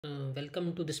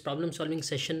Welcome to this problem solving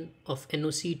session of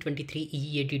NOC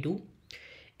 23EE82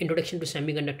 Introduction to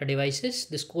Semiconductor Devices.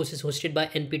 This course is hosted by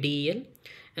NPTEL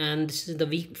and this is the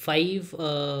week 5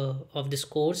 of this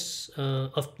course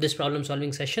of this problem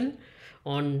solving session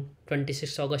on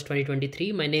 26th August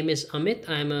 2023. My name is Amit.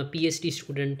 I am a PhD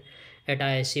student at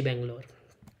IISc Bangalore.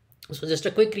 So just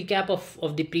a quick recap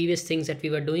of the previous things that we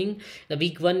were doing. The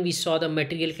week 1 we saw the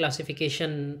material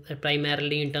classification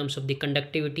primarily in terms of the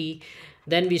conductivity.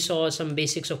 Then we saw some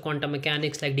basics of quantum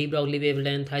mechanics like de Broglie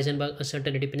wavelength, Heisenberg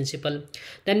uncertainty principle.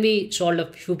 Then we solved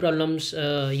a few problems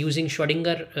using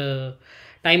Schrödinger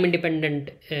time independent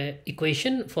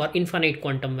equation for infinite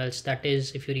quantum wells. That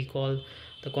is, if you recall,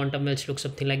 the quantum wells look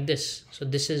something like this. So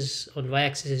this is on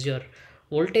y-axis is your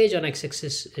voltage, on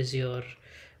x-axis is your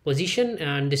position,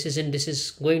 and this is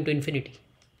going to infinity.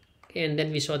 Okay, and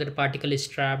then we saw that a particle is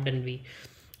trapped, and we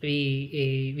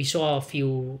saw a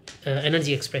few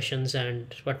energy expressions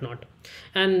and whatnot,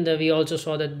 and we also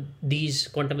saw that these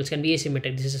quantum wells can be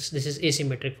asymmetric. This is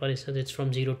asymmetric. For instance, it's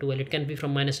from 0 to L. It can be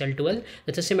from minus L to L.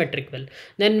 That's a symmetric well.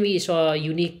 Then we saw a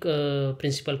unique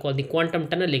principle called the quantum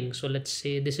tunneling. So let's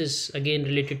say this is again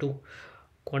related to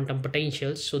quantum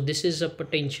potentials. So this is a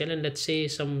potential, and let's say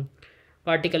some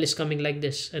particle is coming like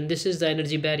this, and this is the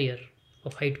energy barrier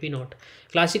of height v0.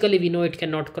 Classically we know it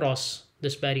cannot cross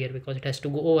this barrier because it has to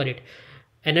go over it.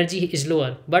 Energy is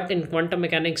lower, but in quantum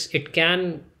mechanics it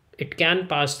can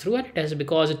pass through, and it has,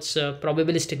 because it's a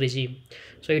probabilistic regime,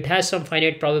 so it has some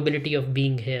finite probability of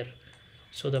being here.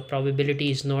 So the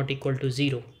probability is not equal to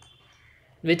 0,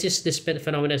 which is this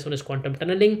phenomenon known as quantum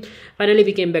tunneling. Finally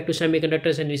we came back to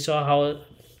semiconductors, and we saw how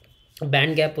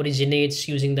band gap originates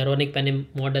using the Ronick-Penym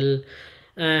model,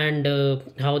 and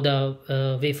how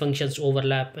the wave functions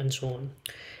overlap and so on.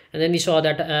 And then we saw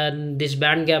that this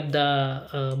band gap,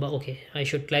 okay, I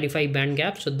should clarify band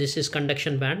gap. So this is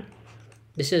conduction band,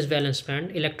 this is valence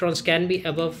band. Electrons can be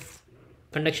above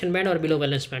conduction band or below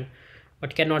valence band,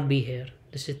 but cannot be here.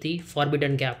 This is the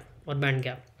forbidden gap or band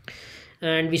gap.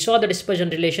 And we saw the dispersion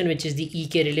relation, which is the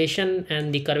EK relation,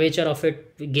 and the curvature of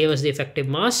it gave us the effective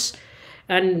mass.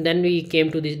 And then we came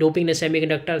to the doping in a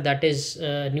semiconductor, that is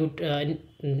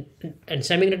and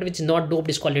semiconductor which is not doped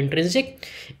is called intrinsic.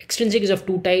 Extrinsic is of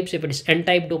two types. If it is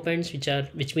n-type dopants,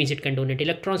 which means it can donate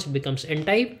electrons, it becomes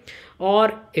n-type,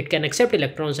 or it can accept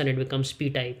electrons and it becomes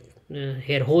p-type.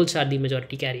 Here holes are the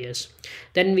majority carriers.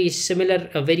 Then we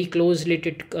a very close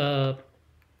related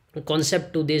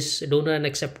concept to this donor and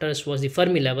acceptors was the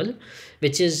Fermi level,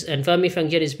 and Fermi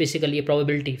function is basically a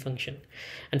probability function.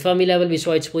 And Fermi level, we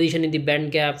saw its position in the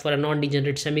band gap for a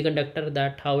non-degenerate semiconductor,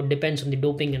 that how it depends on the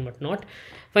doping and whatnot.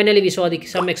 Finally we saw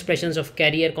some expressions of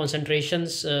carrier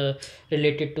concentrations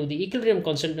related to the equilibrium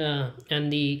constant, in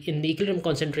the equilibrium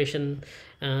concentration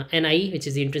Ni, which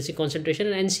is the intrinsic concentration,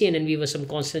 and Nc and Nv were some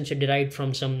constants derived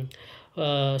from some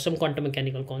quantum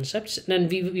mechanical concepts,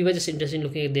 and we were just interested in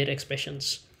looking at their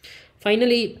expressions.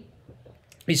 Finally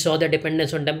we saw the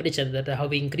dependence on temperature, that how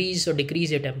we increase or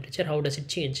decrease the temperature, how does it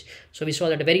change. So we saw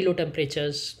that at very low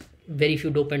temperatures very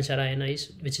few dopants are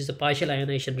ionized, which is the partial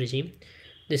ionization regime.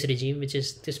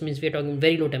 This means we are talking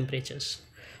very low temperatures,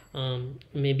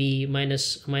 maybe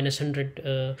minus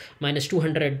 100 minus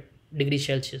 200 degrees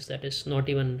Celsius, that is not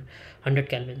even 100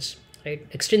 kelvins, right?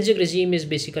 Extrinsic regime is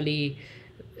basically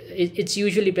it's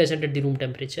usually present at the room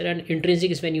temperature, and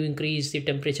intrinsic is when you increase the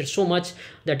temperature so much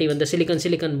that even the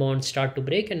silicon bonds start to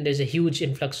break, and there's a huge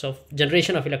influx of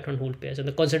generation of electron hole pairs, and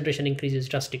the concentration increases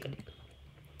drastically.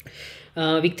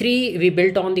 Week 3 we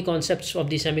built on the concepts of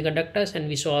the semiconductors, and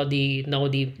we saw the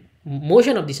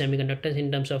motion of the semiconductors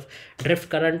in terms of drift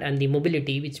current and the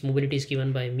mobility, which mobility is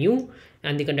given by mu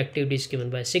and the conductivity is given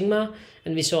by sigma.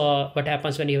 And we saw what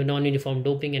happens when you have non-uniform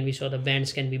doping, and we saw the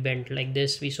bands can be bent like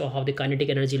this. We saw how the kinetic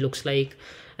energy looks like,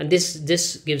 and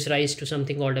this gives rise to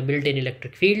something called a built-in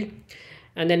electric field.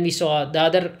 And then we saw the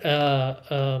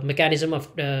other mechanism of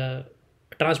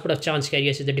transport of charge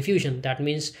carriers is the diffusion. That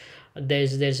means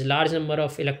there's a large number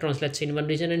of electrons, let's say, in one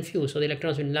region, and few, so the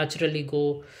electrons will naturally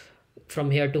go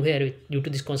from here to here due to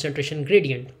this concentration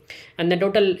gradient. And the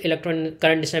total electron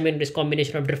current is this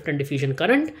combination of drift and diffusion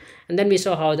current. And then we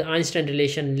saw how the Einstein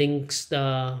relation links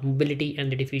the mobility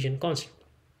and the diffusion constant.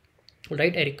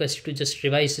 Right, I request you to just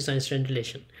revise this Einstein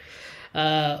relation.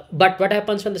 But what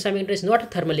happens when the semiconductor is not a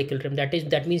thermal equilibrium?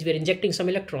 That means we are injecting some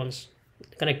electrons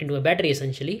connecting to a battery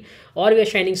essentially, or we are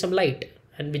shining some light,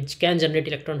 and which can generate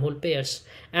electron hole pairs.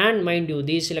 And mind you,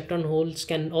 these electron holes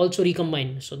can also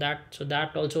recombine, so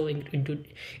that also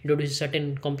introduces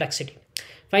certain complexity.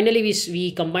 Finally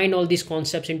we combine all these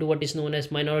concepts into what is known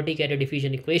as minority carrier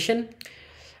diffusion equation.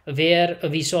 where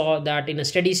we saw that in a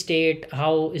steady state,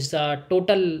 how is the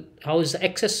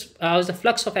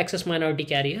flux of excess minority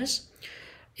carriers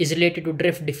is related to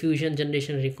drift, diffusion,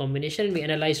 generation, and recombination. And we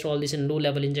analyzed all this in low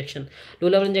level injection. Low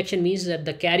level injection means that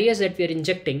the carriers that we are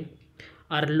injecting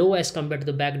are low as compared to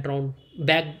the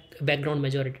background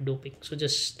majority doping. So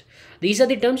just these are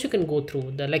the terms you can go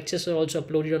through. The lectures are also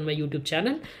uploaded on my YouTube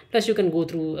channel, plus you can go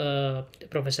through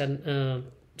professor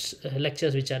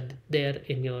lectures which are there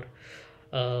in your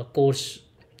course,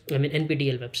 I mean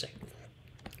NPTEL website.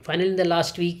 Finally, in the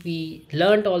last week we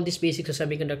learned all these basics of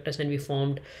semiconductors, and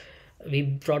we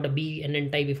brought a B and N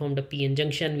type, we formed a PN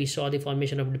junction, we saw the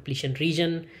formation of depletion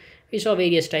region, we saw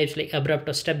various types like abrupt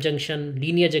or step junction,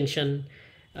 linear junction,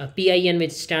 PIN,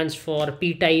 which stands for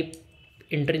P type,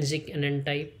 intrinsic, and N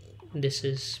type. This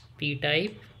is P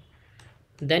type.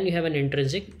 Then you have an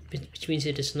intrinsic, which means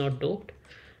it is not doped.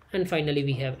 And finally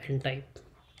we have N type.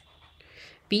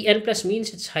 Pn plus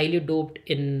means it's highly doped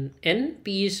in N,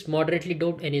 P is moderately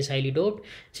doped, N is highly doped.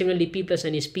 Similarly, P plus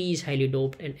N is P is highly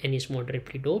doped and N is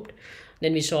moderately doped.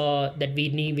 Then we saw that we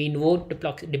invoked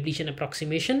the depletion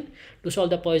approximation to solve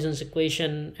the Poisson's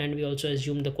equation, and we also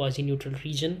assumed the quasi-neutral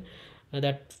region.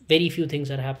 That very few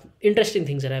things are happening.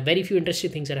 Very few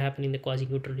interesting things are happening in the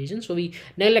quasi-neutral region. So we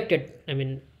neglected, I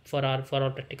mean, for our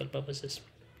practical purposes.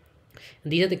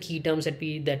 And these are the key terms that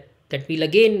we'll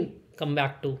again come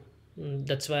back to.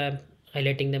 That's why I'm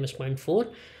highlighting them as point 4.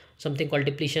 Something called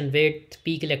depletion width,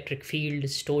 peak electric field,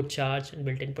 stored charge, and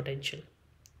built-in potential.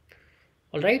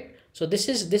 All right. So this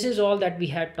is all that we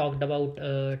had talked about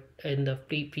in the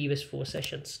previous 4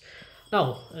 sessions.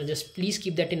 Now, just please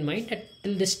keep that in mind that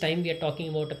till this time we are talking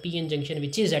about a PN junction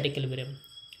which is at equilibrium.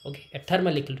 Okay, at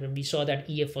thermal equilibrium, we saw that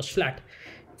EF was flat,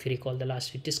 if you recall the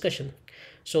last week discussion.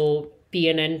 So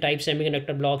PNN type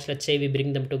semiconductor blocks, let's say we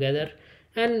bring them together,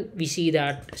 and we see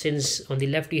that since on the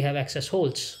left you have excess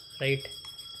holes, right,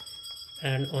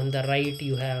 and on the right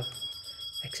you have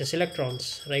excess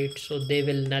electrons, right, so they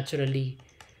will naturally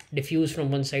diffuse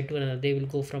from one side to another. They will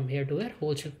go from here to where,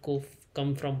 holes will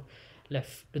come from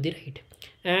left to the right,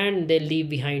 and they leave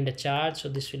behind a charge. So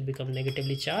this will become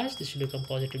negatively charged, this will become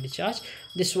positively charged.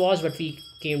 This was what we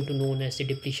came to know as the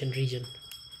depletion region,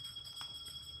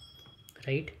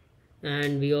 right?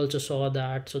 And we also saw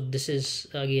that, so this is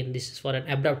for an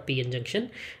abrupt PN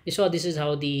junction. We saw this is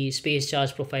how the space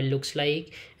charge profile looks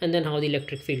like, and then how the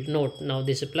electric field. Note, now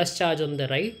this is a plus charge on the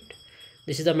right.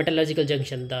 This is the metallurgical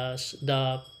junction,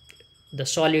 the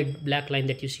solid black line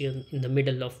that you see in the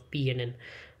middle of P and N,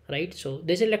 right? So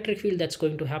there's an electric field that's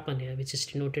going to happen here, which is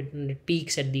denoted, and it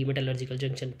peaks at the metallurgical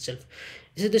junction itself.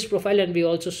 This is this profile, and we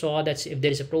also saw that if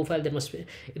there is a profile, there must be,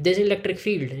 if there's an electric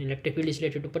field is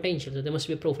related to potential, so there must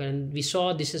be a profile. And we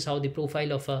saw this is how the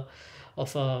profile of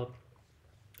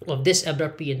this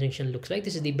abrupt PN junction looks like.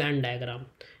 This is the band diagram,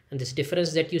 and this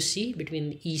difference that you see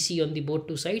between EC on the both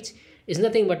two sides is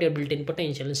nothing but your built-in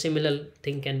potential. And similar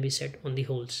thing can be said on the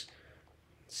holes.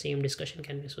 Same discussion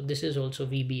can be. So this is also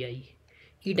VBI,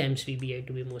 E times VBI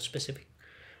to be more specific,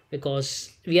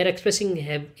 because we are expressing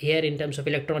here in terms of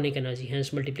electronic energy,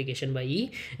 hence multiplication by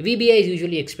E. VBI is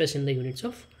usually expressed in the units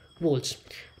of volts.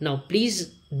 Now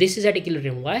please, this is at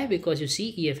equilibrium. Why? Because you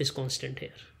see EF is constant here,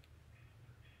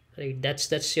 right?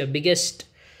 That's your biggest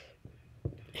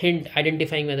hint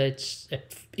identifying whether it's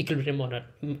at equilibrium or not.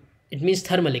 It means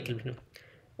thermal equilibrium.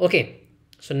 Okay,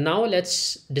 so now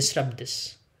let's disrupt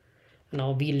this.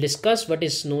 Now we'll discuss what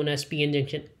is known as PN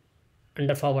junction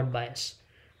under forward bias,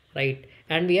 right?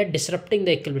 And we are disrupting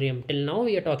the equilibrium. Till now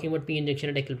we are talking about PN junction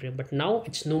at equilibrium, but now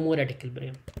it's no more at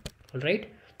equilibrium. All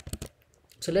right,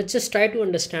 so let's just try to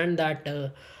understand that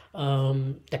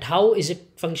that how is it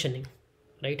functioning,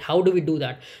 right? How do we do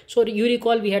that? So you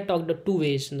recall we had talked of 2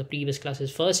 ways in the previous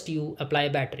classes. First, you apply a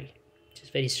battery, which is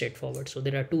very straightforward. So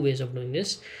there are 2 ways of doing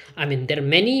this. I mean, there are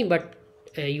many, but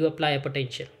you apply a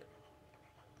potential.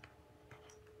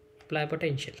 Apply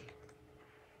potential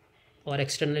or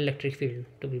external electric field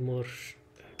to be more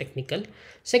technical.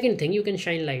 Second thing, you can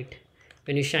shine light.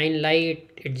 When you shine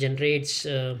light, it generates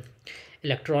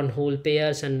electron hole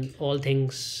pairs and all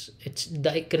things.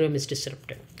 The equilibrium is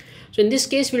disrupted. So in this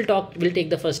case, we'll take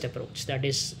the first approach, that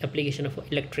is application of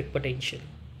electric potential.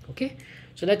 Okay,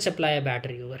 so let's apply a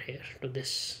battery over here to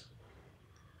this.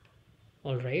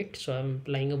 All right, so I'm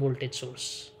applying a voltage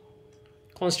source,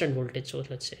 constant voltage source.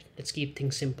 Let's keep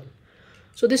things simple.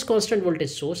 So this constant voltage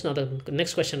source, now the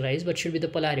next question arises, what should be the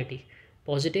polarity,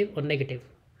 positive or negative?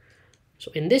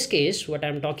 So in this case, what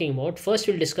I'm talking about, first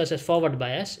we'll discuss as forward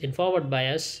bias. In forward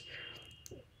bias,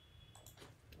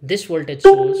 this voltage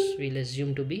source we'll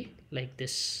assume to be like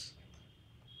this.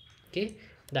 Okay,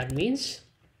 that means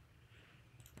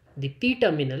the P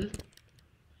terminal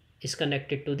is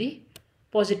connected to the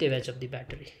positive edge of the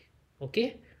battery.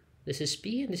 Okay, this is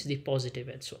P and this is the positive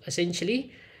edge. So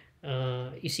essentially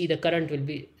you see the current will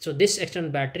be, so this external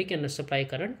battery can supply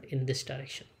current in this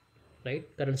direction, right?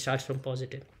 Current starts from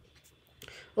positive.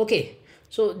 Okay,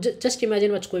 so just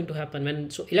imagine what's going to happen when,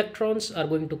 so electrons are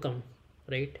going to come,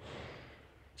 right?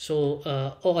 So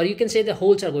or you can say the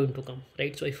holes are going to come,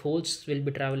 right? So if holes will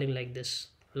be traveling like this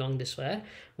along this wire,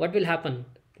 what will happen?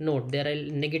 Note there are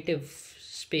negative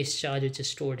space charge which is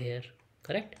stored here,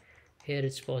 correct? Here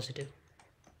it's positive.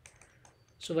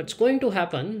 So what's going to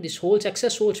happen, these holes,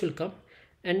 excess holes will come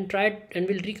and try it and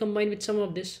will recombine with some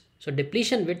of this. So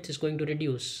depletion width is going to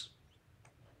reduce,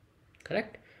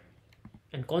 correct?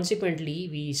 And consequently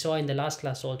we saw in the last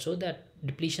class also that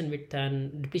depletion width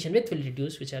will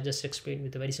reduce, which I just explained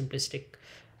with a very simplistic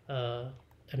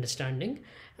understanding.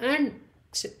 And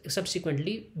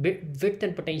subsequently width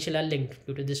and potential are linked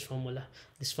due to this formula.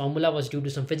 This formula was due to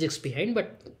some physics behind,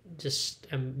 but just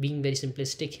I'm being very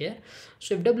simplistic here.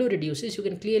 So if W reduces, you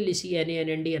can clearly see NA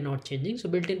and ND are not changing, so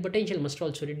built-in potential must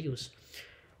also reduce.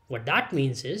 What that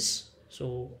means is,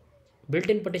 so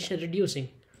built-in potential reducing,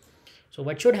 so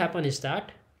what should happen is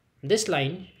that this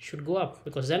line should go up,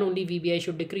 because then only VBI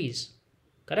should decrease,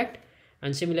 correct?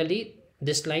 And similarly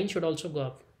this line should also go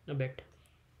up a bit.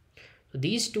 So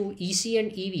these two, EC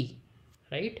and EV,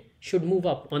 right, should move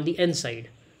up on the N side.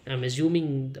 I'm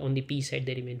assuming on the P side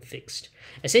they remain fixed.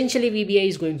 Essentially VBI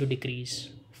is going to decrease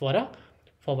for a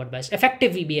forward bias,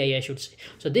 effective VBI I should say.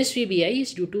 So this VBI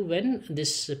is due to when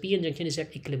this PN junction is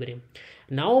at equilibrium.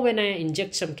 Now when I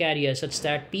inject some carrier such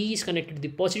that P is connected to the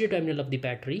positive terminal of the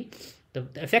battery, the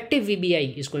effective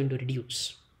VBI is going to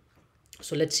reduce.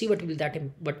 So let's see what will that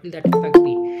impact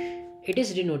be. It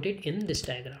is denoted in this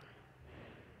diagram.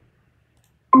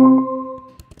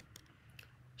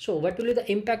 So what will be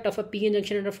the impact of a PN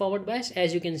junction under forward bias?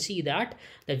 As you can see that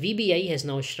the VBI has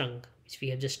now shrunk, which we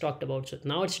have just talked about. So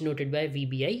now it's denoted by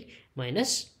VBI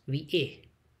minus VA,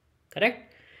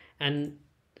 correct? And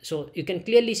so you can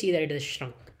clearly see that it has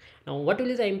shrunk. Now what will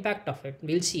be the impact of it?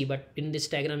 We'll see, but in this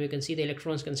diagram you can see the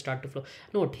electrons can start to flow.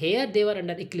 Note here they were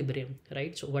under equilibrium,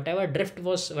 right? So whatever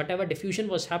diffusion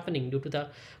was happening due to the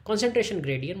concentration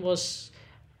gradient was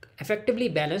effectively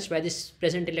balanced by this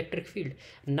present electric field.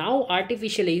 Now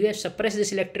artificially you have suppressed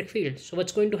this electric field. So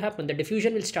what's going to happen? The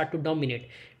diffusion will start to dominate,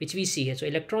 which we see here. So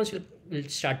electrons will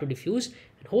start to diffuse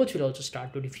and holes will also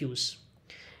start to diffuse.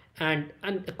 And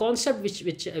a concept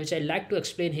which I like to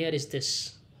explain here is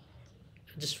this.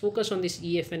 Just focus on this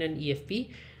EFN and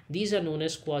EFP. These are known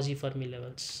as quasi-Fermi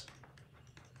levels.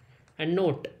 And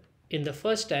note in the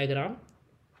first diagram,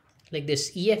 like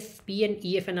this, EFP and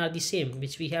EFN are the same,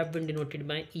 which we have been denoted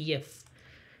by EF,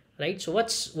 right? So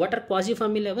what are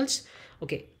quasi-Fermi levels?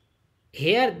 Okay,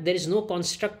 here there is no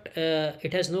construct,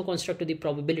 it has no construct to the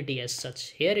probability as such.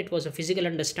 Here it was a physical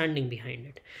understanding behind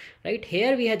it, right?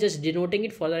 Here we are just denoting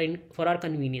it for our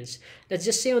convenience. Let's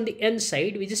just say on the N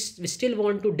side we still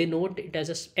want to denote it as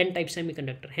a N-type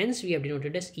semiconductor, hence we have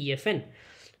denoted as EFN.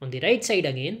 On the right side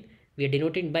again we are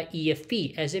denoting by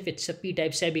EFP as if it's a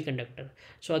P-type semiconductor.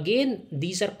 So again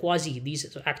these are quasi,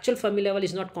 so actual Fermi level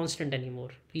is not constant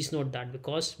anymore. Please note that,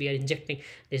 because we are injecting,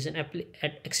 there's an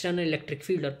external electric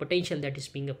field or potential that is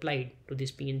being applied to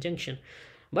this PN junction.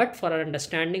 But for our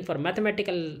understanding, for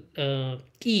mathematical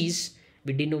ease,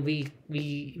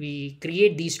 we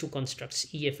create these two constructs,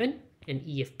 EFN and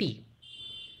EFP.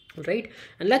 Right,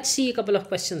 and let's see a couple of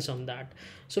questions on that.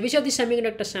 So which of the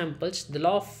semiconductor samples the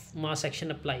law of mass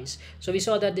action applies? So we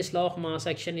saw that this law of mass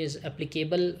action is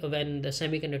applicable when the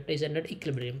semiconductor is under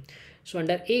equilibrium. So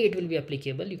under A it will be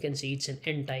applicable, you can see it's an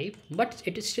N type, but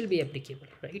it will still be applicable,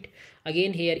 right?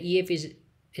 Again here EF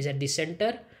is at the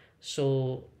center,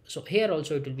 so here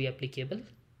also it will be applicable,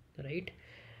 right?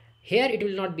 Here it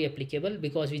will not be applicable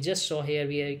because we just saw here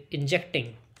we are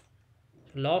injecting.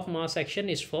 Law of mass action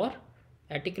is for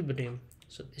at equilibrium,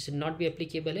 so this will not be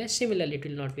applicable here. Similarly it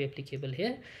will not be applicable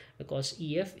here because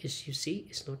EF is, you see,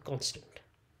 is not constant.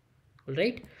 All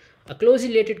right, a closely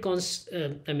related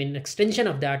extension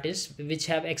of that is which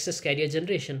have excess carrier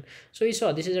generation. So we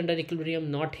saw this is under equilibrium,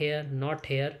 not here,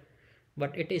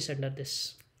 but it is under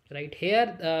this, right?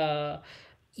 Here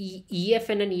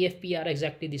EFN and EFP are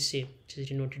exactly the same, which is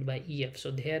denoted by EF.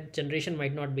 So their generation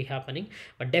might not be happening,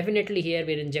 but definitely here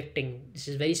we're injecting. This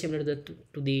is very similar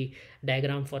to the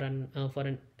diagram for a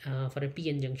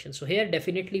PN junction. So here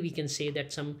definitely we can say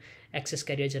that some excess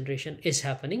carrier generation is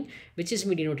happening, which is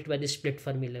denoted by the split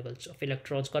Fermi levels of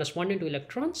electrons corresponding to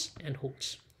electrons and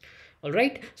holes. All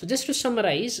right, so just to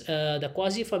summarize, the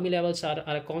quasi-Fermi levels are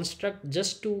a construct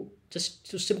just to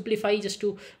simplify, just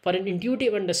to for an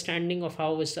intuitive understanding of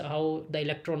how the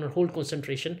electron or hole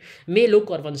concentration may look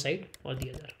on one side or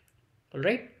the other. All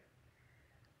right.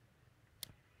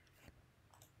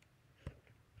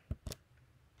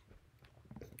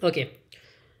 Okay,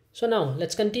 so now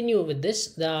let's continue with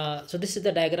this. So this is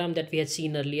the diagram that we had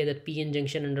seen earlier, that p-n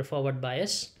junction under forward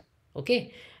bias.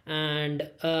 Okay, and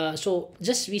so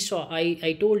just we saw,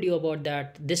 I told you about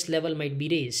that this level might be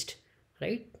raised,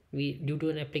 right? We, due to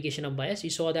an application of bias, we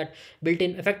saw that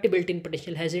built-in effective built-in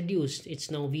potential has reduced. It's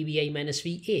now VBI minus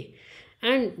VA,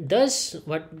 and thus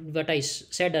what I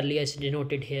said earlier is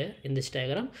denoted here in this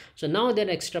diagram. So now there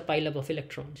are extra pileup of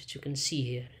electrons, which you can see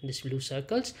here in these blue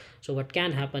circles. So what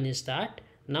can happen is that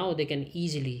now they can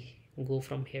easily go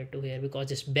from here to here, because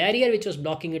this barrier which was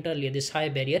blocking it earlier, this high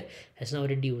barrier, has now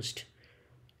reduced.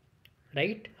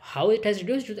 Right? How it has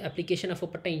reduced? To the application of a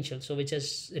potential, so which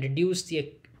has reduced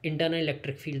the internal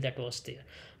electric field that was there.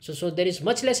 So there is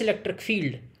much less electric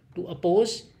field to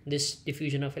oppose this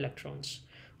diffusion of electrons.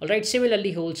 All right,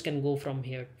 similarly holes can go from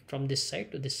here, from this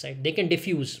side to this side. They can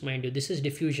diffuse, mind you, this is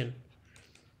diffusion.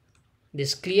 This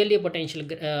is clearly a potential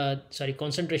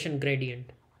concentration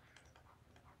gradient.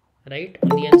 Right, on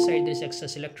the n side there is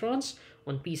excess electrons,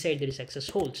 on p side there is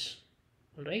excess holes.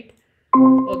 All right,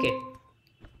 okay,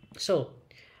 so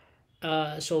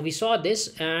we saw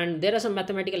this, and there are some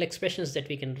mathematical expressions that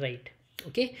we can write.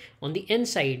 Okay, on the n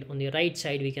side, on the right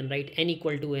side, we can write n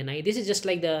equal to ni. This is just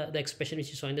like the expression which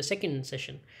you saw in the second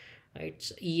session, right?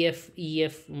 So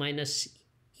ef minus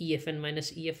efn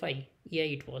minus efi, yeah,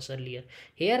 it was earlier.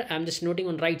 Here I'm just noting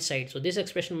on right side, so this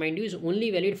expression, mind you, is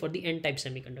only valid for the n type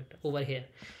semiconductor over here.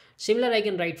 Similar I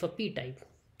can write for p type.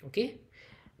 Okay,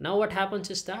 now what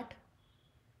happens is that,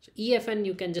 so efn,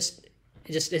 you can just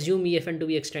assume efn to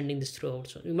be extending this throughout,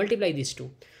 so you multiply these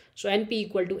two. So np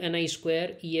equal to ni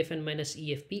square efn minus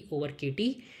efp over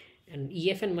kt, and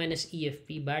efn minus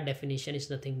efp by definition is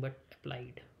nothing but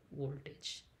applied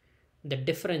voltage. The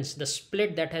difference, the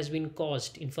split that has been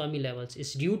caused in Fermi levels,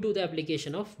 is due to the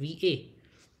application of VA,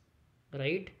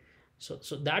 right? So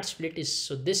that split is,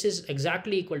 so this is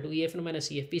exactly equal to efn minus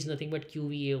efp is nothing but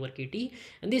qva over kt,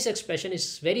 and this expression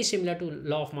is very similar to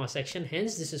law of mass action.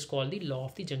 Hence this is called the law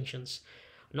of the junctions,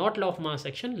 not law of mass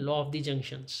action, law of the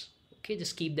junctions. Okay,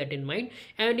 just keep that in mind.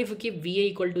 And if you keep VA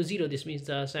equal to 0, this means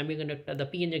the semiconductor, the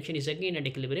p-n junction is again at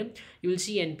equilibrium. You will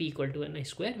see np equal to ni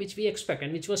square, which we expect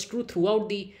and which was true throughout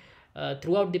the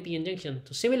p-n junction.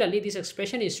 So similarly, this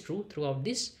expression is true throughout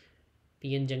this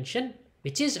p-n junction,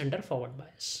 which is under forward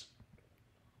bias.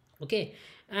 Okay,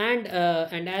 and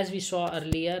as we saw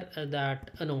earlier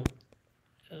that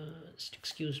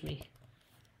excuse me.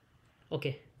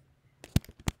 Okay,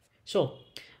 so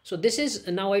this is,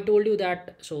 now I told you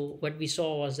that, so what we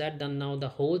saw was that then now the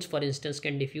holes, for instance,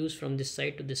 can diffuse from this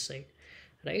side to this side,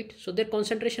 right? So their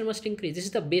concentration must increase. This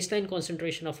is the baseline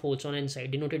concentration of holes on n side,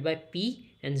 denoted by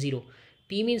p and 0.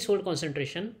 P means hole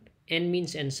concentration, n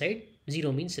means n side,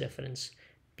 0 means reference.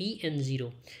 P and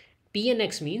 0. P and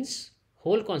x means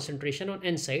hole concentration on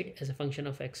n side as a function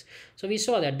of x. So we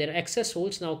saw that their excess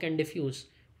holes now can diffuse,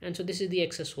 and so this is the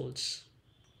excess holes,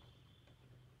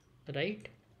 right?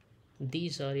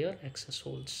 These are your excess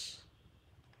holes.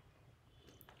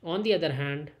 On the other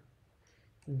hand,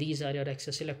 these are your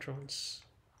excess electrons.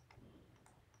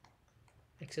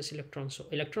 Excess electrons. So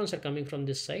electrons are coming from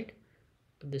this side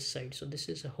to this side. So this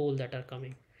is a hole that are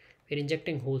coming. We're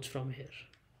injecting holes from here.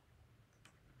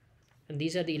 And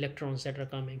these are the electrons that are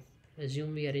coming.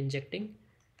 Assume we are injecting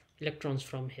electrons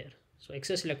from here. So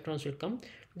excess electrons will come.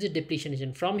 This depletion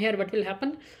region. From here, what will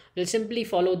happen? We'll simply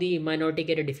follow the minority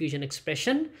carrier diffusion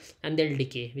expression, and they'll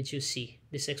decay, which you see,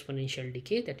 this exponential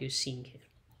decay that you're seeing here.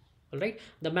 All right,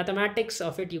 the mathematics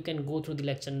of it you can go through the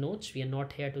lecture notes. We are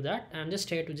not here to that. I'm just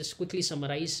here to just quickly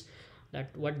summarize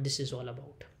that what this is all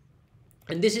about,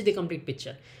 and this is the complete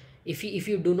picture. If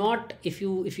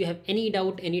you have any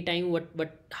doubt anytime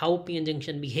how p-n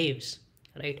junction behaves,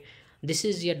 right, this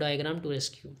is your diagram to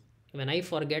rescue. When I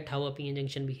forget how a p-n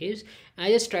junction behaves, I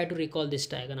just try to recall this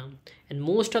diagram, and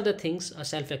most of the things are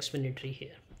self-explanatory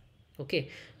here. Okay,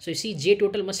 so you see J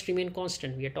total must remain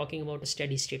constant. We are talking about a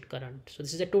steady state current. So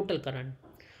this is a total current.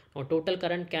 Now total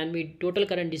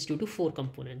current is due to 4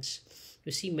 components.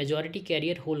 You see majority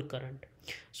carrier hole current.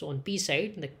 So on P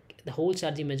side, the holes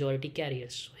are the majority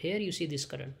carriers. So here you see this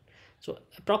current. So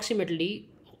approximately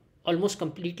almost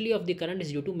completely of the current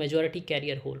is due to majority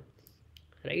carrier hole,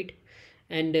 right?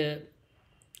 And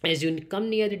as you come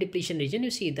near the depletion region,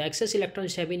 you see the excess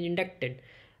electrons have been inducted.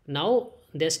 Now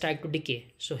they start to decay.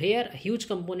 So here a huge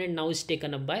component now is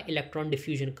taken up by electron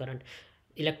diffusion current.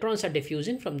 electrons are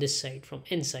diffusing from this side, from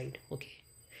n side. Okay.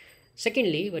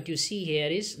 Secondly, what you see here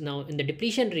is now in the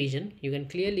depletion region, you can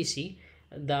clearly see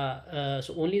the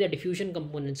so only the diffusion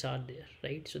components are there,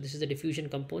 right? So this is the diffusion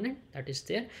component that is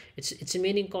there. It's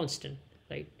remaining constant,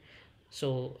 right?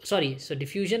 So sorry, so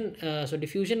diffusion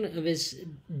is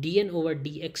dn over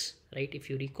dx, right? If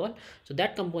you recall, so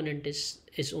that component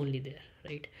is only there,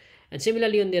 right? And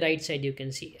similarly on the right side, you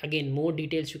can see again more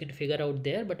details you can figure out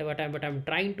there. But what I'm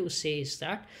trying to say is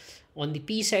that on the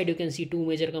p side you can see two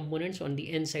major components, on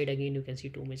the n side again you can see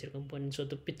two major components. So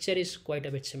the picture is quite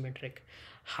a bit symmetric.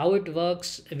 How it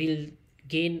works, we'll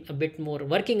gain a bit more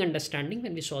working understanding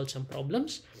when we solve some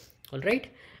problems. All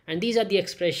right, and these are the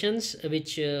expressions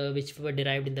which were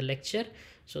derived in the lecture.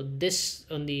 So this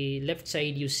on the left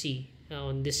side you see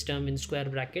on this term in square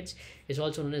brackets is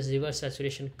also known as reverse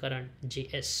saturation current,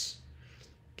 JS.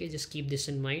 Okay, just keep this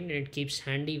in mind, and it keeps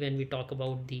handy when we talk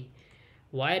about the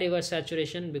why reverse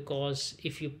saturation, because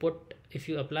if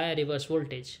you apply a reverse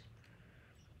voltage,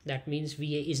 that means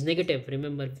VA is negative.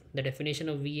 Remember the definition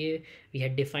of VA we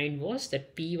had defined was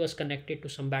that P was connected to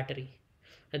some battery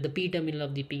at the P terminal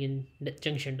of the PN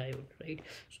junction diode, right?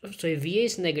 So if VA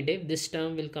is negative, this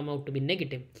term will come out to be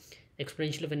negative,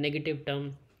 exponential of a negative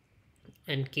term,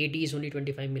 and KT is only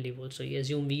 25 millivolts. So you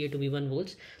assume VA to be 1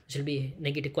 volts, this will be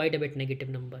negative, quite a bit negative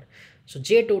number. So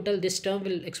J total, this term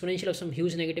will exponential of some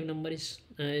huge negative number is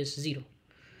 0.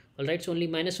 All right, so only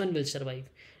 -1 will survive,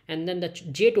 and then the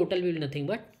J total will be nothing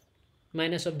but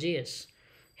minus of JS.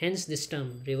 Hence this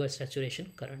term reverse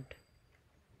saturation current.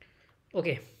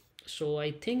 Okay, so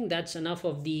I think that's enough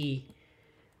of the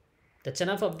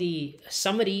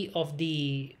summary of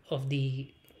the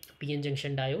PN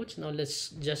junction diodes. Now let's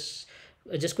just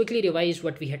quickly revise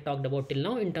what we had talked about till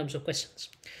now in terms of questions.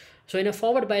 So in a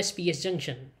forward bias PN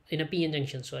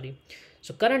junction, sorry.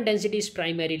 So current density is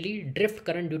primarily drift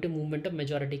current due to movement of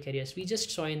majority carriers. We just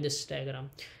saw in this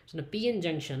diagram. So in a PN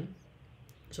junction,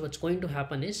 so what's going to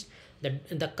happen is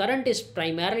that the current is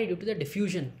primarily due to the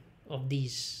diffusion of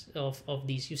these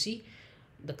you see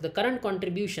the current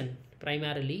contribution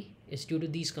primarily is due to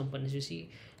these components, you see.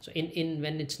 So in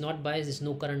when it's not biased, there's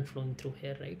no current flowing through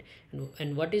here, right?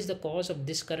 And what is the cause of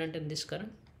this current and this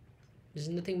current? This is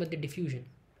nothing but the diffusion,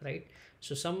 right?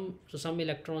 So some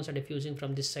electrons are diffusing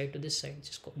from this side to this side,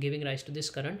 just giving rise to this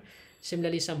current.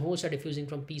 Similarly, some holes are diffusing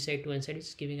from p side to n side,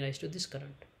 it's giving rise to this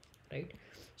current, right?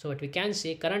 So what we can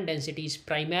say, current density is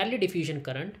primarily diffusion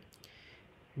current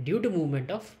due to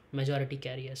movement of majority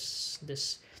carriers.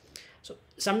 So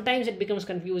sometimes it becomes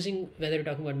confusing whether you're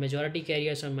talking about majority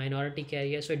carriers or minority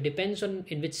carriers. So it depends on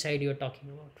in which side you're talking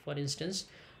about. For instance,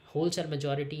 holes are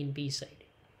majority in p side,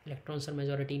 electrons are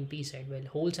majority in p side, while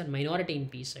holes are minority in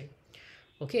p side.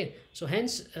 Okay, so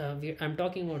hence I'm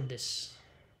talking about this.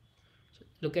 So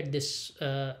look at this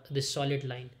this solid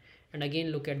line, and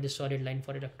again look at this solid line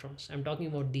for electrons. I'm talking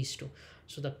about these two.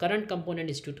 So the current component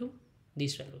is due to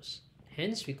these fellows,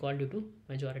 hence we call due to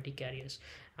majority carriers.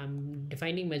 I'm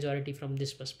defining majority from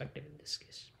this perspective in this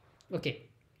case. Okay,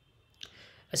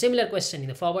 a similar question in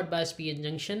the forward bias PN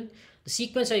junction, the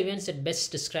sequence of events that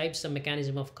best describes the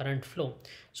mechanism of current flow.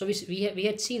 So we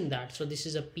had seen that. So this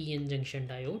is a PN junction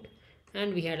diode,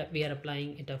 and we are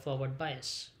applying it a forward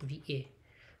bias VA.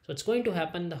 So it's going to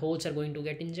happen, the holes are going to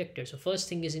get injected. So first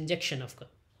thing is injection of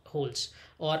holes,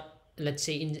 or let's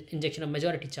say injection of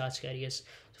majority charge carriers.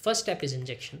 So first step is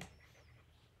injection,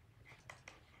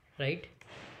 right?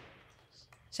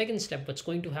 Second step, what's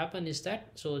going to happen is that,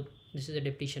 so this is a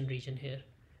depletion region here,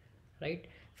 right?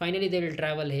 Finally they will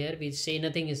travel here. We say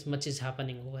nothing is much is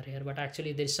happening over here, but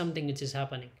actually there is something which is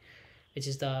happening, which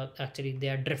is actually they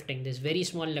are drifting. There's very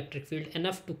small electric field,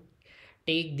 enough to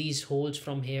take these holes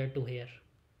from here to here.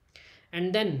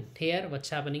 And then here what's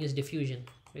happening is diffusion,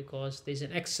 because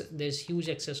there's huge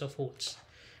excess of holes,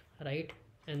 right?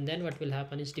 And then what will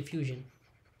happen is diffusion.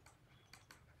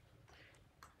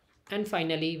 And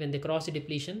finally, when they cross the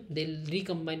depletion, they'll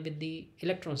recombine with the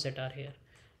electrons that are here.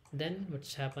 Then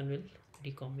what's happen will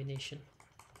recombination.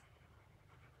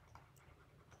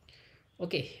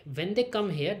 Okay, when they come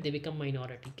here, they become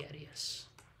minority carriers.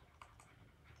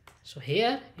 So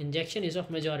here injection is of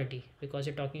majority, because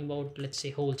you're talking about, let's say,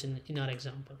 holes in our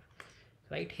example,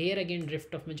 right? Here again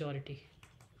drift of majority,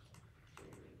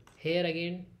 here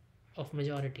again of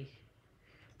majority.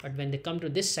 But when they come to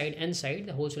this side, n side,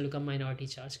 the holes will become minority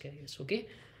charge carriers. Okay,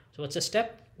 so what's the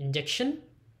step? Injection.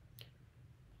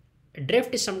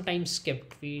 Drift is sometimes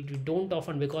skipped. We don't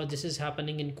often, because this is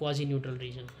happening in quasi-neutral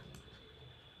region.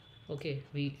 Okay,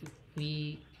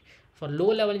 we for low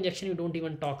level injection you don't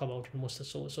even talk about it most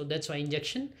of so that's why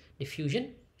injection,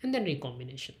 diffusion, and then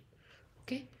recombination.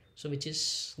 Okay, so which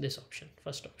is this option,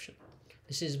 first option.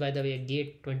 This is, by the way, a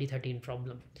GATE 2013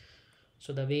 problem.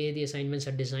 So the way the assignments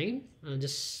are designed,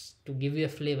 just to give you a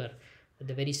flavor,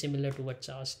 they're very similar to what's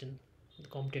asked in the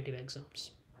competitive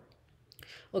exams.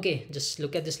 Okay, just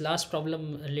look at this last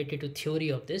problem related to theory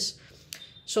of this.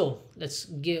 So let's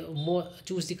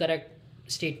choose the correct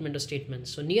statement or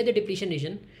statements. So near the depletion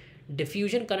region,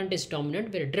 diffusion current is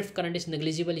dominant, where drift current is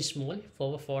negligibly small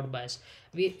for forward bias.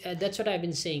 That's what I've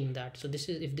been saying, that. So this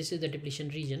is, if this is the depletion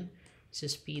region, this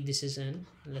is P, this is N.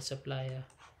 Let's apply a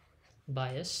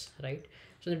bias, right?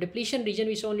 So the depletion region,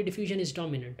 we saw only diffusion is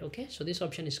dominant. Okay, so this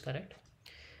option is correct.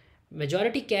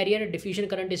 Majority carrier diffusion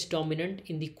current is dominant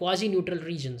in the quasi-neutral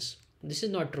regions. This is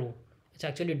not true. It's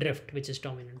actually drift which is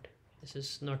dominant. This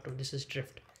is not true. This is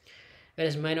drift.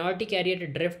 Whereas minority carrier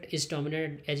drift is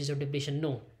dominant at edges of depletion.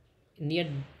 No, near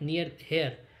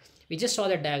here, we just saw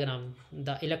the diagram.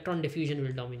 The electron diffusion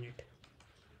will dominate.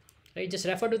 Right? Just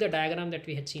refer to the diagram that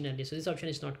we had seen earlier. So this option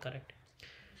is not correct.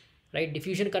 Right?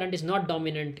 Diffusion current is not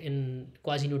dominant in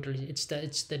quasi-neutral. It's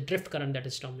the drift current that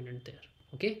is dominant there.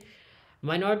 Okay.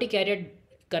 Minority carrier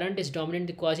current is dominant in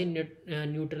the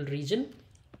quasi-neutral region.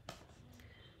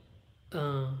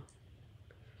 One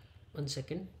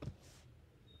second.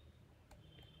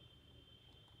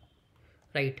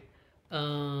 Right.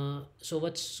 So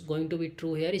what's going to be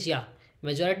true here is, yeah,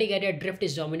 majority carrier drift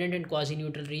is dominant in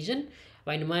quasi-neutral region,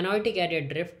 while minority carrier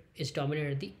drift is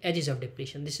dominant at the edges of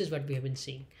depletion. This is what we have been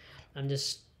seeing. I'm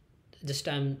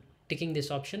I'm ticking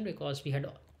this option because we had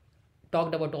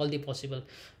talked about all the possible.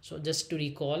 So just to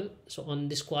recall, so on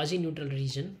this quasi-neutral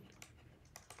region,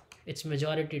 it's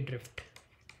majority drift.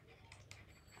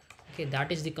 Okay,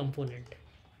 that is the component.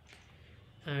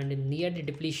 And near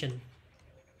depletion,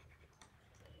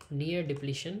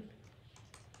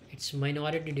 it's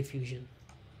minority diffusion.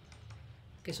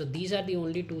 Okay, so these are the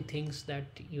only two things that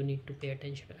you need to pay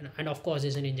attention to. And of course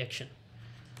there's an injection.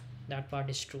 That part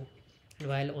is true. And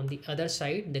while on the other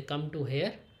side, they come to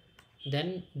here,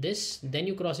 then this, then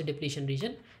you cross a depletion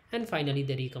region, and finally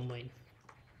they recombine.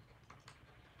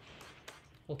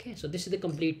 Okay, so this is the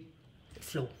complete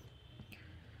flow.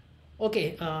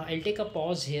 Okay, I'll take a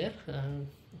pause here.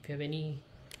 If you have any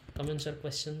comments or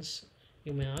questions,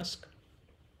 you may ask,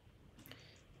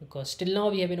 because till now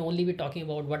we have been only talking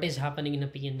about what is happening in a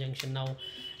PN junction. Now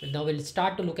we'll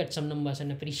start to look at some numbers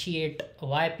and appreciate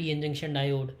why PN junction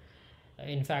diode.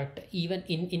 In fact, even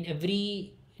in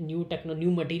every new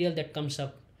material that comes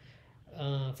up,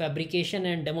 fabrication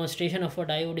and demonstration of a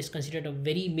diode is considered a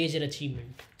very major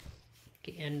achievement.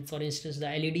 Okay, and for instance, the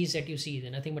LEDs that you see,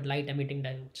 they're nothing but light emitting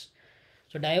diodes.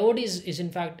 So diode is in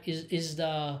fact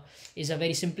a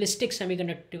very simplistic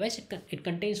semiconductor device. It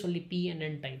contains only P and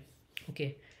N type.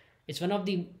 Okay, it's one of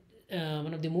the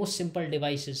most simple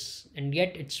devices, and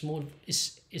yet it's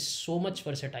so much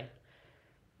versatile.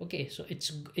 Okay, so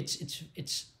it's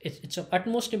of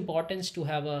utmost importance to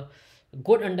have a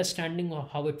good understanding of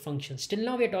how it functions. Till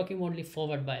now we are talking only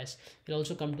forward bias. We'll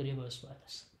also come to reverse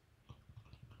bias.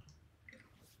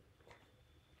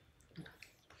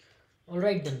 All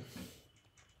right, then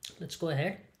let's go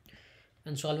ahead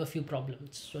and solve a few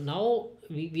problems. So now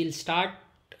we'll start.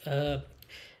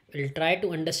 We'll try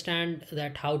to understand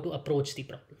that how to approach the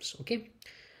problems. Okay,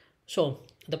 so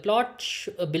the plot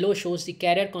below shows the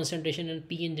carrier concentration in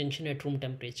PN junction at room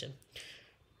temperature.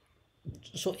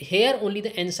 So here only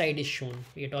the N side is shown.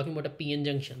 We are talking about a PN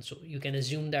junction, so you can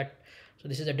assume that. So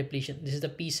this is the depletion. This is the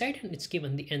P side, and it's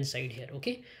given the N side here.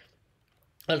 Okay.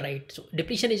 All right. So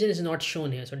depletion region is not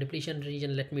shown here. So depletion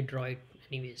region, let me draw it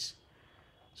anyways.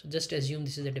 So just assume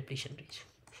this is the depletion region.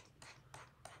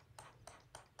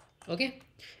 Okay.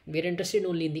 We are interested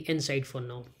only in the N side for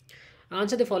now.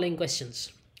 Answer the following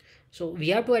questions. So we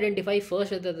have to identify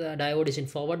first whether the diode is in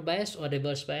forward bias or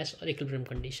reverse bias or equilibrium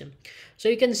condition. So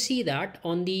you can see that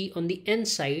on the N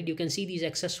side, you can see these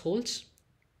excess holes.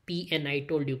 P and I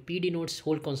told you P denotes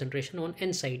hole concentration on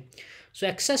N side. So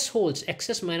excess holes,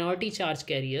 excess minority charge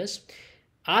carriers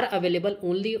are available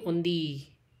only on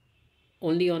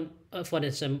for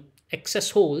instance,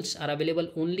 excess holes are available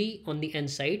only on the N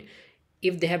side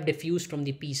if they have diffused from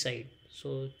the P side.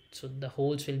 So the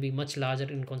holes will be much larger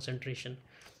in concentration.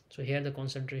 So here the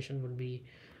concentration would be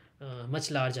much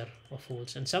larger of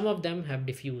holes, and some of them have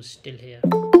diffused till here.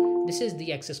 This is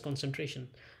the excess concentration.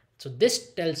 So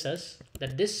this tells us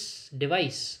that this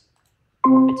device,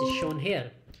 which is shown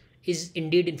here, is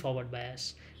indeed in forward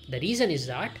bias. The reason is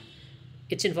that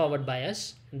it's in forward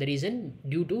bias. The reason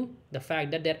due to the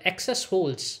fact that there are excess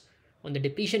holes on the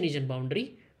depletion region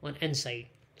boundary on N side.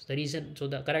 So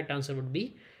the correct answer would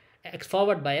be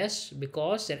forward bias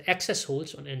because there are excess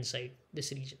holes on N side,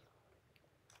 this region.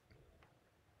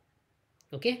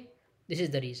 Okay, this is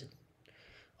the reason.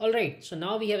 All right, so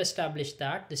now we have established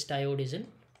that this diode is in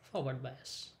forward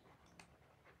bias.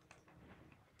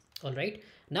 All right,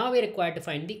 now we're required to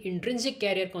find the intrinsic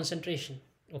carrier concentration.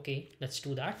 Okay, let's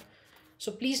do that.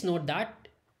 So please note that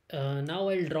now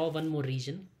I'll draw one more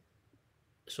region.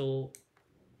 So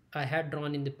I had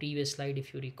drawn in the previous slide,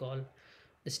 if you recall,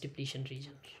 this depletion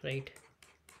region, right?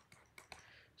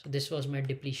 So this was my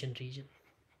depletion region.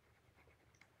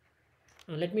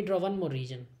 Now let me draw one more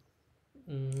region.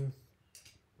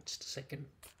 Just a second.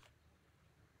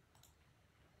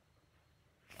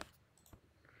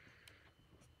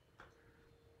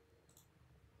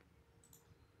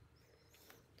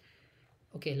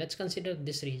 Okay, let's consider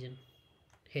this region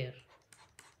here.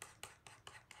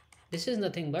 This is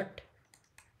nothing but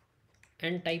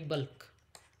n-type bulk.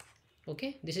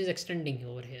 Okay, this is extending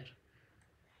over here.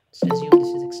 Let's assume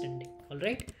this is extending. All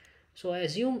right, so I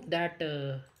assume that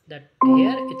that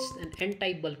here it's an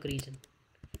n-type bulk region.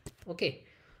 Okay,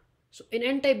 so in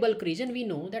n-type bulk region we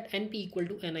know that np equal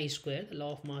to ni square, the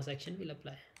law of mass action will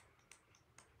apply.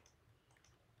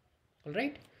 All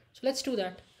right, so let's do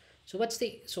that.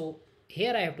 So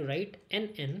here I have to write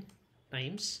nn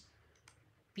times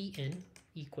pn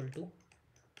equal to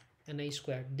ni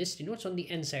squared. This denotes on the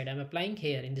n side. I'm applying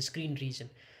here in the screen region.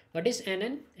 What is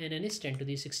nn? Nn is 10 to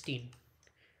the 16.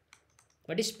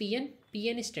 What is pn?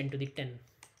 Pn is 10 to the 10.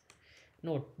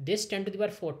 Note, this 10 to the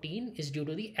power 14 is due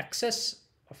to the excess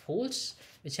of holes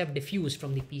which have diffused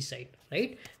from the p side,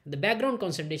 right? The background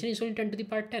concentration is only 10 to the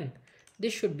power 10.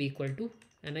 This should be equal to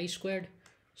ni squared.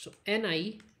 So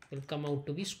ni will come out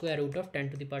to be square root of 10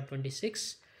 to the power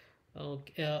 26.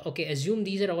 Okay, assume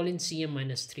these are all in cm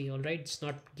minus 3. All right, it's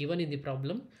not given in the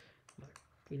problem, but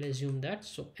we'll assume that.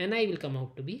 So ni will come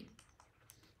out to be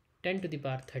 10 to the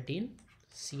power 13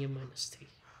 cm minus 3.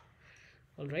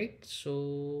 All right,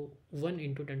 so 1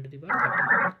 into 10 to the power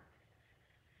 13,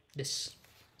 this.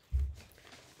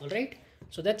 All right,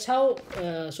 so that's how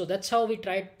we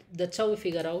tried, that's how we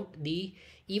figure out the,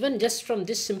 even just from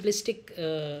this simplistic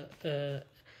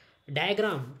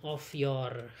diagram of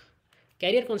your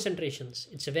carrier concentrations,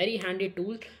 it's a very handy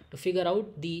tool to figure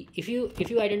out the, if you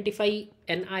identify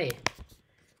ni,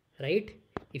 right,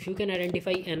 if you can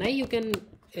identify ni, you can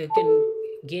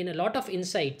gain a lot of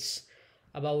insights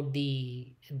about the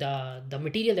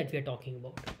material that we are talking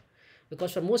about,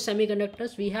 because for most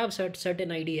semiconductors we have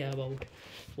certain idea about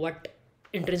what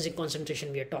intrinsic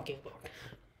concentration we are talking about.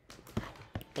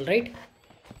 All right,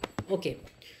 okay,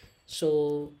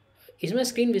 so is my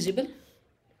screen visible?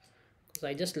 Because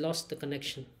I just lost the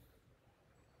connection.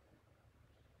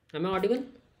 Am I audible?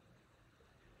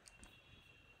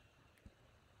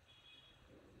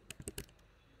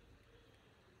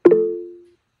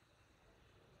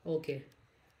 Okay,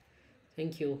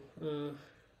 thank you.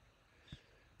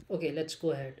 Okay, let's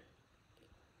go ahead.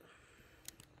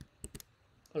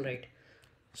 All right,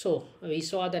 so we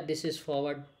saw that this is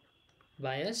forward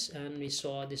bias and we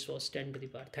saw this was 10 to the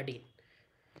power 13.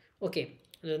 Okay,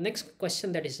 the next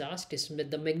question that is asked is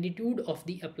the magnitude of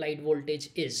the applied voltage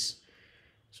is.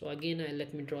 So again,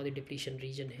 let me draw the depletion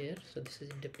region here. So this is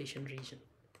the depletion region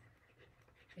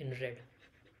in red.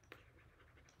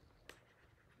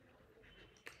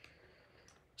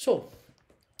 So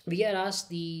we are asked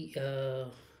to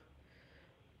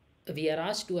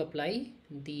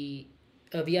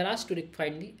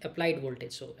find the applied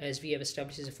voltage. So as we have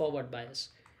established, is a forward bias,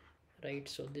 right?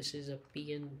 So this is a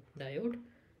PN diode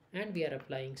and we are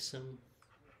applying some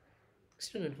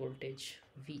external voltage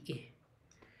VA.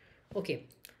 Okay,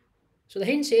 so the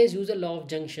hint says use the law of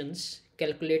junctions,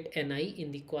 calculate Ni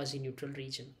in the quasi-neutral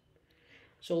region.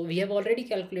 So we have already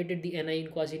calculated the Ni in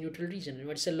quasi-neutral region. And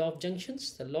what's the law of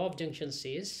junctions? The law of junctions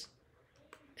says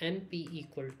Np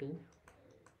equal to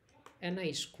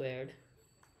Ni squared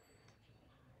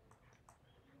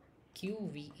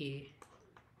QVA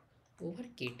over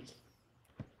KT,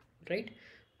 right?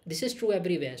 This is true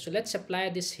everywhere. So let's apply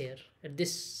this here at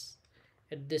this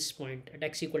point at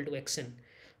x equal to xn.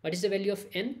 What is the value of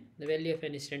n? The value of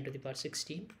n is 10 to the power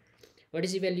 16. What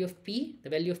is the value of p? The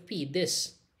value of p,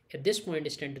 this at this point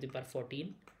is 10 to the power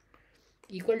 14,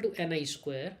 equal to Ni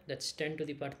square, that's 10 to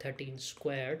the power 13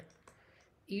 squared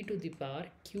e to the power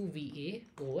QVA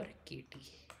over KT.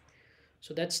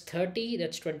 So that's 30,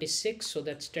 that's 26, so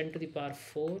that's 10 to the power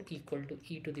 4 equal to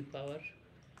e to the power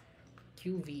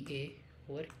QVA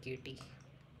over KT.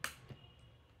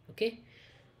 Okay,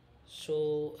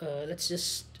 so let's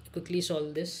just quickly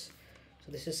solve this.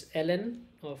 So this is ln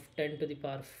of 10 to the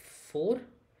power 4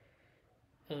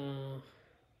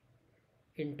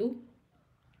 into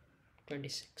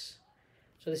 26.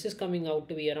 So this is coming out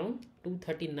to be around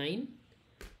 239.5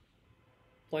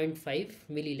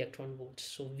 milli electron volts.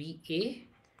 So VA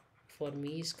for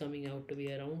me is coming out to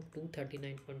be around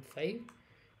 239.5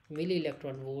 milli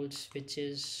electron volts, which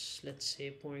is, let's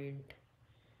say,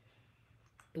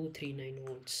 0.239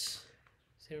 volts.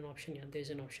 Is there an option? Yeah, there's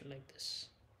an option like this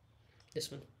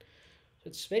one. So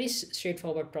it's very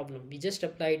straightforward problem. We just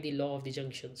applied the law of the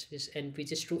junctions,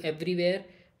 which is true everywhere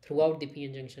throughout the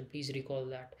p-n junction. Please recall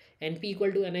that np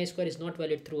equal to ni square is not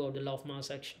valid throughout the law of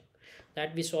mass action.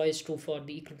 That we saw is true for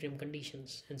the equilibrium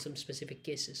conditions in some specific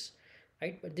cases,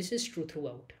 right? But this is true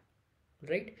throughout,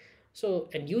 right? So,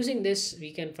 and using this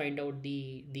we can find out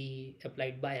the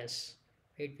applied bias,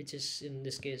 right, which is in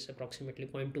this case approximately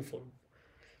 0.24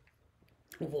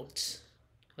 volts.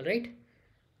 All right,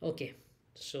 okay.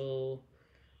 So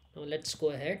now let's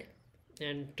go ahead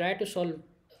and try to solve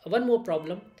one more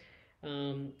problem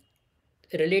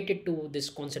related to this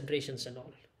concentrations and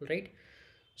all, right?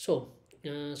 So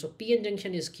so p-n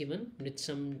junction is given with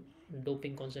some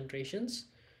doping concentrations.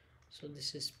 So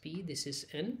this is p, this is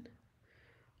n.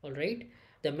 All right,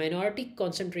 the minority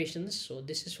concentrations, so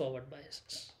this is forward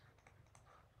biases.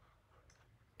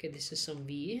 Okay, this is some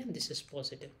va and this is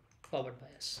positive forward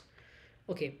bias.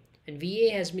 Okay, and va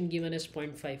has been given as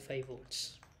 0.55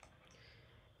 volts.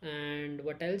 And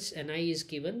what else? Ni is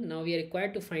given. Now we are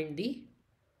required to find the,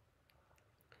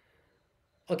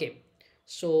 okay,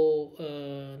 so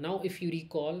now if you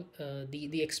recall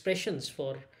the expressions,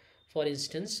 for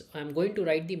instance, I'm going to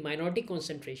write the minority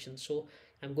concentration. So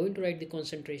I'm going to write the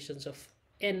concentrations of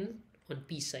n on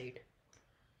p side,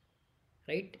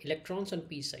 right, electrons on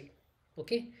p side.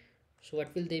 Okay, so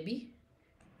what will they be?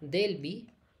 They'll be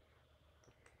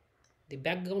the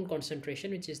background concentration,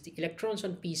 which is the electrons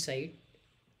on p side.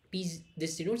 P,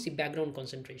 this denotes the background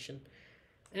concentration,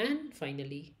 and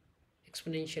finally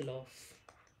exponential of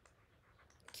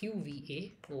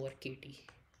QVA over KT.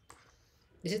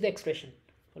 This is the expression.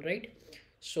 All right,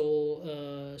 so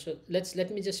so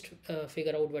let me just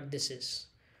figure out what this is.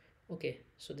 Okay,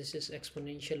 so this is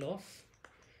exponential of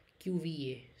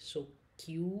QVA. So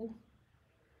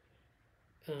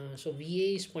so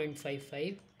VA is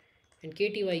 0.55 and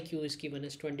KTYQ is given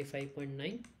as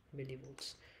 25.9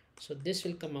 millivolts. So this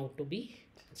will come out to be,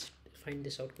 let's find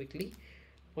this out quickly,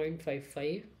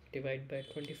 0.55 divided by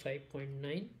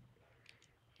 25.9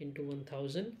 into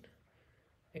 1000.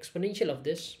 Exponential of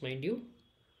this, mind you.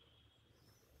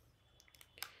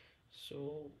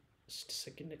 So just a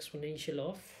second, exponential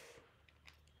of,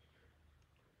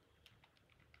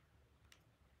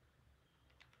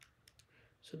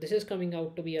 so this is coming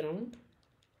out to be around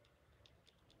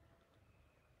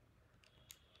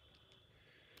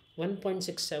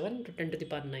 1.67 to 10 to the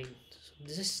power 9.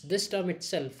 So this term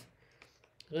itself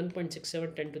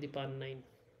 1.67 10 to the power 9.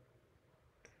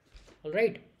 All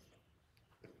right,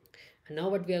 and now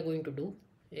what we are going to do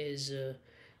is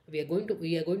we are going to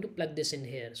plug this in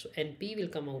here. So np will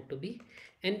come out to be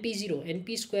np0,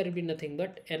 np square will be nothing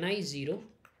but ni0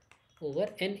 over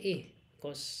na,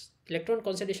 because electron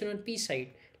concentration on p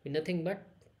side will be nothing but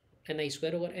ni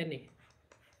square over na,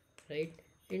 right,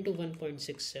 into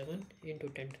 1.67 into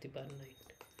 10 to the power 9.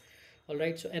 All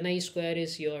right, so ni square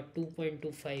is your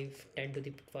 2.25 10 to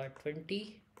the power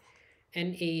 20.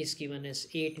 Na is given as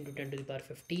 8 into 10 to the power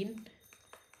 15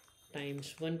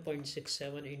 times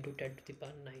 1.67 into 10 to the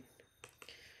power 9.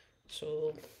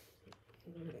 So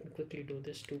let me quickly do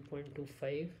this.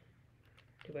 2.25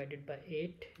 divided by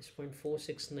 8 is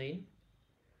 0.469.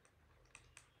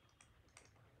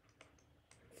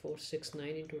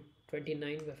 469 into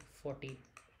 29 by 14.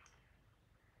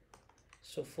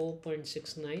 So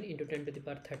 4.69 into 10 to the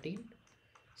power 13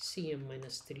 cm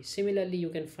minus 3. Similarly, you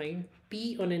can find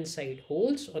P on n side,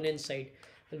 holes on n side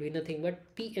will be nothing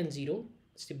but Pn0,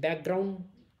 it's the background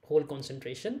hole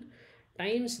concentration,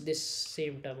 times this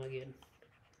same term again,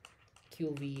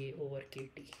 QVA over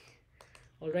KT.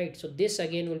 Alright, so this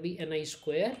again will be Ni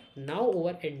square now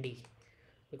over Nd,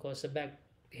 because the back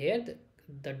here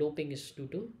the doping is due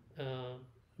to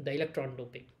the electron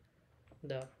doping,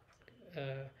 the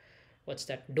what's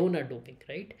that, donor doping,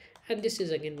 right? And this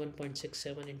is again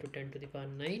 1.67 into 10 to the power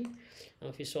 9. Now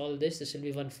if you solve this, this will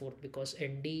be 1/4, because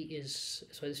Nd is,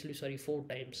 so this will be, sorry, 4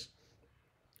 times.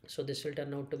 So this will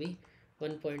turn out to be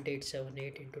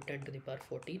 1.878 into 10 to the power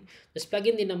 14. Just plug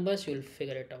in the numbers, you will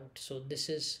figure it out. So this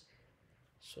is,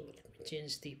 so let me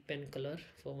change the pen color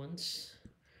for once.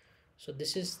 So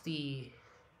this is the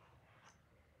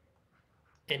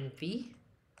NP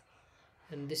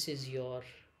and this is your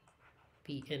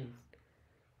PN.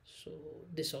 So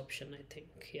this option, I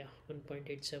think, yeah,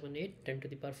 1.878 10 to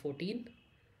the power 14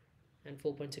 and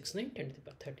 4.69 10 to the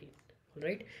power 13. All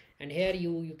right, and here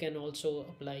you can also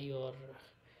apply your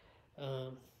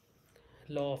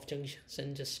law of junctions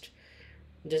and just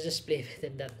Just play with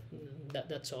it.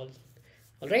 That's all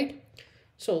right.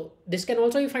 So this can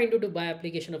also be found due to by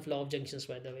application of law of junctions,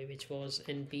 by the way, which was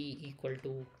np equal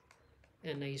to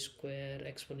ni square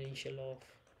exponential of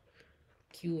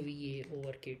qva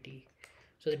over kt.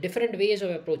 So the different ways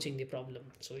of approaching the problem,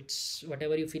 so it's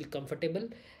whatever you feel comfortable.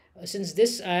 Since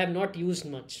this I have not used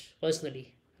much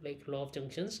personally, like law of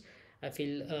junctions, I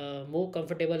feel more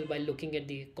comfortable by looking at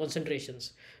the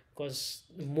concentrations, because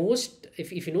most,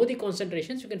 if you know the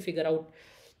concentrations, you can figure out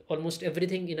almost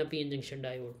everything in a p-n junction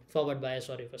diode, forward bias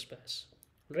or reverse bias,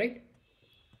 right?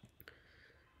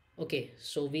 Okay,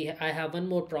 so I have one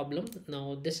more problem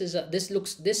now. This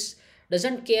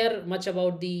doesn't care much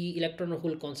about the electron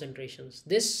hole concentrations.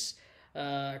 This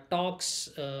talks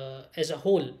as a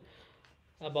whole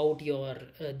about your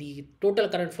the total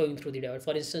current flowing through the diode.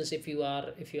 For instance, if you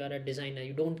are a designer,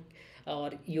 you don't,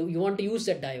 or you want to use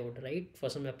that diode, right, for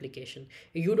some application.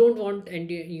 You don't want,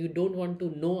 and you don't want to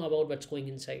know about what's going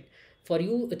inside. For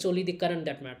you, it's only the current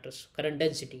that matters, current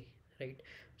density, right?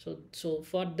 So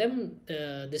for them,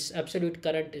 this absolute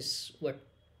current is what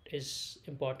is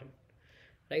important,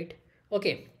 right?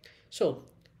 Okay, so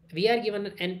we are given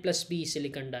an n plus b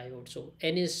silicon diode. So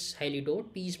n is highly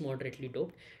doped, p is moderately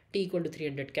doped, t equal to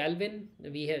 300 Kelvin.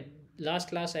 We had last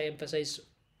class I emphasized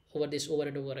over this over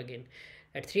and over again.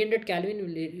 At 300 Kelvin,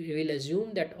 we will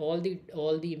assume that all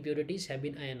the impurities have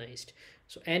been ionized.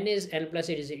 So n is n plus,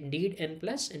 it is indeed n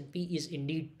plus, and p is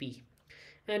indeed p.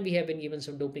 And we have been given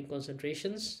some doping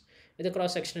concentrations, with the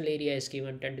cross sectional area is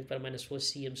given 10 to the power minus 4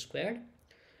 cm squared.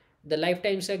 The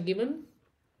lifetimes are given,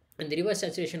 and the reverse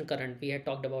saturation current, we had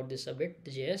talked about this a bit,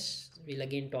 the JS, we'll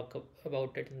again talk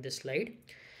about it in this slide.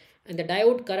 And the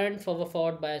diode current for a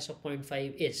forward bias of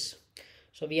 0.5 is,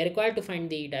 so we are required to find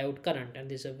the diode current,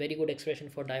 and this is a very good expression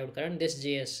for diode current. This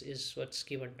JS is what's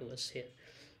given to us here.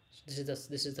 So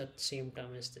this is the same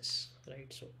term as this,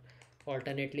 right? So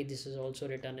alternately, this is also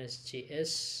written as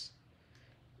JS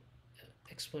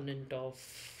exponent of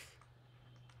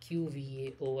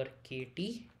QVA over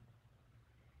KT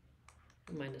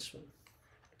minus 1.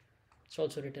 It's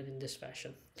also written in this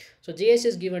fashion. So JS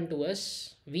is given to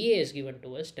us, VA is given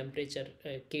to us, temperature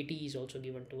KT is also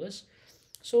given to us.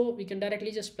 So we can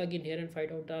directly just plug in here and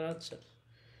find out our answer.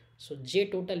 So J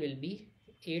total will be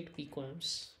 8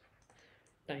 picoamps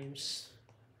times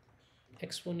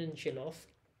exponential of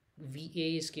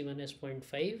VA is given as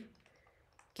 0.5,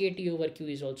 KT over Q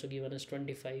is also given as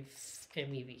 25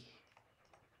 MeV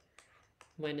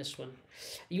minus 1.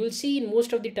 You will see in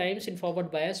most of the times in forward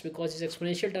bias, because this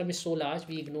exponential term is so large,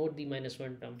 we ignored the minus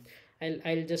 1 term.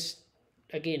 I'll just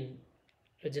again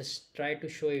just try to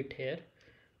show it here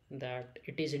that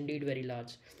it is indeed very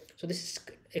large. So this is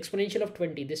exponential of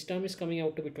 20. This term is coming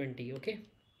out to be 20. Okay,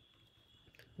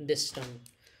 this term.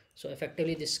 So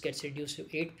effectively this gets reduced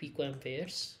to 8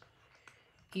 picoamperes,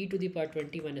 e to the power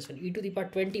 20 minus 1. E to the power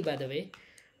 20, by the way,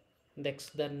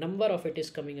 the number of it is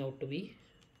coming out to be,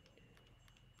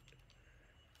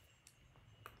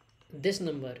 this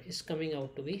number is coming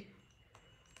out to be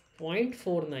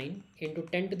 0.49 into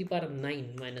 10 to the power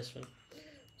 9 minus 1.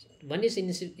 1 is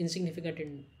insignificant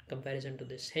in comparison to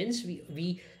this. Hence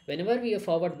we whenever we are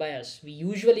forward bias, we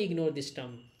usually ignore this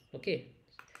term. Okay,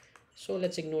 so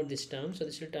let's ignore this term. So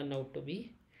this will turn out to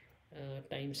be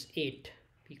times 8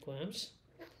 picoamps.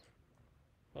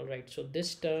 All right, so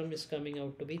this term is coming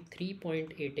out to be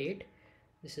 3.88.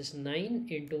 This is 9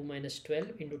 into minus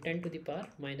 12 into 10 to the power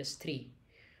minus 3.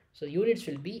 So units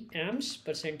will be amps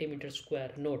per centimeter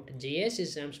square. Note, JS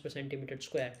is amps per centimeter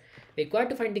square. We require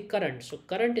to find the current. So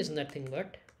current is nothing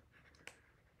but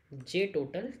J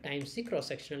total times the cross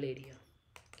sectional area.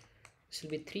 This will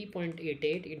be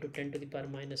 3.88 into 10 to the power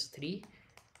minus 3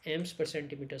 amps per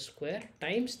centimeter square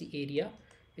times the area,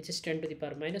 which is 10 to the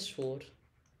power minus 4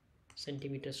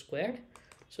 centimeter squared.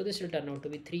 So this will turn out to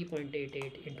be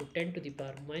 3.88 into 10 to the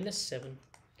power minus 7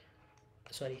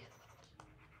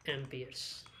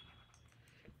 amperes.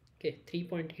 Okay,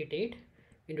 3.88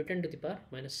 into 10 to the power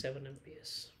minus 7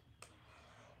 amperes.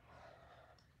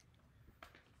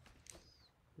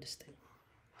 This thing,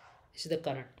 this is the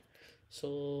current.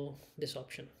 So this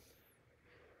option.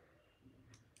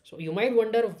 So you might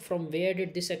wonder from where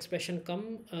did this expression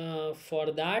come.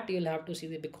 For that you'll have to see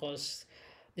the, because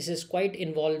this is quite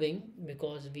involving,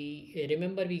 because we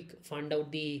remember we found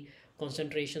out the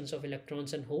concentrations of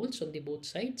electrons and holes on the both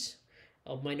sides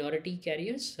of minority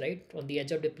carriers, right, on the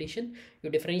edge of depletion.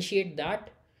 You differentiate that,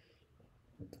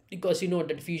 because you know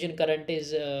the diffusion current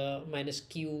is minus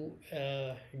q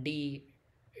d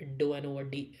dou n over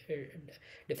d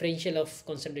differential of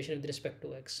concentration with respect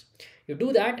to x. You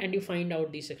do that and you find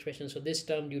out these expressions. So this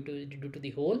term due to the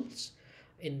holes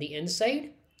in the n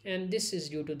side, and this is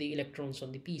due to the electrons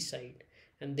on the p side,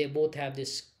 and they both have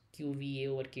this QVA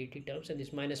over KT terms, and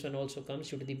this minus 1 also comes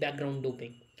due to the background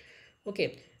doping.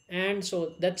 Okay, and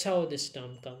so that's how this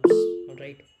term comes. All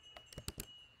right.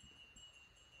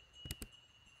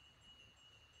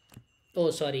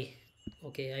 Oh, sorry.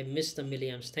 Okay, I missed the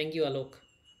milliamps. Thank you, Alok.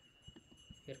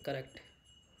 You're correct.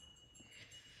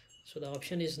 So the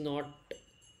option is not,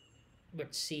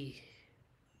 but C.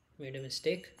 Made a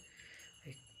mistake.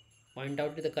 I point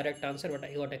out the correct answer, but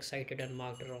I got excited and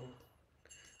marked wrong.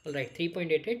 All right,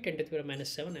 3.88 10 to the power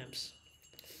minus 7 amps.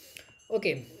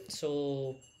 Okay,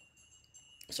 so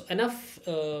enough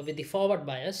with the forward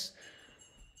bias.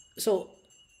 So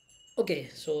okay,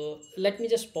 so let me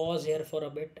just pause here for a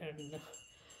bit, and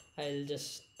I'll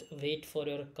just wait for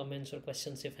your comments or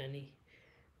questions if any,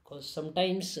 because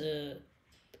sometimes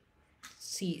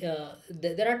see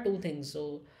there are two things.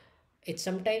 So it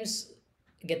sometimes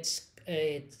gets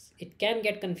it can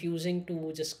get confusing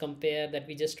to just compare that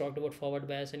we just talked about forward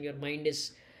bias, and your mind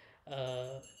is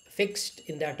uh, fixed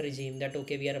in that regime, that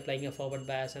okay, we are applying a forward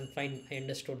bias and fine, I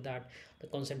understood that the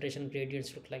concentration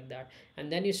gradients look like that,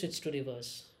 and then you switch to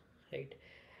reverse, right?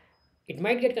 It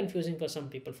might get confusing for some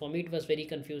people. For me it was very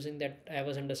confusing, that I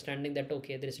was understanding that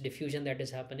okay, there is diffusion that is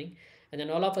happening, and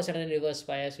then all of a sudden in reverse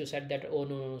bias you said that oh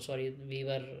no, no, no, sorry, we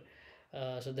were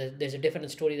so there's a different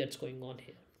story that's going on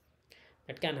here.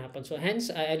 That can happen. So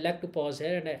hence I like to pause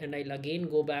here, and I'll again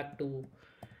go back to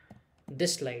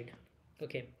this slide.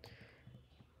 Okay,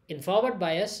 in forward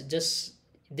bias, just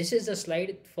this is a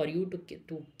slide for you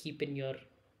to keep in your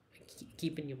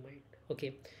mind.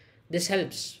 Okay, this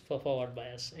helps for forward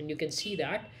bias, and you can see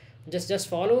that just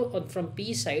follow from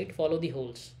P side, follow the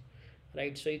holes,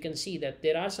 right? So you can see that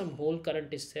there are some hole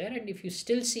current is there, and if you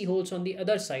still see holes on the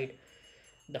other side,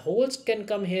 the holes can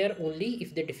come here only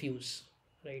if they diffuse,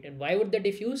 right? And why would they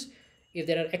diffuse? If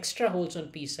there are extra holes on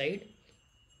P side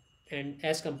and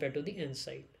as compared to the N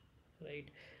side, right?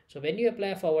 So when you apply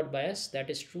a forward bias, that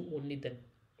is true only then.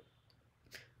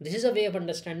 This is a way of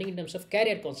understanding in terms of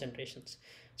carrier concentrations.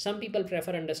 Some people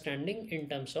prefer understanding in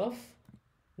terms of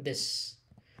this.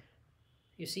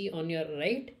 You see on your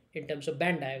right in terms of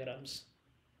band diagrams.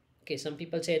 Okay, some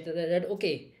people say that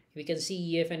okay, we can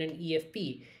see EFN and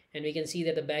EFP, and we can see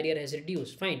that the barrier has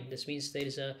reduced. Fine, this means there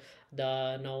is a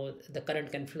now the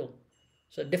current can flow.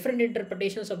 So different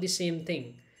interpretations of the same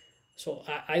thing. So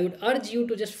I would urge you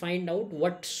to just find out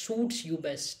what suits you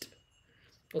best.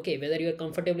 Okay, whether you are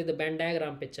comfortable with the band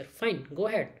diagram picture, fine, go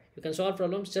ahead. You can solve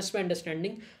problems just by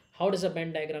understanding how does a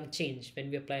band diagram change when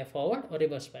we apply a forward or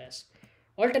reverse bias.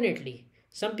 Alternately,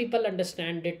 some people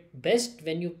understand it best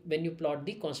when you plot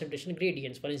the concentration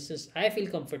gradients. For instance, I feel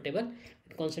comfortable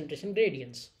with concentration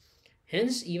gradients.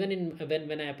 Hence, even in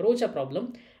when I approach a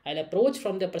problem, I'll approach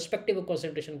from the perspective of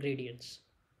concentration gradients.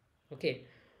 Okay,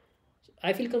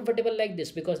 I feel comfortable like this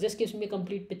because this gives me a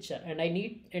complete picture, and I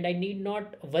need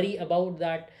not worry about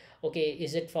that. Okay,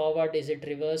 is it forward, is it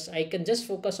reverse? I can just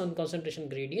focus on concentration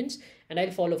gradients, and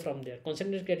I'll follow from there.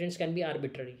 Concentration gradients can be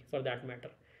arbitrary for that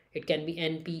matter. It can be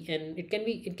NPN, it can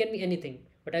be anything,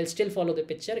 but I'll still follow the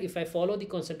picture if I follow the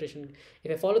concentration,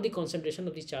 if I follow the concentration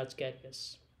of the charge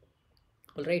carriers.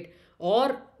 All right,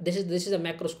 or this is a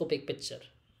macroscopic picture,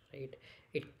 right?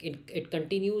 It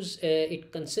continues,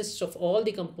 it consists of all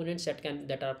the components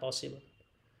that are possible.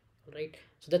 All right,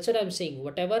 so that's what I'm saying.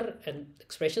 Whatever and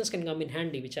expressions can come in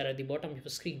handy, which are at the bottom of the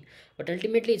screen, but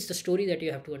ultimately it's the story that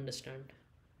you have to understand,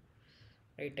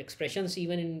 right? Expressions,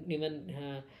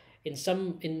 in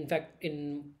some, in fact,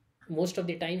 in most of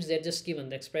the times they're just given.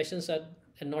 The expressions are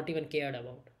not even cared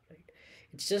about, right?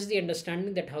 It's just the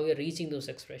understanding that how you're reaching those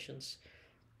expressions.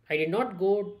 I did not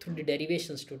go through the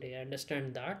derivations today. I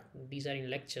understand that these are in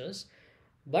lectures,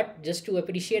 but just to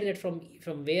appreciate that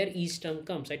from where each term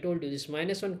comes. I told you this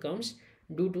minus 1 comes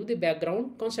due to the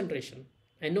background concentration.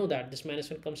 I know that this minus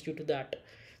 1 comes due to that.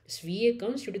 This VA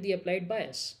comes due to the applied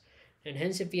bias, and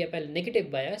hence if we apply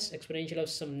negative bias, exponential of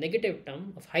some negative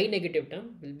term, of high negative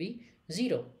term, will be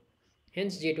 0.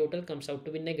 Hence J total comes out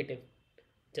to be negative,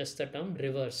 just the term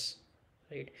reverse,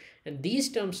 right? And these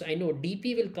terms, I know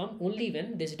dp will come only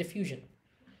when there's diffusion,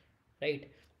 right?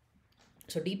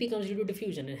 So dp comes due to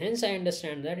diffusion, and hence I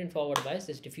understand that in forward bias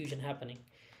there's diffusion happening.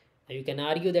 Now you can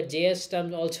argue that JS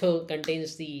term also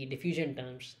contains the diffusion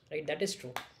terms, right? That is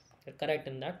true, you're correct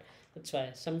in that. That's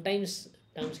why sometimes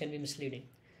terms can be misleading,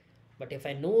 but if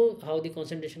I know how the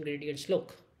concentration gradients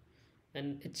look,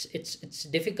 then it's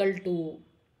difficult to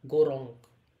go wrong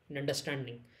in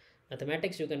understanding.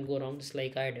 Mathematics you can go wrong, just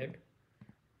like I did.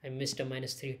 I missed a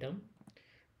minus 3 term.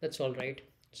 That's all right.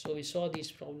 So we saw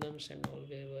these problems and all.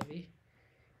 Where were we?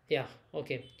 Yeah,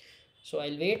 okay. So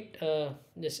I'll wait.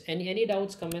 Just any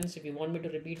doubts, comments. If you want me to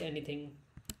repeat anything,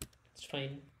 it's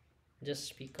fine. Just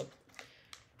speak up.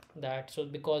 That so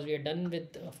because we are done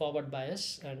with forward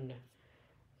bias, and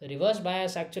reverse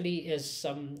bias actually is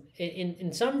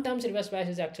in some terms reverse bias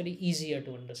is actually easier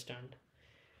to understand,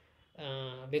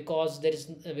 because there is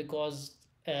because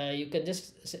you can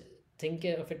just think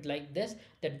of it like this,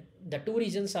 that the two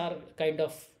regions are kind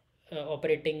of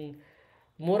operating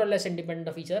more or less independent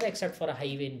of each other except for a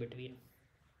highway in between.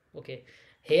 Okay,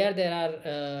 here there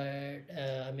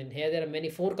are I mean here there are many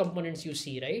four components you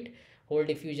see, right? Hole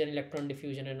diffusion, electron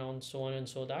diffusion, and on so on and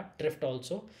so that drift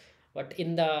also. But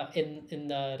in the in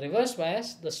the reverse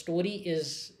bias, the story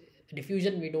is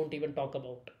diffusion we don't even talk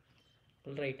about.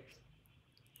 All right,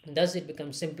 thus it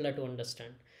becomes simpler to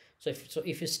understand. So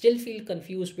if you still feel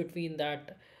confused between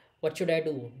that, what should I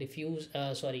do? Diffuse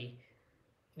sorry,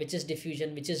 which is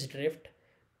diffusion, which is drift,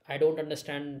 I don't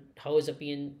understand how is a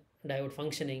PN diode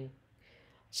functioning,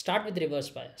 start with reverse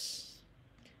bias.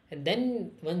 And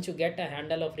then once you get a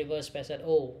handle of reverse bias, that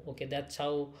oh okay, that's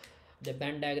how the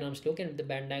band diagrams look, and if the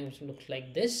band diagrams looks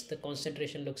like this, the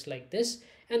concentration looks like this,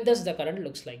 and thus the current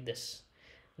looks like this,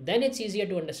 then it's easier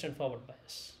to understand forward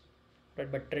bias.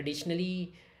 But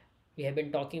traditionally we have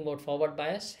been talking about forward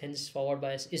bias, hence forward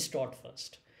bias is taught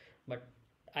first. But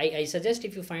I suggest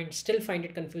if you still find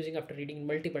it confusing after reading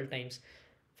multiple times,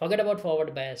 forget about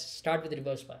forward bias, start with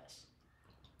reverse bias.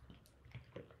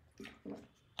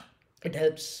 It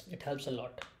helps a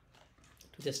lot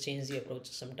to just change the approach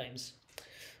sometimes.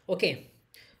 Okay,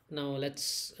 now let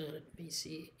me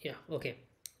see. Yeah, okay.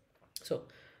 So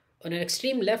on an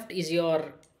extreme left is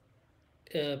your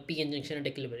PN junction at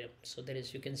equilibrium. So there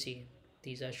is, you can see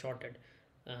these are shorted.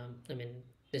 I mean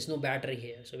there's no battery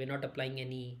here, so we're not applying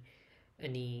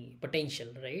any potential,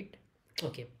 right?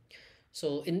 Okay,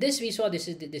 so in this we saw this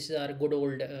is our good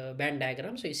old band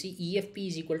diagram. So you see EFP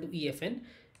is equal to EFN,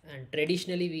 and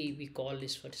traditionally we call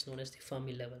this what is known as the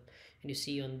Fermi level. And you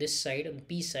see on this side, on the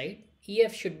P side,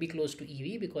 EF should be close to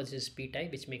EV because this is P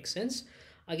type, which makes sense.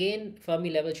 Again,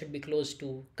 Fermi level should be close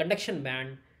to conduction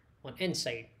band on N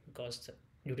side because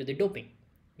due to the doping,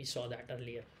 we saw that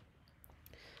earlier.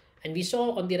 And we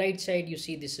saw on the right side, you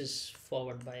see this is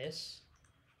forward bias.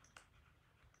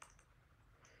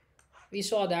 We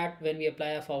saw that when we apply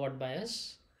a forward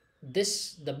bias,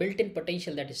 the built-in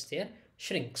potential that is there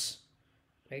shrinks,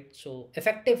 right? So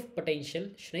effective potential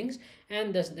shrinks,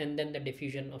 and then the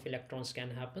diffusion of electrons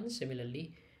can happen.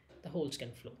 Similarly, the holes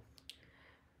can flow.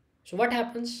 So what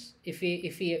happens if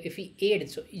we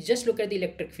aid? So you just look at the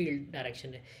electric field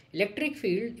direction. Electric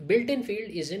field, built-in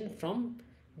field is in from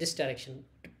this direction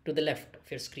to the left of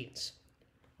your screens.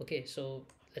 Okay, so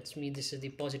let's mean this is the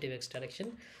positive x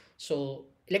direction. So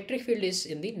electric field is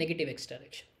in the negative x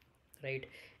direction, right?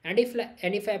 And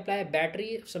if I apply a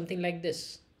battery of something like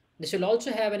this will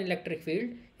also have an electric field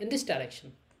in this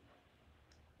direction,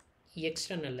 E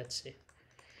external, let's say.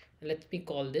 Let me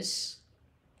call this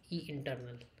E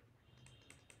internal.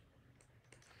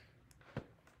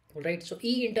 All right, so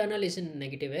E internal is in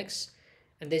negative x,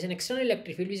 and there's an external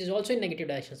electric field which is also in negative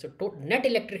direction. So net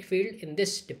electric field in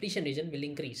this depletion region will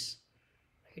increase,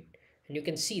 right? And you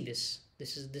can see this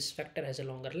vector has a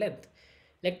longer length.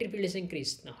 Electric field is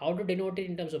increased. Now how to denote it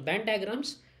in terms of band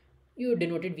diagrams? You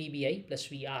denote it VBI plus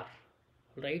VR,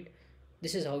 right?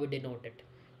 This is how we denote it.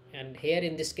 And here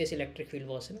in this case electric field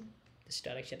was in this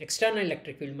direction. External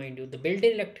electric field, mind you, the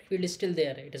built-in electric field is still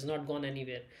there, it has not gone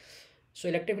anywhere. So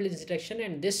electric field is in this direction,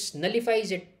 and this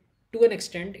nullifies it to an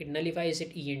extent. It nullifies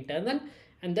it E internal,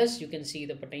 and thus you can see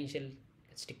the potential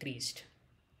gets decreased.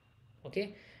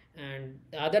 Okay, and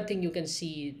the other thing you can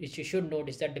see, which you should note,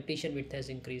 is that depletion width has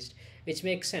increased, which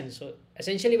makes sense. So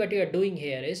essentially what you are doing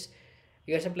here is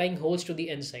you are supplying holes to the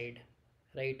N side,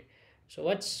 right? So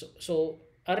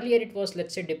earlier it was,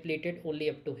 let's say, depleted only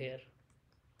up to here.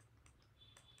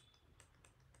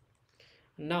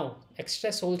 Now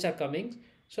excess holes are coming,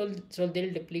 so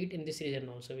they'll deplete in this region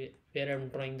also, where I'm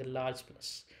drawing the large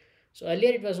plus. So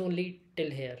earlier it was only till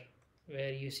here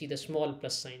where you see the small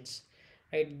plus signs,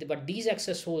 right? But these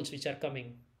excess holes which are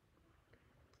coming,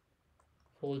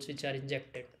 holes which are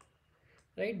injected,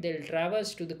 right, they'll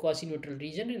traverse to the quasi-neutral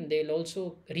region, and they'll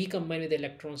also recombine with the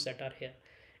electrons that are here,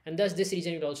 and thus this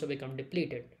region will also become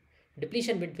depleted.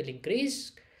 Depletion width will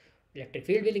increase, electric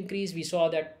field will increase. We saw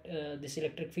that this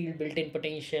electric field, built-in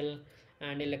potential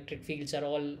and electric fields are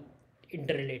all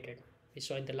interrelated. We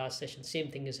saw in the last session,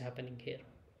 same thing is happening here.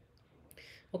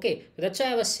 Okay, so that's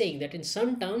why I was saying that in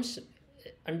some terms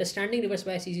understanding reverse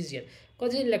bias is easier,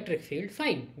 because in electric field,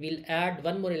 fine, we'll add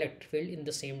one more electric field in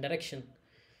the same direction,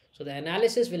 so the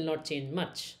analysis will not change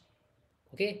much.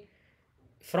 Okay,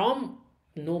 from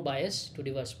no bias to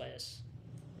reverse bias.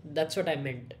 That's what I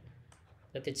meant,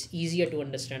 that it's easier to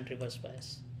understand reverse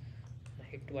bias,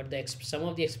 right? What the some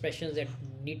of the expressions that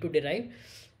need to derive,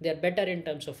 they are better in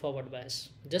terms of forward bias.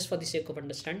 Just for the sake of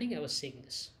understanding, I was saying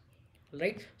this,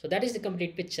 right? So that is the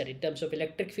complete picture. In terms of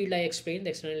electric field, I explained the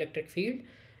external electric field,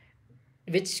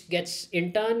 which gets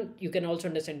in turn, you can also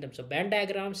understand in terms of band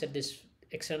diagrams at this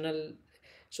external.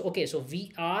 So okay, so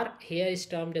VR here is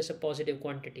termed as a positive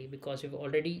quantity because we've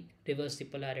already reversed the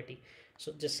polarity.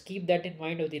 So just keep that in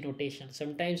mind of the notation.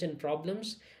 Sometimes in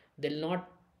problems they'll not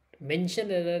mention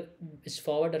whether it's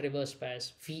forward or reverse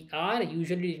bias. VR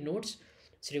usually denotes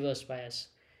it's reverse bias.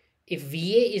 If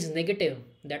VA is negative,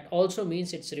 that also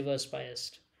means it's reverse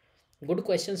biased. Good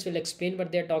questions will explain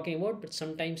what they're talking about, but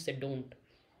sometimes they don't.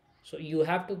 So you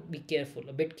have to be careful,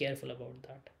 a bit careful about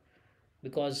that,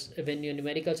 because when your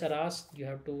numericals are asked, you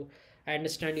have to, I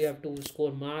understand you have to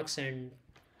score marks and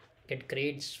get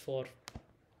grades for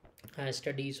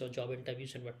studies or job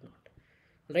interviews and whatnot,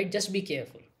 right? Just be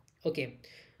careful. Okay,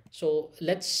 so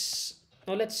let's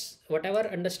whatever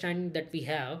understanding that we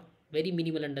have, very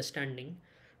minimal understanding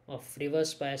of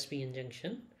reverse bias p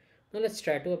junction, now let's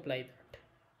try to apply that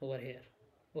over here.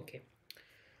 Okay,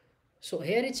 so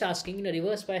here it's asking, in a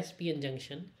reverse bias p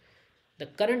junction, the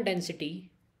current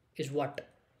density is what?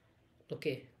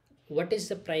 Okay, what is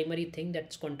the primary thing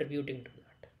that's contributing to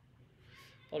that?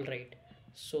 All right,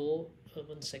 so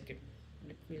 1 second,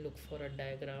 let me look for a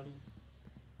diagram.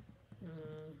 I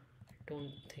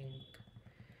don't think,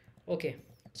 okay,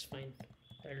 it's fine,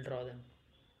 I'll draw them.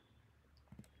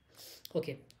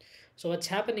 Okay, so what's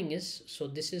happening is, so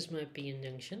this is my p-n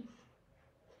junction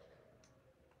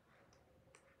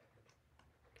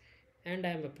and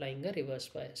I am applying a reverse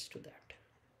bias to that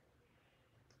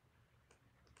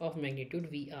of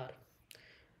magnitude VR.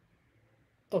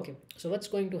 Okay, so what's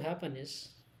going to happen is,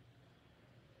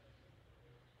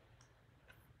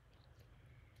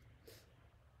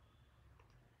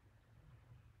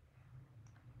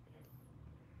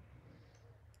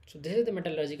 so this is the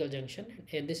metallurgical junction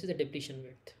and this is the depletion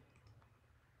width.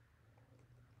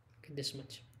 Okay, this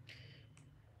much.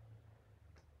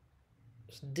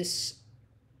 So this,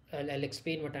 I'll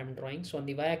explain what I'm drawing. So on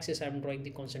the y-axis, I'm drawing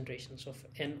the concentrations of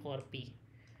N or P.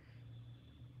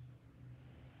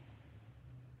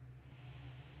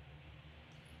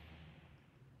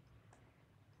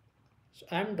 So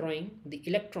I'm drawing the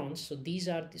electrons. So these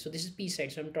are so this is P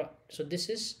side. So so this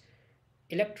is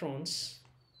electrons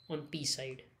on P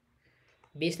side.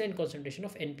 Baseline concentration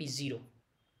of NP0.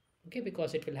 Okay,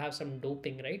 because it will have some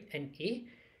doping, right? Na,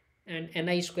 and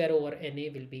Ni square over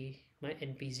Na will be my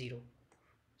NP0.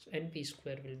 So NP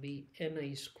square will be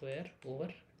Ni square over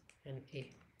Na.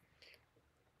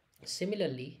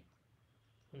 Similarly,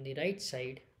 on the right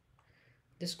side,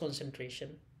 this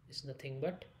concentration is nothing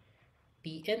but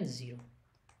Pn0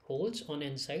 holes on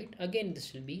n side. Again,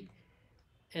 this will be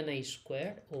Ni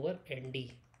squared over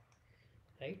Nd,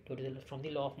 right? From the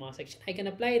law of mass action, I can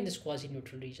apply in this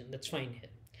quasi-neutral region. That's fine here.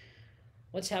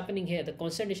 What's happening here? The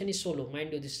concentration is so low.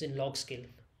 Mind you, this is in log scale.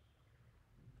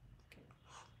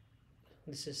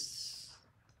 This is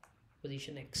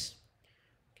position x.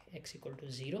 Okay, x equal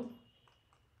to 0,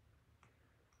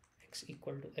 x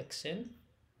equal to xn,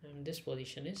 and this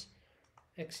position is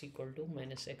x equal to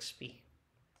minus xp.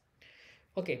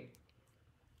 Okay,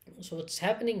 so what's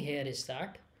happening here is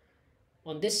that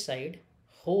on this side,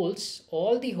 holes,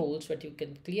 all the holes, what you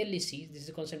can clearly see, this is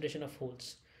the concentration of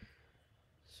holes.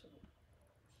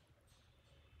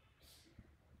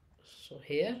 So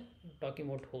here I'm talking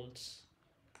about holes.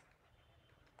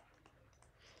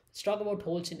 Let's talk about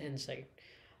holes in n side.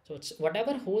 So it's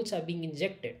whatever holes are being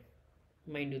injected,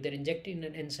 mind you, they're injected in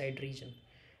an n side region,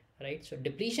 right? So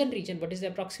depletion region, what is the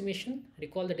approximation?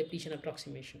 Recall the depletion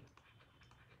approximation.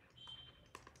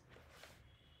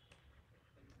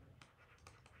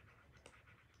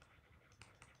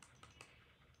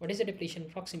 What is the depletion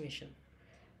approximation?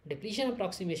 Depletion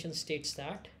approximation states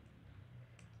that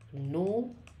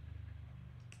no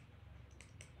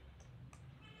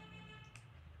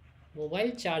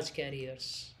mobile charge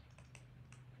carriers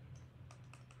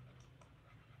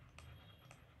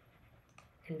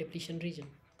in depletion region.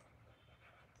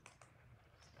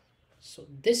 So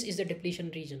this is the depletion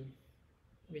region,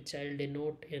 which I'll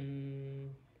denote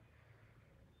in,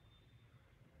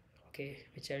 okay,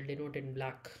 which I'll denote in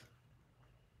black,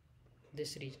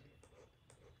 this region.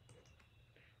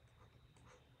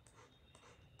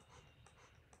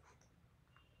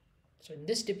 So in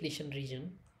this depletion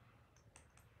region,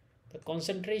 the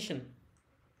concentration,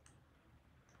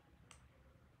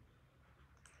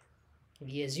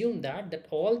 we assume that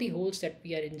all the holes that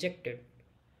we are injected,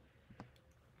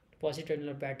 positive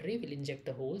terminal battery will inject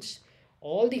the holes.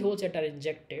 All the holes that are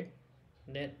injected,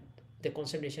 then the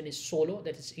concentration is so low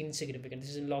that it's insignificant.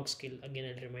 This is in log scale.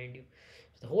 Again, I'll remind you.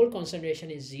 So the whole concentration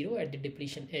is 0 at the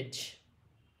depletion edge.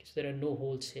 So there are no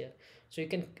holes here. So you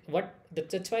can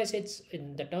that's why I say it's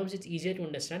in the terms it's easier to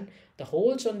understand. The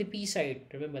holes on the p side,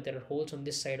 remember there are holes on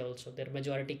this side also. There are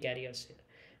majority carriers here,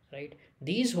 right?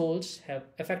 These holes have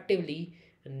effectively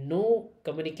no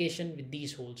communication with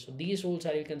these holes. So these holes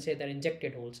are, you can say, they're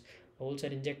injected holes. Holes are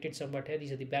injected somewhat here.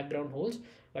 These are the background holes,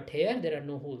 but here there are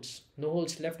no holes. No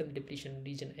holes left in the depletion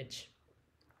region edge.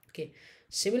 Okay.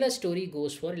 Similar story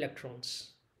goes for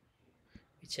electrons,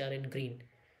 which are in green.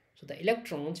 So the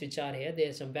electrons which are here, there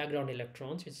are some background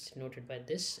electrons which is noted by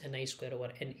this Ni square over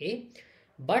Na.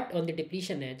 But on the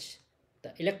depletion edge,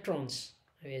 the electrons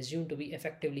I assume to be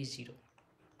effectively 0.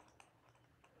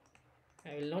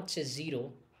 I will not say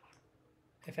 0,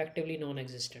 effectively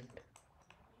non-existent.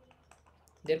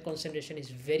 Their concentration is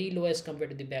very low as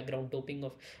compared to the background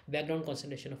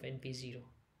concentration of NP0.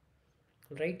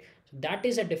 Right, so that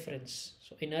is a difference.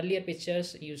 So in earlier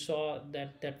pictures you saw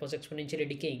that was exponentially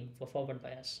decaying for forward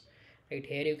bias. Right,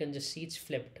 here you can just see it's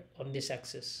flipped on this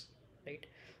axis. Right,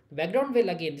 background will,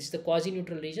 again, this is the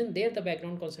quasi-neutral region, there the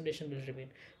background concentration will remain,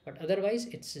 but otherwise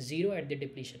it's 0 at the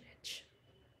depletion edge.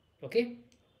 Okay,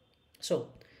 so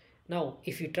now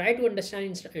if you try to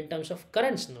understand in terms of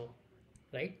currents now,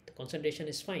 right, the concentration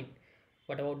is fine.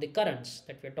 What about the currents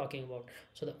that we're talking about?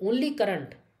 So the only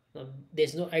current,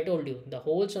 there's no, I told you, the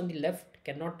holes on the left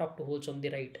cannot talk to holes on the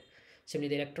right.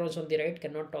 Similarly, the electrons on the right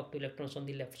cannot talk to electrons on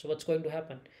the left. So what's going to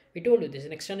happen? We told you there's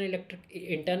an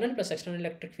internal plus external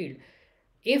electric field.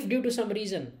 If due to some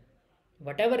reason,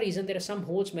 whatever reason, there are some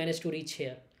holes managed to reach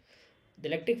here, the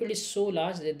electric field is so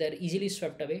large that they're easily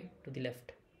swept away to the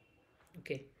left.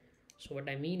 Okay, so what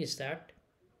I mean is that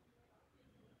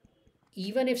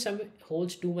even if some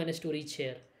holes do manage to reach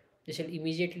here, this will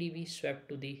immediately be swept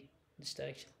to this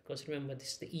direction, because remember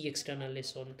this, the E external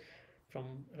is on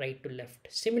from right to left.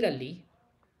 Similarly,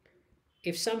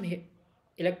 if some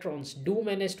electrons do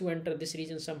manage to enter this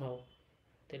region somehow,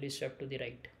 they'll be swept to the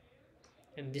right,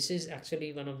 and this is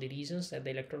actually one of the reasons that the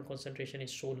electron concentration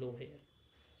is so low here.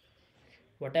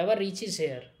 Whatever reaches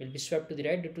here will be swept to the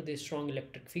right due to the strong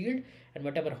electric field, and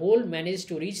whatever hole manages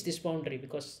to reach this boundary,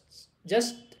 because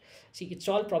just see, it's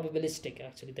all probabilistic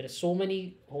actually. There are so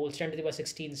many holes, 10 to the power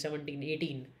 16, 17,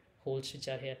 18 holes which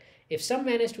are here. If some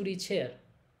manage to reach here,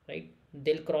 right,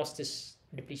 they'll cross this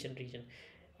depletion region.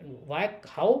 And why?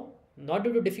 How? Not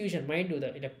due to diffusion, mind you,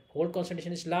 the hole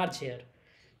concentration is large here,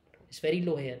 it's very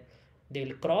low here. They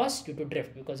will cross due to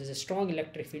drift, because there's a strong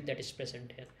electric field that is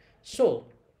present here. So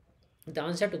the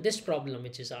answer to this problem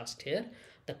which is asked here,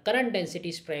 the current density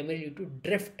is primarily due to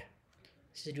drift.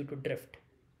 This is due to drift,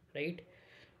 right?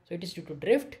 So it is due to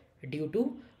drift, due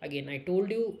to, again, I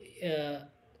told you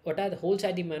what are the holes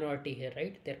are the minority here,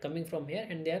 right? They're coming from here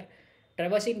and they're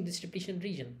traversing this depletion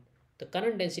region. The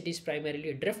current density is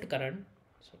primarily drift current,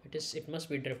 so it must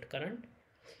be drift current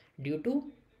due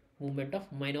to movement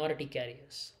of minority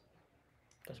carriers,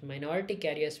 because minority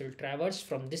carriers will traverse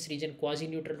from this region,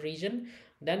 quasi-neutral region,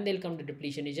 then they'll come to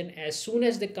depletion region. As soon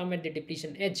as they come at the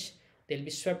depletion edge, they'll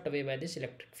be swept away by this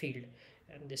electric field.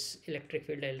 And this electric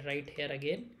field, I'll write here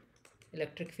again,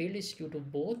 electric field is due to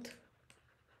both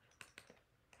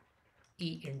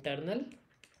E internal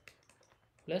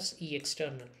plus E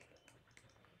external,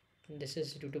 and this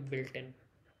is due to built-in,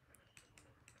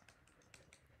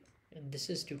 and this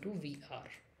is due to VR,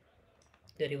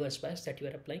 the reverse bias that you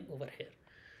are applying over here.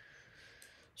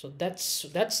 So that's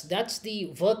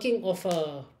the working of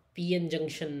a PN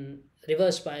junction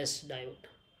reverse bias diode.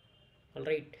 All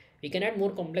right, we can add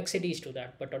more complexities to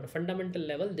that, but on a fundamental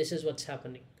level, this is what's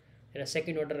happening. There are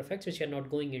second order effects which we are not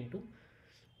going into,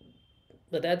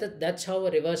 but that's how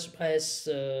a reverse bias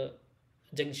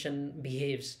junction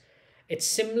behaves. It's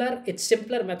simpler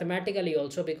mathematically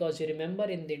also, because you remember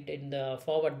in the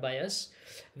forward bias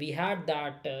we had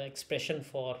that expression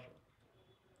for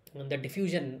the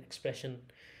diffusion expression,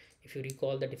 if you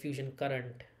recall the diffusion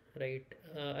current, right?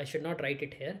 I should not write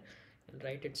it here, I'll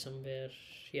write it somewhere.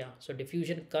 Yeah, so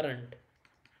diffusion current,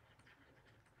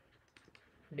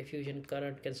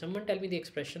 can someone tell me the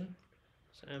expression?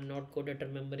 So I'm not good at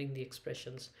remembering the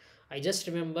expressions. I just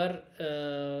remember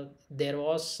there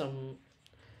was some,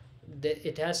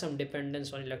 it has some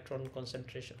dependence on electron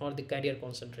concentration or the carrier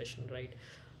concentration, right?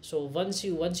 So once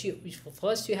you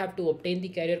first you have to obtain the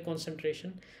carrier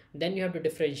concentration, then you have to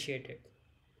differentiate it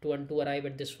to arrive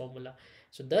at this formula.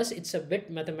 So thus it's a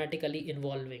bit mathematically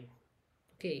involving,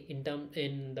 okay, in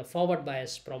the forward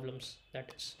bias problems,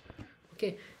 that is.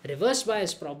 Okay, reverse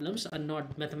bias problems are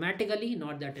not mathematically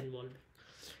not that involved.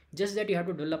 just that you have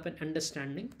to develop an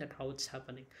understanding that how it's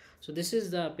happening. So this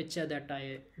is the picture that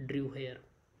I drew here.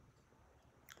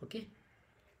 Okay,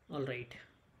 all right.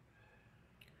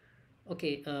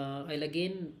 Okay, I'll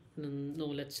again no,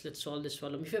 let's solve this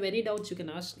problem. If you have any doubts, you can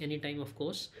ask anytime, of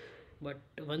course. But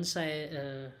once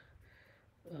I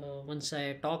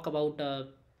talk about a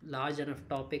large enough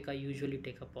topic, I usually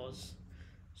take a pause.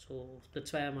 So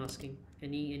that's why I'm asking.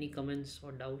 Any comments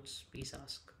or doubts, please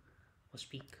ask or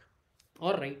speak,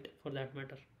 or write for that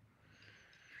matter.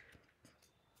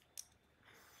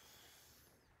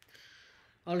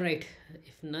 All right.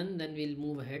 If none, then we'll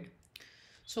move ahead.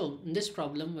 So in this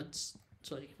problem,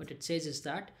 what it says is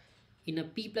that in a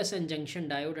P plus N junction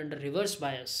diode under reverse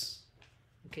bias,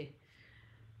 okay,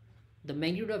 the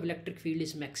magnitude of electric field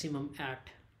is maximum at.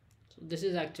 So this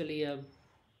is actually a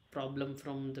problem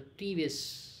from the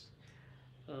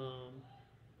um,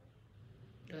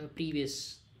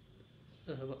 previous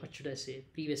what should I say,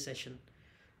 previous session.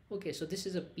 Okay, so this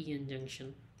is a PN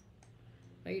junction,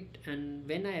 right? And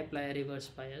when I apply a reverse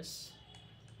bias,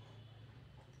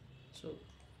 so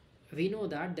we know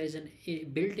that there's a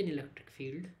built-in electric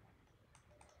field,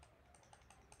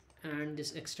 and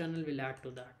this external will add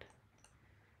to that.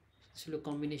 So a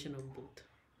combination of both,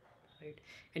 right?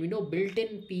 And we know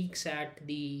built-in peaks at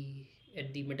the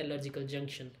metallurgical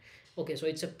junction. Okay, so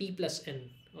it's a P plus N.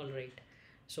 All right.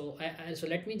 So so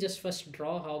let me just first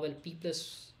draw how well P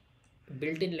plus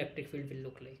built-in electric field will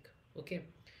look like. Okay,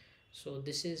 so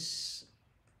this is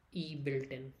E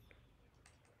built-in.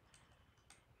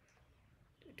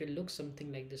 It will look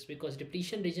something like this, because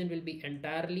depletion region will be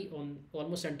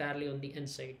almost entirely on the N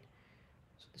side.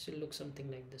 So this will look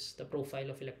something like this, the profile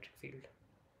of electric field.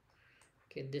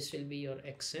 Okay, this will be your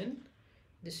Xn,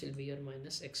 this will be your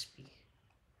minus Xp.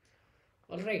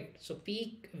 All right, so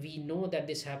peak, we know that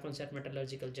this happens at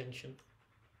metallurgical junction.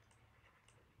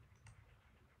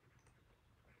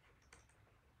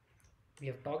 We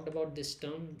have talked about this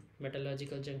term,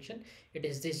 metallurgical junction. It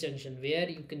is this junction where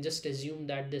you can just assume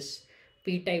that this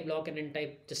p-type block and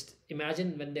n-type, just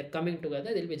imagine when they're coming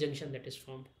together, there will be a junction that is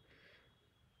formed.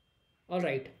 All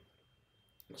right,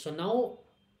 so now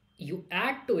you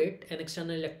add to it an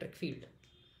external electric field.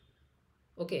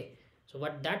 Okay, so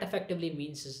what that effectively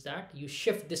means is that you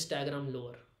shift this diagram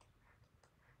lower.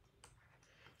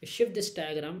 You shift this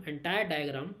entire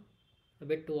diagram a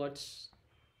bit towards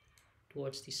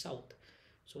the south.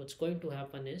 So what's going to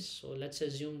happen is, so let's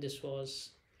assume this was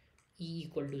E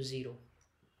equal to 0.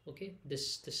 Okay,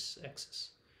 this axis,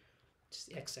 it's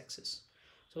the x-axis.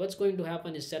 So what's going to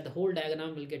happen is that the whole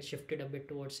diagram will get shifted a bit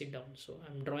towards the down. So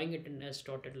I'm drawing it in as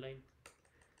dotted line.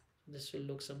 This will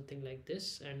look something like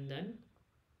this, and then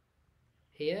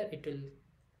here it will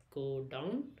go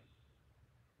down,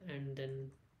 and then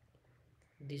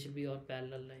these will be our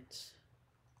parallel lines.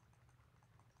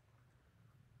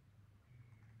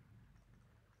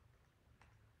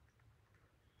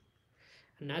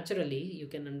 Naturally, you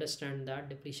can understand that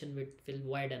depletion width will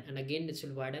widen, and again this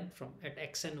will widen from at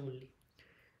Xn only.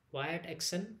 Why at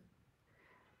Xn?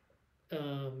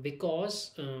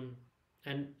 Because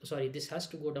and sorry, this has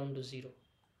to go down to 0.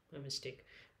 A mistake,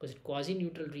 because in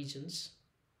quasi-neutral regions,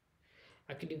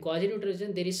 actually in quasi-neutral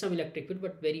region there is some electric field,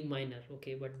 but very minor.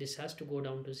 Okay, but this has to go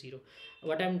down to 0.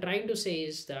 What I'm trying to say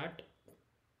is that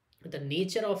the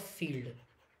nature of field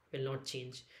will not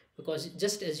change, because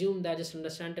just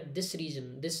understand that this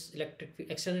region, this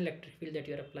external electric field that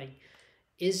you are applying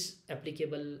is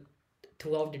applicable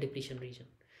throughout the depletion region.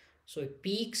 So it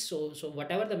peaks, so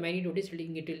whatever the magnitude is,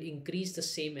 it will increase the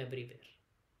same everywhere.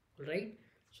 All right,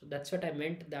 so that's what I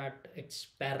meant, that it's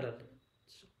parallel.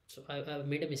 So I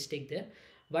made a mistake there,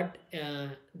 but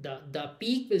the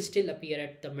peak will still appear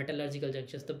at the metallurgical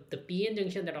junctions. The PN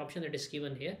junction, that option that is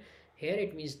given here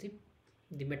it means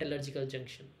the metallurgical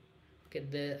junction. Okay,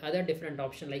 the other different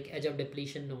option like edge of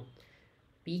depletion, no,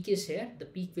 peak is here, the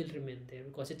peak will remain there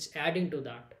because it's adding to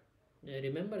that.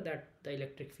 Remember that the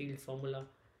electric field formula,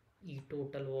 E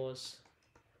total was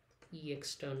E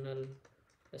external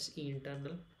plus E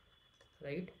internal,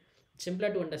 right? It's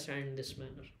simpler to understand in this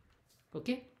manner.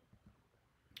 Okay,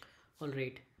 all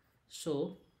right,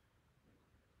 so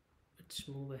let's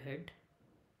move ahead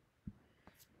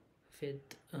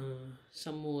with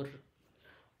some more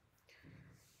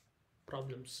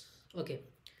problems. Okay,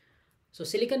 so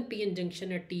silicon PN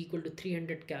junction at T equal to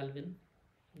 300 Kelvin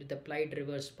with applied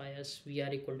reverse bias,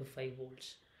 VR equal to 5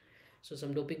 volts. So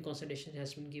some doping concentration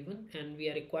has been given, and we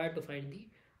are required to find the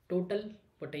total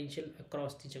potential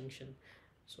across the junction.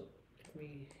 So let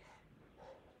me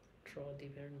draw the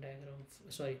Venn diagram.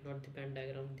 Sorry, not the Venn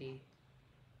diagram.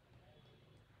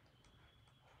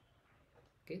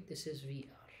 Okay, this is VR,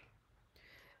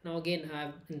 Now again,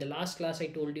 in the last class I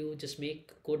told you just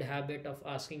make good habit of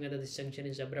asking whether this junction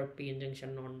is abrupt p-n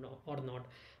junction or not,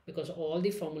 because all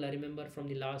the formula, remember from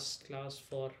the last class,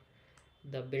 for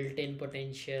the built-in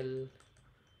potential,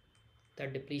 the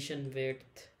depletion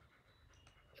width,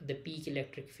 the peak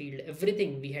electric field,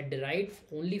 everything we had derived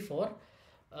only for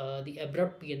the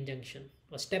abrupt p-n junction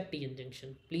or step p-n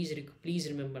junction. Please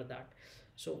remember that.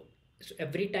 So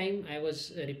every time I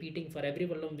was repeating, for every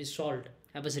problem we solved,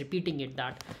 I was repeating it,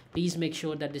 that please make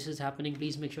sure that this is happening,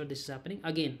 please make sure this is happening.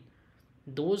 Again,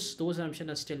 those assumptions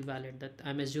are still valid, that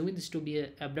I'm assuming this to be a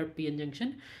abrupt p-n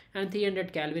junction, and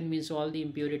 300 Kelvin means all the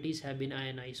impurities have been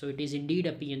ionized, so it is indeed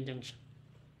a p-n junction.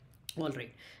 All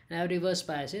right, now reverse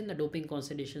bias in the doping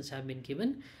concentrations have been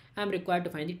given. I'm required to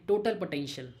find the total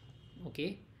potential.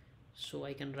 Okay, so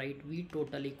I can write V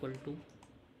total equal to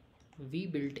V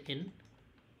built in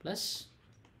plus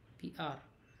PR.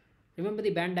 Remember the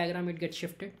band diagram, it gets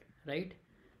shifted, right?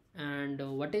 And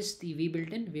what is the V built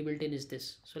in? V built in is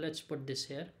this, so let's put this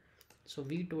here. So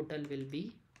V total will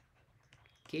be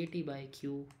KT by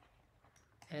Q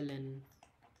ln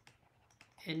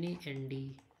Na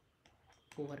Nd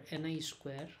over Ni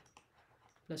square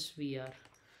plus Vr.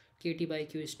 KT by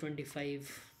Q is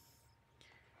 25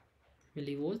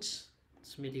 millivolts.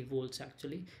 It's millivolts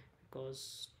actually,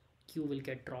 because Q will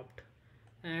get dropped,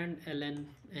 and ln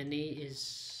Na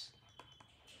is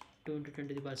 2 into 10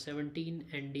 to the power 17,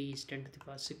 Nd is 10 to the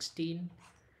power 16,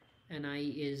 Ni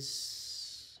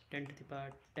is 10 to the power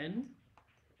 10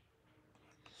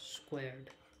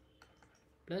 squared,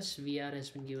 plus Vr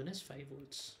has been given as 5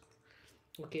 volts.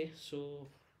 Okay, so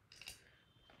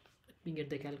let me get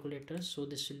the calculator. So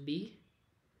this will be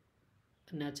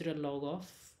natural log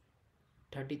of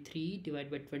 33 divided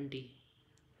by 20.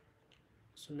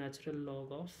 So natural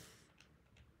log of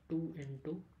 2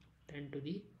 into 10 to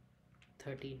the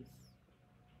 13,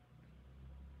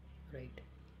 right?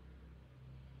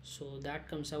 So that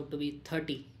comes out to be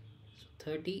 30.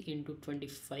 So 30 into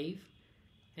 25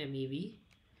 MeV,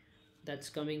 that's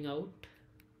coming out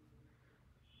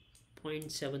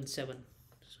 0.77.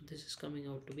 So this is coming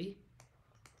out to be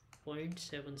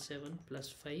 0.77 plus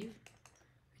 5,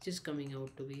 which is coming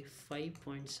out to be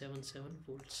 5.77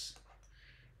 volts.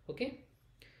 Okay,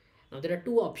 now there are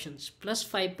two options, plus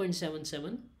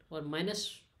 5.77 or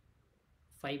minus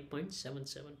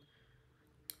 5.77.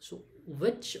 so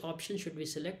which option should we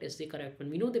select as the correct one?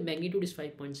 We know the magnitude is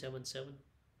 5.77,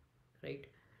 right?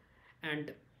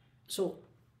 And so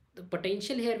the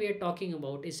potential here we are talking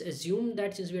about is, assume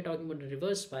that since we are talking about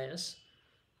reverse bias,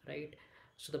 right?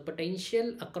 So the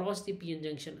potential across the p-n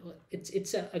junction,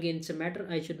 again, it's a matter,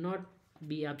 I should not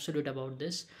be absolute about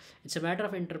this, it's a matter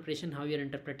of interpretation, how you're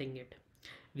interpreting it.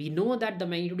 We know that the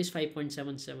magnitude is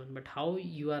 5.77, but how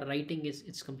you are writing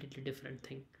it's completely different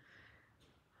thing,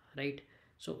 right?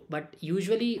 So but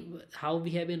usually how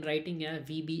we have been writing a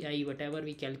VBI, whatever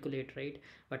we calculate, right,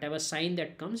 whatever sign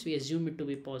that comes, we assume it to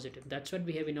be positive. That's what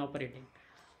we have been operating.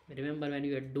 Remember when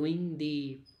we are doing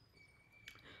the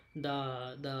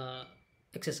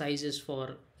exercises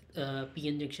for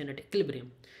p-n junction at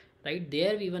equilibrium, right,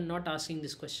 there we were not asking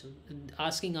this question,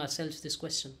 asking ourselves this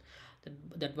question,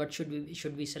 that what should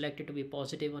we select it to be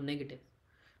positive or negative,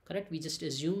 correct? We just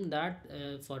assumed that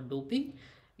for doping,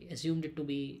 we assumed it to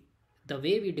be the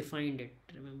way we defined it.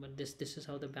 Remember this is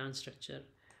how the band structure,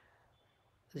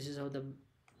 this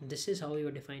is how we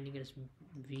were defining it as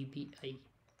VBI,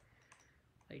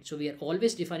 right? So we are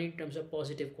always defining in terms of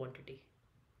positive quantity,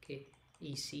 okay,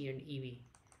 EC and EV.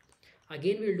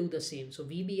 Again we'll do the same. So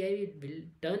VBI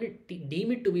will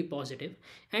deem it to be positive,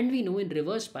 and we know in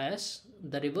reverse bias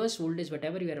the reverse voltage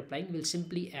whatever you are applying will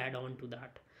simply add on to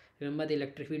that. Remember the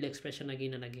electric field expression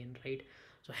again and again, right?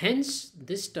 So hence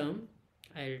this term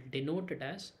I'll denote it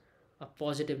as a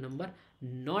positive number,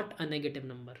 not a negative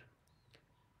number,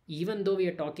 even though we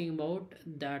are talking about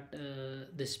that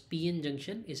this p-n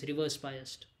junction is reverse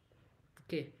biased.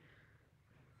 Okay,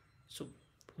 so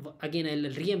again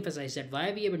I'll re-emphasize that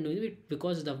why we have been doing it,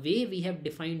 because the way we have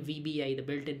defined VBI, the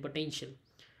built-in potential,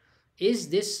 is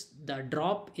this the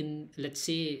drop in, let's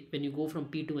say when you go from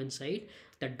P to N side,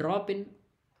 the drop in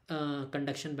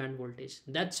conduction band voltage.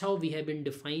 That's how we have been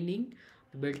defining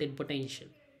the built-in potential,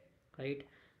 right?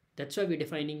 That's why we're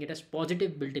defining it as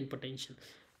positive built-in potential.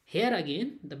 Here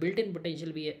again the built-in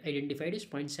potential we identified is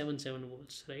 0.77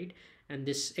 volts, right? And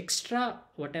this extra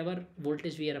whatever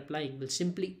voltage we are applying will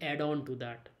simply add on to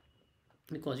that,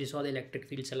 because we saw the electric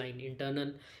fields align, internal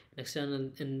and external,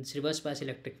 and reverse bias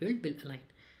electric field will align.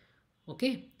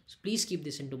 Okay, so please keep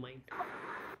this into mind.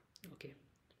 Okay,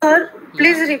 Sir,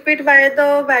 please repeat why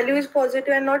the value is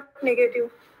positive and not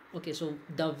negative. Okay, so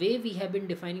the way we have been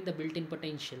defining the built-in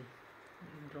potential,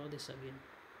 draw this again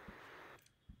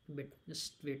a bit.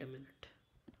 Just wait a minute.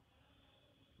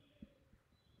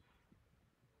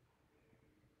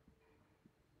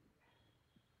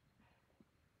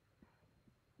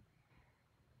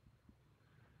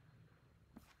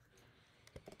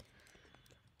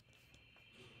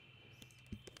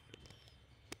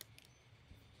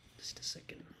 Just a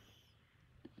second.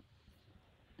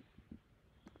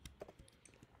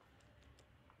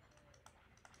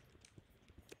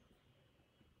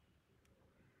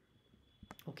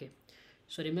 Okay,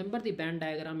 so remember the band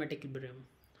diagram at equilibrium,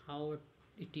 how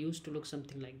it used to look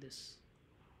something like this.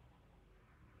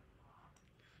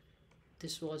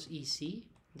 This was EC,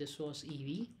 this was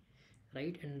EV,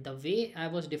 right? And the way I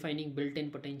was defining built-in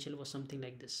potential was something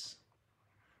like this,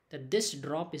 that this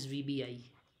drop is VBI,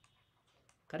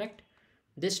 correct?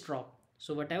 This drop,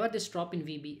 so whatever this drop in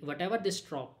VB, whatever this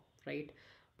drop, right,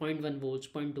 0.1 volts,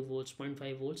 0.2 volts,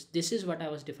 0.5 volts, this is what I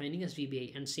was defining as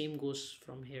VBI, and same goes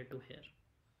from here to here,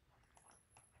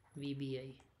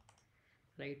 VBI,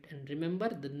 right? And remember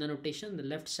the notation, the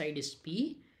left side is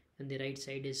P and the right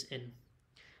side is N.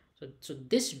 So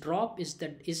this drop is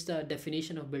the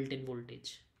definition of built-in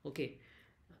voltage. Okay,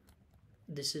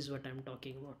 this is what I'm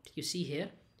talking about. You see here,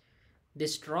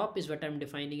 this drop is what I'm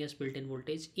defining as built-in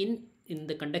voltage in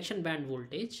the conduction band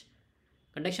voltage,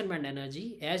 conduction band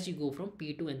energy, as you go from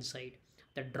P to N side.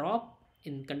 The drop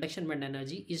in conduction band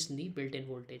energy is the built-in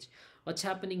voltage. What's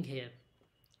happening here?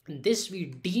 This we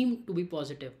deem to be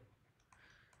positive.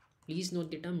 Please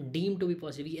note the term deem to be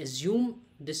positive. We assume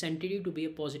this entity to be a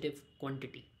positive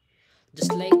quantity.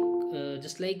 Just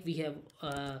like we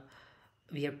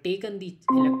have taken the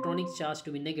electronic charge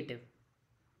to be negative.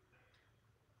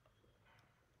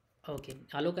 Okay,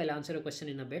 Alok, I'll answer a question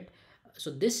in a bit. So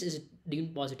this is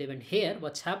deemed positive, and here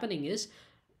what's happening is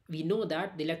we know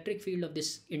that the electric field of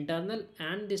this internal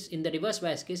and this, in the reverse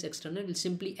bias case, external, will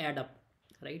simply add up,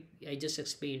 right? I just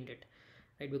explained it,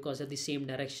 right, because of the same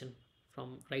direction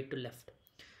from right to left.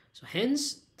 So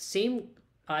hence same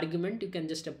argument you can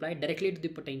just apply directly to the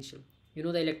potential. You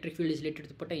know the electric field is related to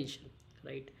the potential,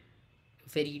 right?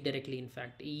 Very directly, in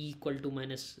fact. E equal to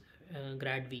minus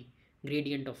grad V,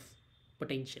 gradient of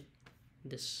potential,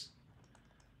 this.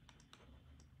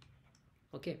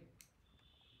 Okay,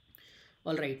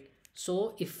 all right.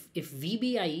 So if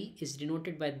VBI is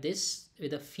denoted by this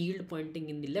with a field pointing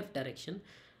in the left direction,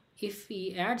 if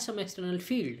we add some external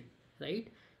field, right,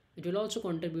 it will also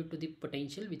contribute to the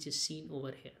potential which is seen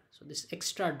over here. So this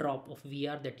extra drop of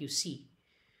VR that you see,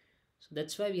 so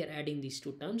that's why we are adding these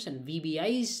two terms, and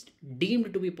VBI is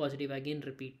deemed to be positive. Again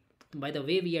repeat, by the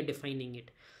way we are defining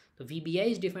it. So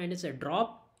VBI is defined as a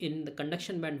drop in the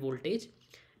conduction band voltage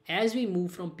as we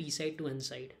move from P side to N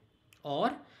side,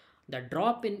 or the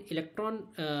drop in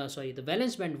the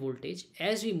valence band voltage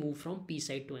as we move from P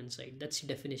side to N side. That's the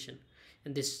definition.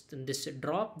 And this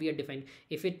drop we are defining.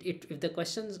 If the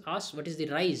questions ask what is the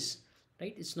rise,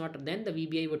 right, it's not, then the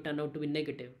VBI would turn out to be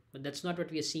negative, but that's not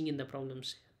what we are seeing in the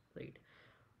problems, right?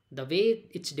 The way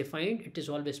it's defined, it is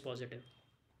always positive.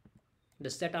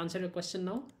 Does that answer your question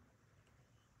now?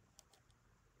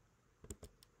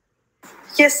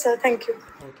 Yes, sir. Thank you.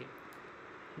 Okay,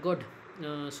 good.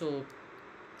 So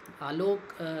Alok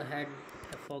had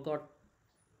forgot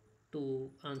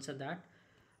to answer that.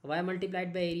 Y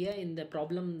multiplied by area in the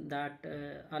problem that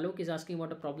Alok is asking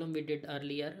about a problem we did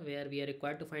earlier where we are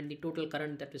required to find the total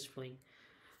current that is flowing.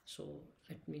 So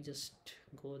let me just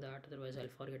go that, otherwise I'll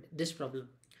forget this problem.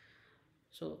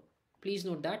 So please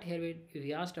note that here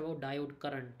we asked about diode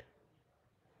current,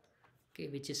 okay,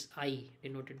 which is I,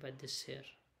 denoted by this here.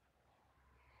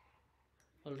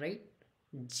 All right,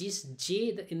 this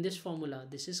J in this formula,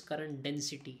 this is current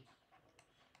density.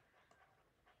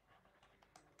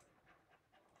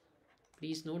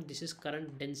 Please note this is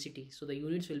current density, so the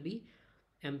units will be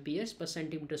amperes per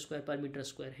centimeter square per meter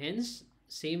square. Hence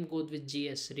same goes with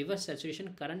JS, reverse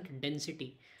saturation current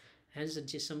density. Hence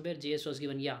somewhere JS was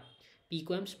given, yeah,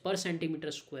 picoamps per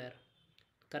centimeter square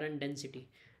current density,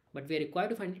 but we are required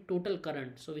to find the total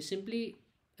current. So we simply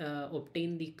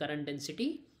obtain the current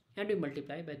density and we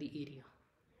multiply by the area.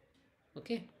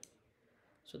 Okay,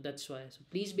 so that's why. So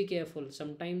please be careful.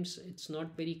 Sometimes it's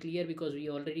not very clear because we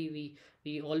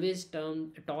always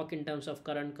talk in terms of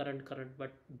current,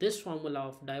 but this formula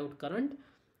of diode current,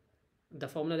 the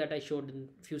formula that I showed in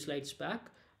few slides back,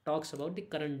 talks about the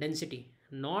current density,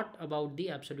 not about the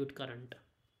absolute current.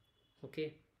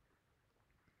 Okay.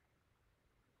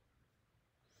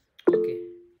 Okay.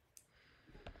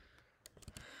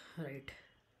 All right.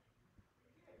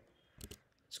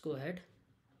 Let's go ahead.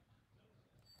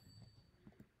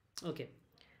 Okay.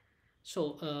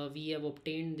 So we have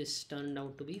obtained this turned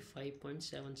out to be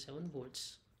 5.77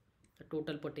 volts. the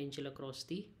total potential across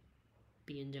the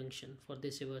PN junction for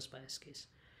this reverse bias case.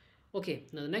 Okay,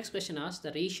 now the next question asks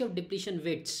the ratio of depletion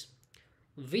widths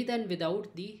with and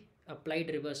without the applied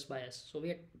reverse bias. So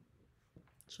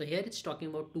here it's talking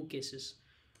about two cases.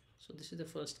 So this is the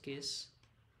first case,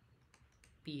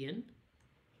 PN.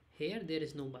 Here there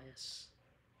is no bias.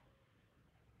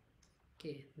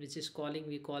 Okay, which is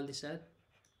we call this as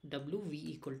WV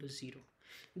equal to 0.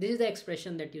 This is the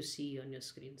expression that you see on your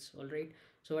screens. All right.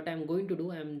 So what I'm going to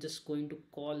do, I'm just going to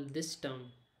call this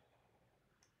term,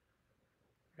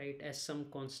 right, as some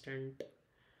constant.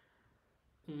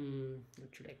 What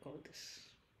should I call this?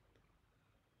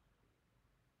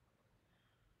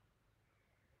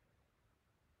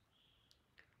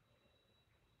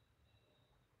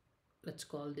 Let's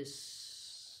call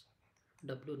this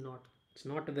W naught. It's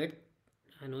not width.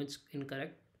 I know it's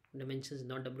incorrect. Dimensions is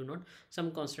not W naught.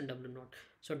 Some constant W naught.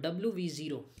 So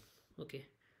WV0. Okay.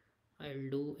 I'll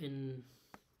do in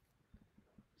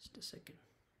just a second.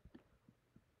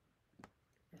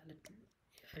 Yeah,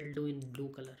 I'll do in blue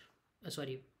color.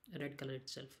 Sorry, red color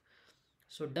itself.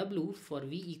 So W for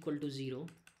V equal to 0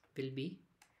 will be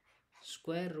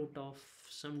square root of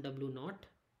some W naught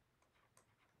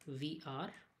VR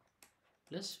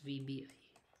plus VBI.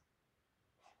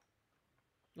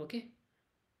 Okay.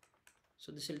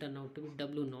 So this will turn out to be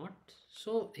W naught.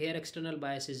 So here external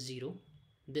bias is 0.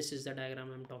 This is the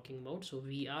diagram I'm talking about. So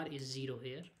VR is 0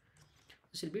 here.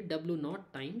 This will be W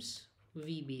naught times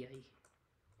VBI.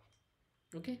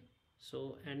 Okay.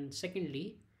 So, and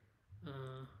secondly,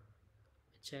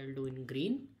 which I'll do in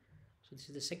green. So this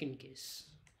is the second case.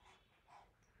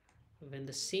 When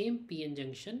the same PN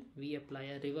junction, we apply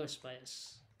a reverse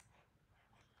bias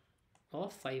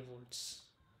of 5 volts.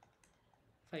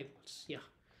 5 volts, yeah.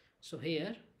 So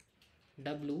here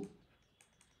W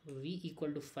V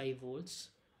equal to 5 volts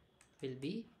will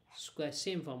be square,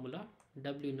 same formula,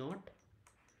 W naught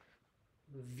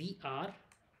VR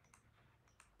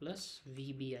plus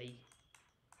VBI.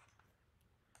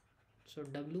 So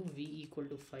WV equal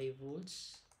to 5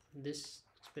 volts, this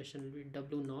expression will be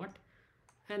W naught,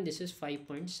 and this is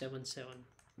 5.77.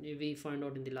 We found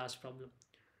out in the last problem.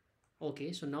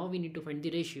 Okay, so now we need to find the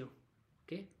ratio.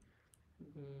 Okay,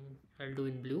 I'll do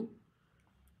in blue.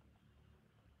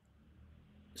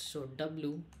 So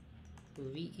W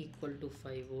V equal to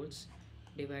 5 volts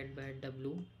divided by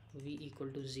W V equal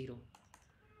to 0.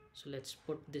 So let's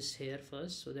put this here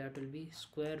first. So that will be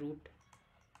square root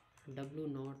W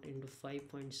naught into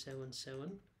 5.77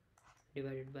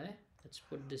 divided by, let's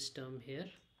put this term here,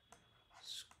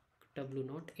 W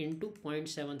naught into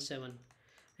 0.77.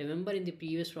 Remember in the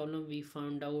previous problem we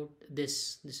found out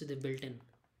this is the built-in.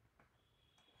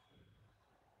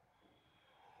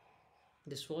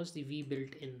 This was the V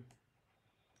built in,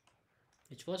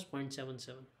 which was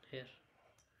 0.77 here.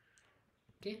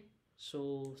 Okay,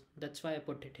 so that's why I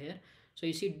put it here. So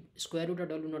you see square root of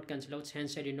W not cancel out,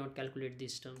 hence I did not calculate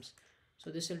these terms. So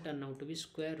this will turn out to be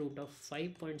square root of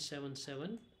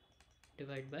 5.77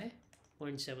 divided by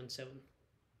 0.77.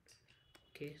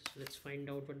 Okay, so let's find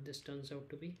out what this turns out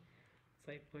to be.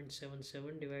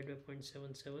 5.77 divided by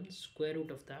 0.77, square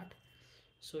root of that.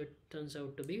 So it turns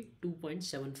out to be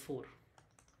 2.74.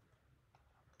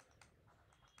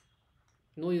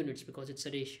 No units because it's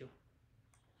a ratio.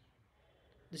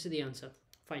 This is the answer.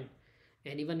 Fine.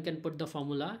 Anyone can put the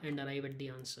formula and arrive at the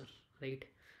answer, right?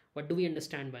 What do we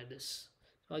understand by this?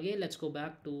 So again, let's go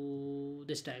back to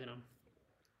this diagram.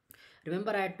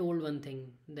 Remember I had told one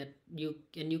thing, that you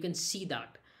can see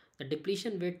that the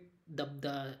depletion width,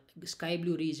 the sky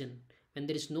blue region when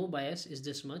there is no bias is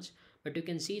this much, but you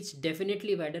can see it's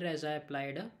definitely wider as I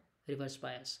applied a reverse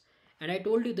bias. And I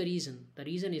told you the reason. The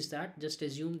reason is that just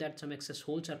assume that some excess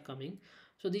holes are coming.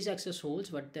 So these excess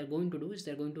holes, what they're going to do is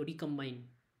they're going to recombine.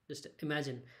 Just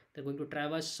imagine they're going to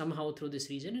traverse somehow through this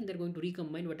region and they're going to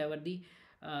recombine whatever the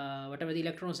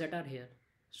electrons that are here.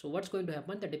 So what's going to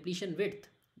happen? The depletion width.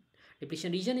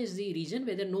 Depletion region is the region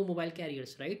where there are no mobile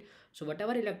carriers, right? So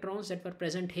whatever electrons that were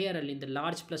present here in the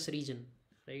large plus region,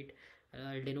 right?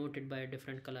 I'll denote it by a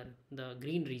different color, the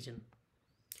green region.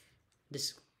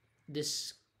 This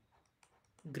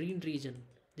green region,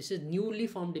 this is newly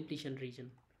formed depletion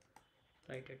region,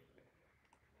 right?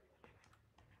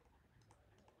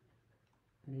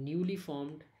 Newly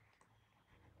formed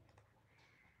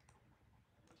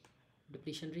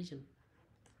depletion region,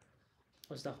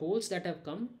 because the holes that have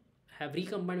come have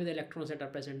recombined with the electrons that are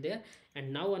present there,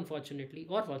 and now unfortunately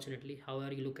or fortunately,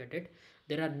 however you look at it,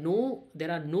 there are no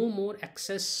more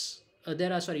excess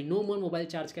no more mobile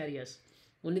charge carriers,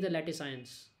 only the lattice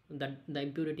ions, the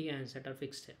impurity ions that are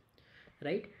fixed here,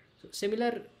 right? So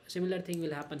similar thing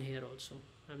will happen here also.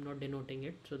 I'm not denoting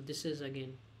it. So this is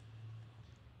again,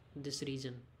 this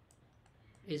region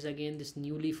is again this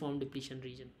newly formed depletion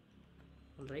region.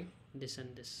 All right, this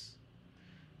and this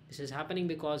is happening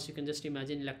because you can just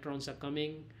imagine electrons are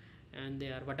coming and they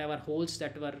are whatever holes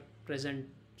that were present.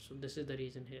 So this is the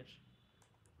region here,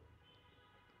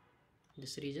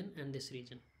 this region and this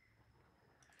region,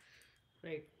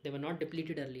 right? They were not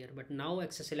depleted earlier, but now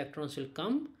excess electrons will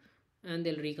come and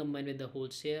they'll recombine with the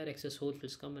holes here. Excess holes will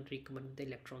come and recombine with the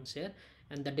electrons here,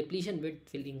 and the depletion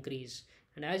width will increase.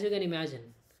 And as you can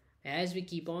imagine, as we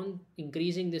keep on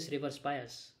increasing this reverse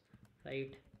bias,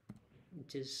 right,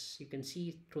 which is, you can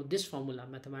see through this formula,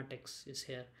 mathematics is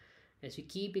here. As we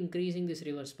keep increasing this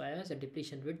reverse bias, the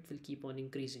depletion width will keep on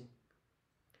increasing,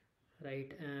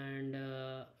 right? And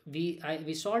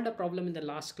we solved a problem in the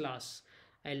last class.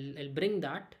 I'll bring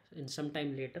that in some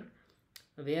time later,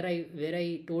 where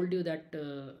I told you that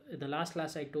in the last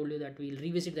class I told you that we'll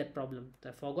revisit that problem.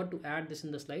 I forgot to add this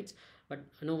in the slides, but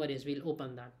no worries, we'll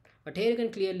open that. But here you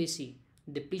can clearly see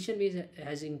depletion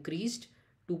has increased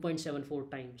 2.74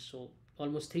 times, so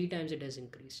almost 3 times it has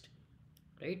increased,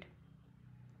 right?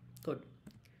 Good.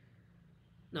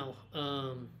 Now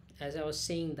as I was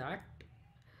saying that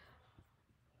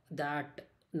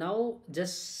now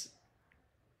just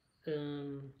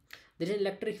there is an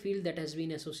electric field that has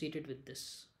been associated with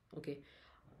this. Okay,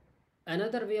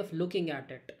 another way of looking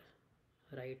at it,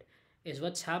 right, is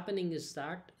what's happening is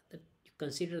that you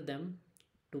consider them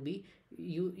to be,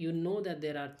 you know that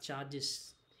there are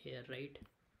charges here, right,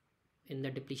 in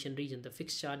the depletion region, the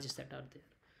fixed charges that are there.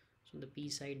 So on the p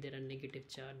side there are negative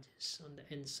charges, on the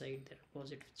n side there are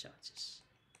positive charges,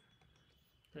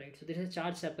 right? So there is a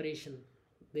charge separation,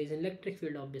 there is an electric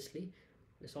field. Obviously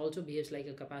this also behaves like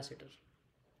a capacitor.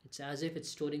 It's as if it's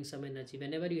storing some energy.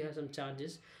 Whenever you have some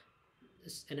charges,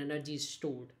 an energy is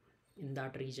stored in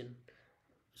that region.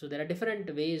 So there are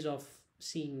different ways of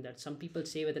seeing that. Some people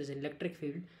say whether it's an electric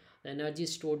field, the energy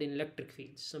is stored in electric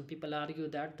fields. Some people argue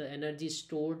that the energy is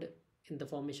stored in the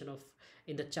formation of,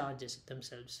 in the charges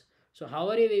themselves. So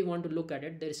however we want to look at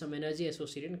it, there is some energy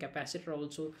associated. In capacitor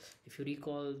also, if you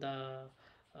recall the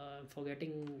I'm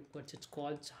forgetting what it's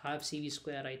called, it's half CV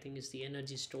square, I think, is the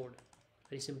energy stored.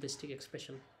 Very simplistic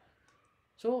expression.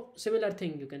 So similar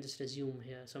thing you can just assume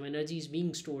here, some energy is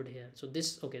being stored here. So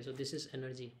this, okay, so this is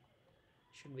energy,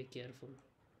 should be careful,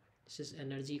 this is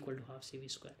energy equal to half CV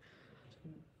square.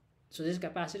 So this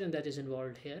capacitance that is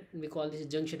involved here, and we call this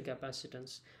junction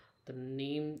capacitance. The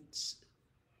name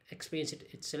explains it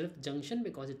itself, junction,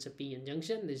 because it's a p-n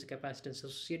junction, there is a capacitance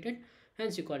associated,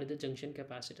 hence you call it the junction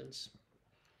capacitance,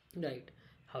 right?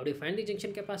 How do you find the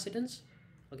junction capacitance?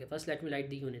 Okay, first let me write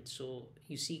the units. So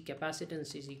you see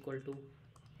capacitance is equal to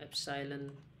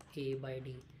epsilon A by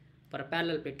D for a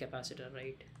parallel plate capacitor,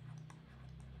 right?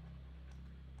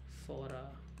 For a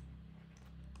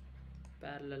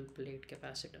parallel plate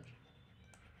capacitor,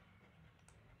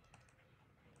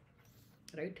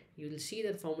 right? You will see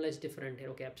that formula is different here.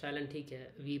 Okay, epsilon ठीक है,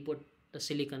 we put the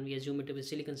silicon, we assume it to be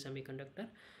silicon semiconductor,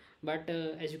 but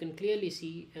as you can clearly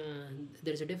see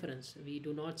there is a difference. We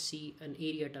do not see an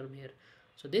area term here.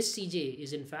 So this Cj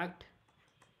is in fact,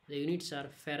 the units are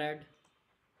farad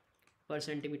per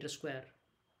centimeter square.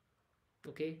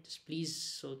 Okay, just please,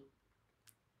 so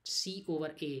C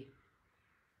over A,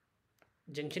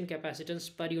 junction capacitance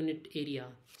per unit area,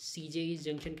 Cj is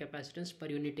junction capacitance per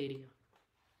unit area.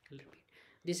 I'll repeat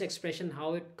this expression,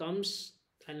 how it comes,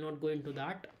 I'll not go into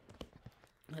that,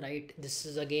 right? This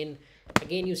is again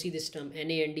you see this term Na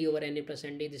Nd over Na plus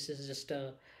Nd, this is just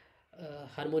a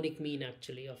harmonic mean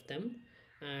actually of them.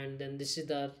 And then this is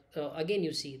the again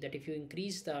you see that if you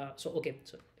increase the, so okay,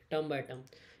 so term by term,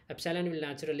 epsilon will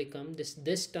naturally come,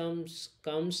 this terms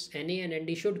comes, Na and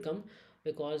Nd should come,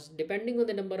 because depending on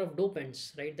the number of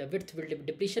dopants, right, the width will,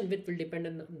 depletion width will depend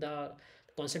on the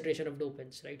concentration of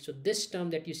dopants, right? So this term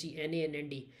that you see Na and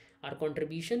Nd are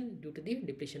contribution due to the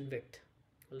depletion width,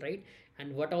 all right?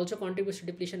 And what also contributes to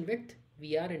depletion width?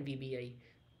 Vr and Vbi.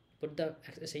 Put the,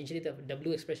 essentially the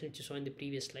W expression which you saw in the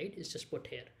previous slide is just put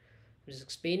here. It is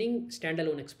explaining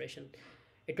standalone expression.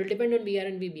 It will depend on Vr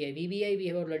and Vbi. Vbi we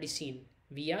have already seen.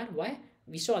 Vr, why?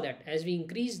 We saw that as we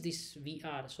increase this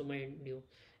Vr, so mind you,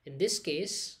 in this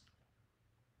case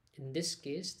this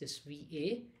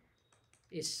Va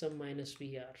is some minus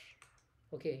Vr.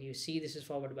 Okay, you see this is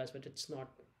forward bias, but it's not.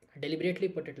 I deliberately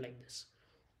put it like this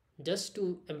just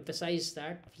to emphasize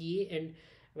that Va, and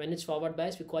when it's forward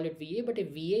bias we call it Va, but if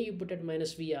Va you put it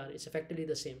minus Vr, it's effectively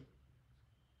the same.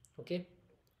 Okay,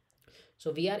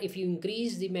 so Vr, if you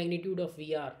increase the magnitude of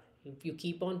Vr, if you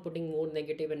keep on putting more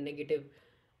negative and negative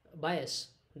bias,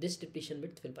 this depletion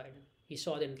width will widen. We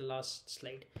saw that in the last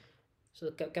slide. So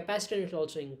the capacitance will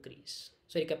also increase.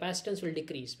 Sorry, capacitance will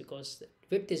decrease because the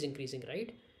width is increasing,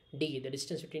 right? D, the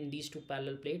distance between these two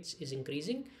parallel plates is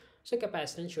increasing. So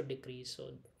capacitance should decrease.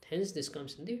 So hence this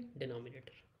comes in the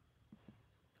denominator.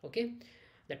 Okay.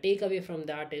 The takeaway from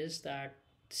that is that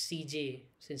Cj,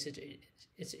 since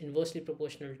it's inversely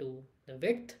proportional to the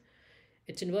width,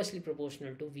 it's inversely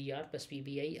proportional to Vr plus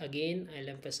Vbi. Again, I'll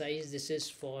emphasize this is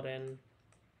for an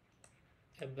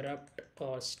abrupt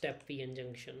or step PN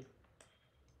junction.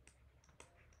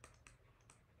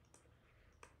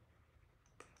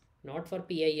 Not for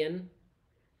PIN,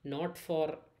 not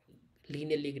for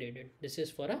linearly graded. This is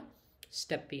for a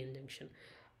step PN junction.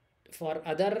 For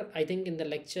other, I think in the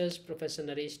lectures Professor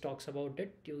Naresh talks about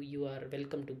it. You are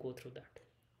welcome to go through that.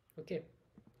 Okay.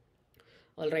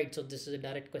 All right, so this is a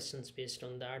direct questions based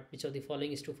on that. Which of the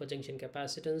following is true for junction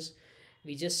capacitance?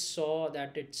 We just saw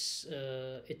that it's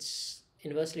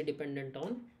inversely dependent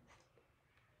on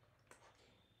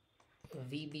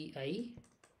VBI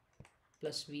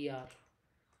plus VR,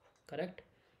 correct?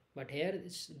 But here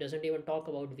it doesn't even talk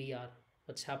about VR.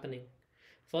 What's happening?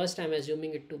 First, I'm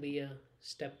assuming it to be a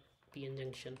step PN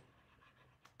junction.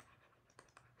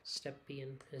 Step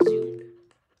PN assumed.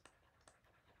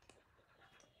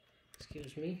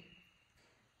 Excuse me.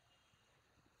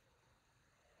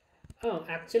 Oh,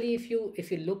 actually, if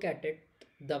you look at it,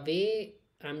 the way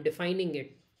I'm defining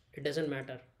it, it doesn't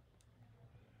matter.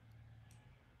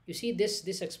 You see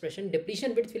this expression,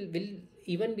 depletion width will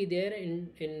even be there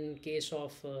in case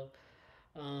of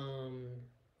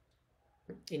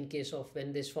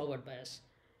when there's forward bias,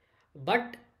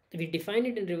 but we define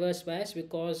it in reverse bias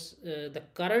because the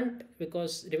current,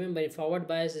 because remember in forward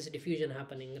bias there's diffusion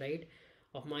happening, right,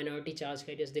 of minority charge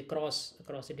carriers. They cross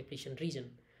across the depletion region.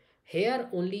 Here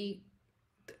only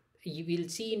you will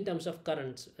see in terms of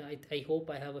currents. I hope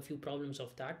I have a few problems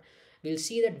of that. We'll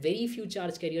see that very few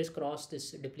charge carriers cross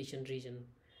this depletion region.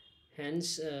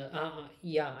 Hence,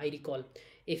 yeah, I recall.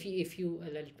 If you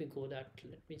let me go that,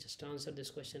 let me just answer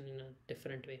this question in a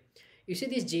different way. You see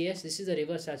this JS, this is the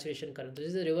reverse saturation current. This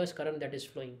is the reverse current that is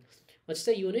flowing. What's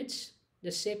the units?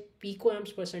 Just say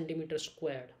picoamps per centimeter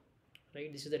squared,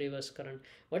 right? This is the reverse current.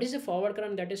 What is the forward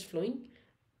current that is flowing?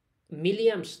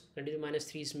 Milliamps, that is minus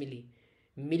 3 is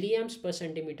milliamps per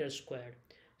centimeter squared.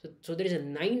 So there is a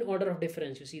 9 order of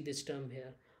difference. You see this term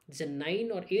here. There's a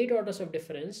 9 or 8 orders of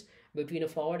difference between a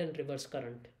forward and reverse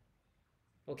current.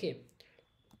 Okay.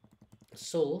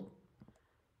 So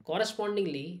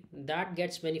correspondingly, that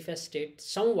gets manifested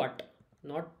somewhat,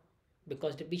 not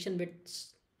because depletion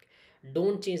widths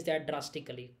don't change that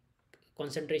drastically.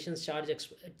 Concentrations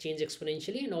change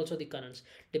exponentially, and also the currents.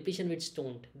 Depletion widths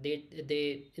don't.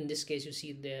 They in this case you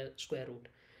see their square root,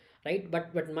 right?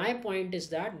 But my point is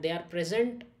that they are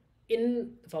present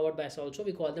in forward bias also.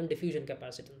 We call them diffusion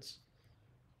capacitance.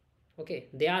 Okay,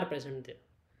 they are present there.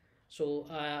 So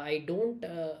I don't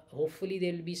hopefully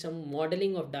there will be some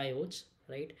modeling of diodes,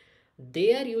 right?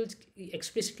 There you will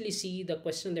explicitly see the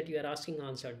question that you are asking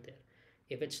answered there.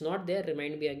 If it's not there,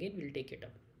 remind me again, we'll take it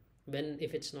up when,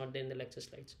 if it's not there in the lecture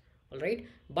slides. All right,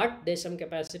 but there's some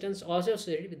capacitance also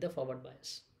associated with the forward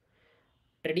bias.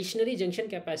 Traditionally, junction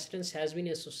capacitance has been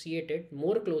associated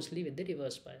more closely with the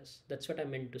reverse bias. That's what I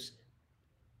meant to say,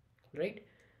 right?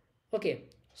 Okay,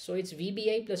 so it's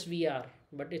VBI plus VR,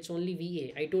 but it's only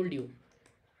VA. I told you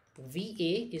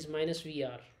VA is minus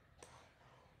VR.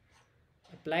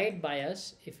 Applied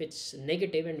bias, if it's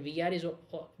negative, and VR is,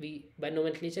 we by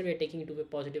nomenclature we are taking it to a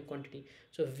positive quantity.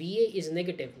 So VA is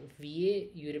negative. VA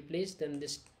you replace, then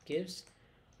this gives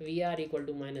VR equal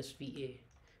to minus VA.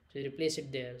 So you replace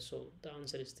it there. So the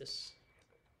answer is this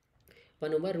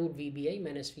 1 over root VBI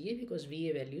minus VA, because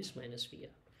VA value is minus VR.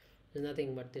 There's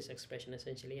nothing but this expression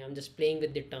essentially. I'm just playing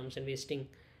with the terms and wasting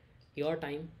your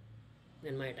time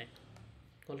and my time.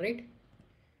 All right.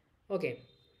 Okay,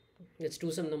 let's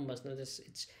do some numbers now.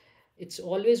 It's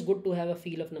always good to have a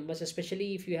feel of numbers,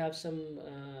 especially if you have some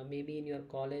maybe in your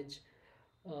college,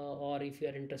 or if you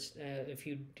are interested, if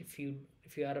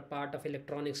you are a part of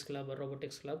electronics club or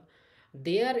robotics club.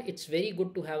 There it's very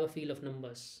good to have a feel of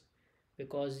numbers,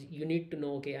 because you need to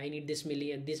know, okay, I need this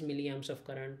milliamps of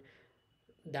current,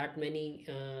 that many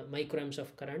microamps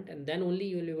of current, and then only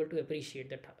you will be able to appreciate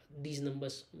that these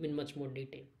numbers in much more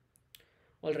detail.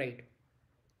 All right,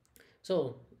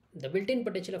 so the built-in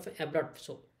potential of abrupt,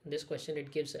 so in this question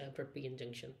it gives abrupt PN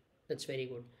junction. That's very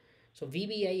good. So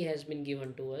VBI has been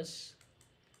given to us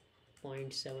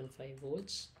 0.75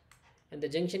 volts, and the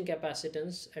junction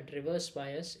capacitance at reverse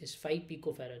bias is 5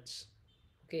 picofarads.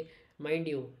 Okay, mind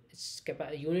you, it's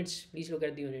units, please look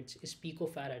at the units, is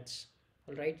picofarads.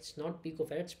 All right, it's not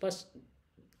picofarads per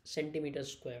centimeter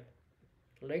squared.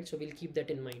 All right, so we'll keep that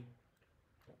in mind.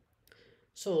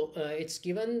 So it's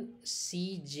given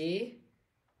Cj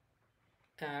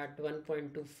at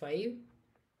 1.25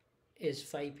 is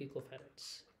 5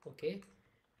 picofarads. Okay,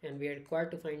 and we are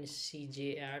required to find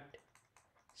Cj at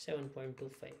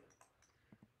 7.25.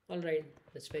 All right,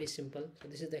 that's very simple. So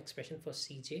this is the expression for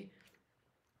Cj.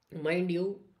 Mind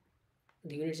you,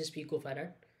 the units is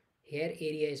picofarad. Here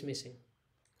area is missing.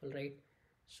 All right.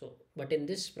 So, but in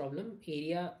this problem,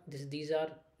 area, these are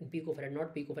in picofarad,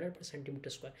 not picofarad per centimeter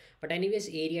square. But anyways,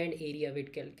 area and area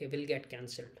will get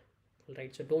cancelled. All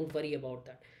right. So don't worry about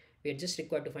that. We are just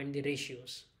required to find the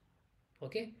ratios.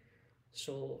 Okay.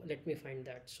 So let me find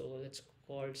that. So let's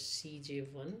call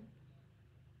Cj1.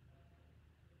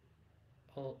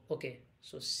 Oh, okay.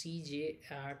 So Cj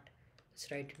at,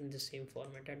 let's write it in the same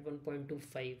format, at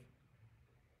 1.25.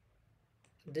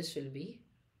 This will be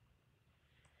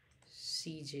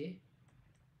Cj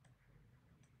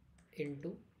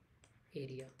into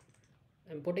area.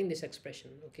 I'm putting this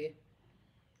expression, okay,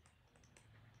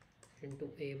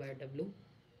 into A by W.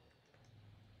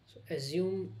 So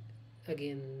assume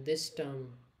again this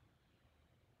term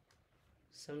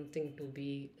something to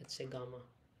be, let's say, gamma.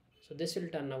 So this will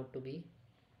turn out to be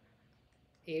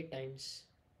A times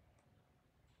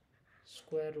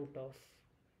square root of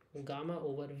gamma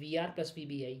over VR plus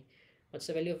VBI. What's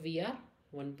the value of VR?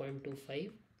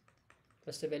 1.25.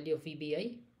 What's the value of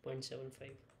VBI? 0.75.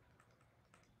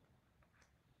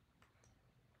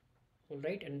 All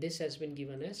right, and this has been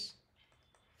given as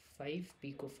 5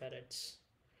 picofarads.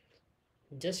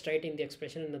 Just writing the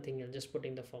expression and nothing else, just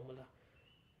putting the formula.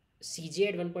 Cj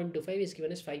at 1.25 is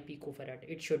given as 5 picofarad.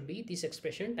 It should be this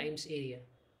expression times area,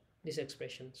 this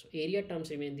expression. So area terms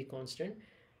remain the constant.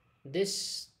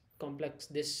 This complex,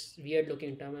 this weird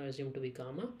looking term I assume to be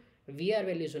gamma. VR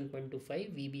value is 1.25,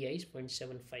 VBI is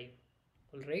 0.75.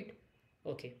 All right,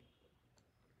 okay.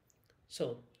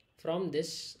 So from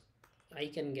this I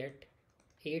can get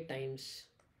A times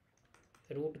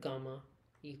root gamma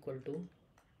equal to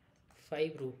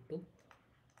 5 root 2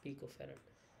 picofarad.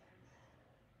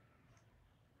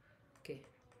 Okay,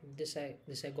 this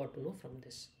I got to know from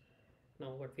this. Now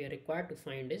what we are required to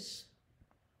find is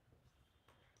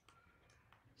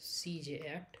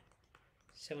Cj at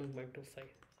 7.25.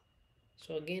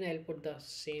 So again I'll put the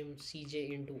same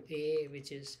Cj into A,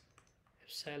 which is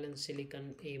epsilon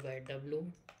silicon A by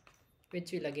W,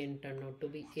 which will again turn out to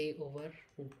be A over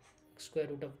square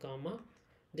root of gamma.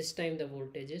 This time the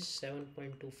voltage is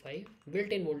 7.25.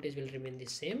 Built-in voltage will remain the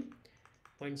same,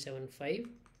 0.75.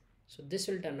 So this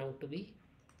will turn out to be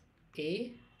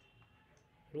A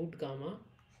root gamma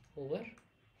over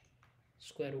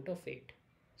square root of 8.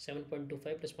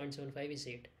 7.25 plus 0.75 is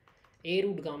 8. A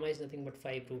root gamma is nothing but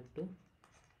 5 root 2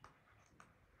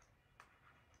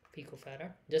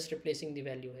 picofarad. Just replacing the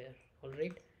value here. All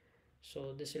right.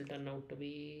 So this will turn out to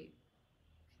be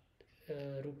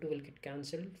root 2 will get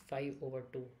cancelled, 5 over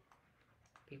 2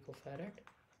 picofarad.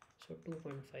 So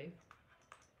 2.5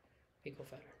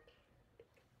 picofarad.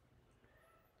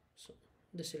 So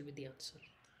this will be the answer.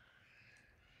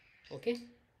 Okay,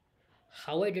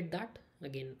 how I did that,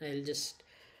 again I'll just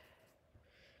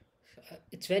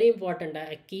it's very important.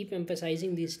 I keep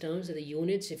emphasizing these terms, the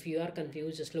units. If you are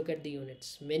confused, just look at the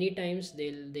units. Many times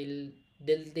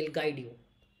they'll guide you,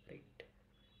 right?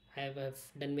 I've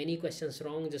done many questions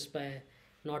wrong just by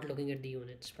not looking at the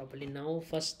units properly. Now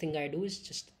first thing I do is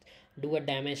just do a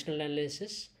dimensional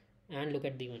analysis and look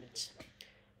at the units.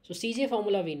 So Cj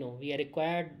formula we know, we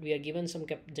are given some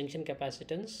junction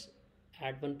capacitance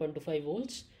at 1.25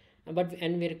 volts,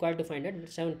 and we are required to find at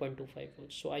 7.25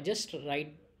 volts. So I just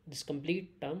write this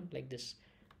complete term like this.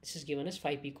 This is given as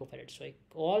 5 picofarad. So I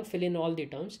all fill in all the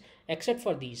terms except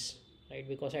for these, right?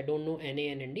 Because I don't know Na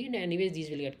and Nd, and anyways these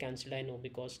will get cancelled, I know,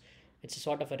 because it's a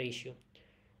sort of a ratio.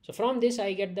 So from this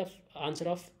I get the answer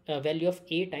of value of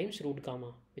A times root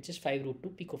gamma, which is 5 root 2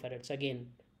 picofarads. Again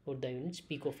put the units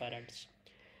picofarads.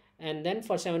 And then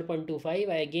for 7.25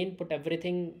 I again put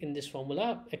everything in this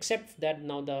formula except that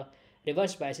now the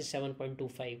reverse bias is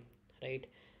 7.25, right?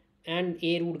 And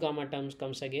A root gamma terms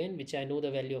comes again, which I know the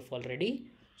value of already.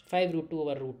 So 5 root 2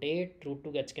 over root 8, root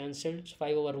 2 gets cancelled, so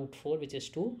 5 over root 4, which is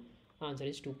 2. Answer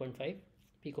is 2.5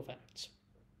 picofarads.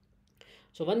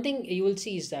 So one thing you will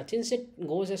see is that since it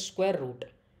goes as square root,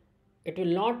 it will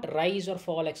not rise or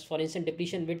fall. For instance,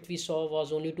 depletion width we saw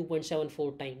was only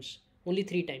 2.74 times, only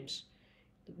 3 times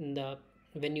in the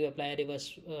when you apply a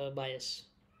reverse bias,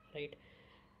 right?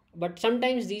 But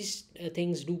sometimes these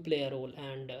things do play a role,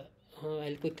 and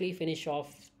I'll quickly finish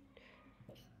off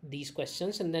these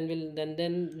questions, and then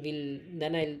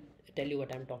I'll tell you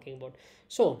what I'm talking about.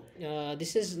 So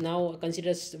this is now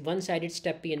considered one-sided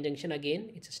step p-n junction. Again,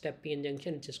 it's a step p-n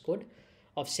junction, which is good,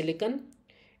 of silicon.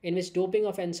 in which doping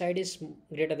of n side is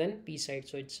greater than p side.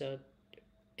 So it's a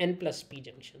n plus p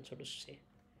junction, so to say,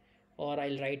 or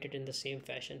I'll write it in the same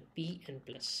fashion, p n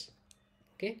plus.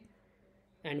 Okay,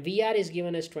 and VR is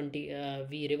given as 20,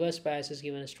 V reverse bias is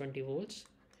given as 20 volts.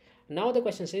 Now the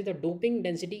question says the doping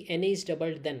density Na is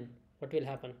doubled, then what will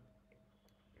happen?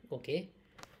 Okay,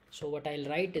 so what I'll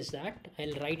write is that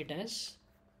I'll write it as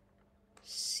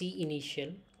C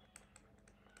initial.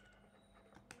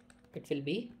 It will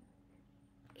be,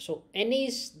 so Na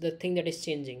is the thing that is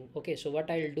changing. Okay, so what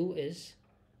I'll do is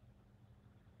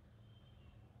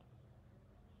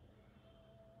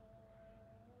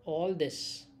all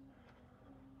this,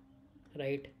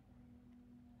 right?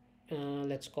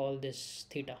 Let's call this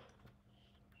theta.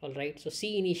 All right, so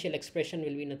C initial expression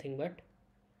will be nothing but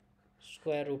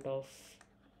square root of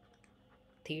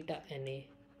theta Na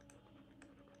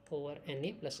over Na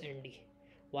plus Nd.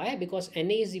 Why? Because Na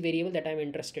is the variable that I'm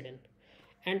interested in,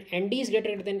 and Nd is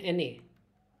greater than Na.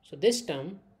 So this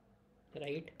term,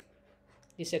 right,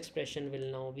 this expression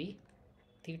will now be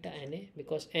theta Na,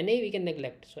 because Na we can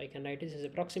neglect, so I can write this as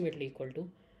approximately equal to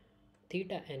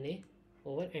theta Na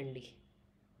over Nd.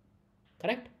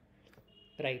 Correct?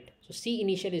 Right. So C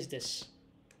initial is this.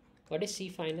 What is C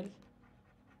final?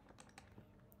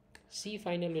 C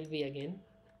final will be again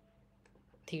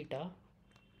theta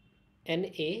Na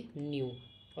new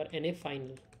or Na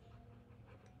final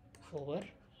over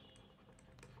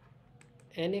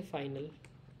Na final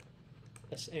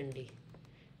plus Nd,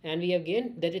 and we have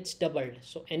again that it's doubled,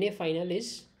 so Na final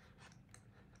is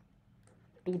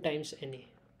 2 times Na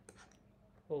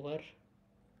over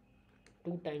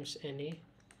 2 times Na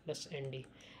plus Nd.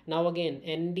 Now again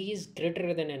Nd is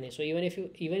greater than Na, so even if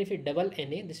you double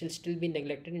Na, this will still be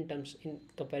neglected in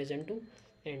comparison to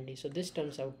Nd. So this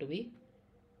turns out to be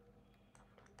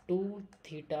 2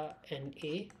 theta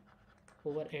Na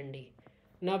over Nd.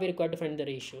 Now we require to find the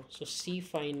ratio, so C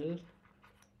final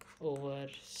over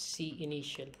C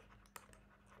initial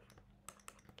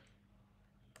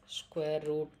square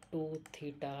root 2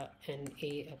 theta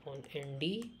Na upon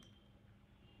Nd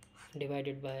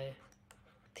divided by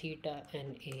theta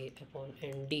Na upon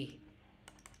Nd.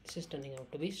 This is turning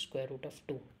out to be square root of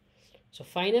 2. So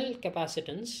final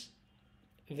capacitance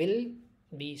will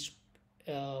be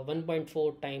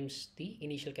 1.4 times the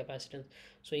initial capacitance,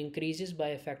 so increases by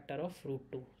a factor of root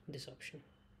 2, this option.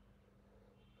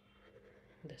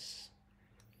 This,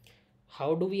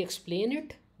 how do we explain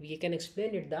it? We can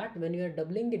explain it that when you are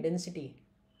doubling the density,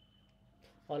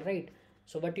 all right,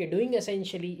 so what you're doing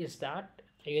essentially is that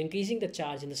you're increasing the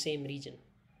charge in the same region.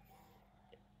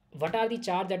 What are the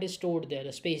charge that is stored there?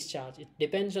 The space charge, it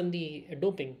depends on the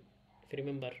doping, if you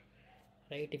remember,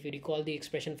 right? If you recall the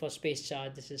expression for space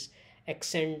charge, this is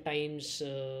xn times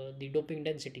the doping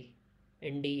density,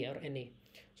 Nd or Na.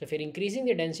 So if you're increasing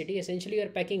the density, essentially you're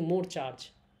packing more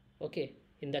charge, okay,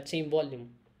 in that same volume.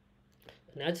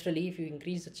 Naturally, if you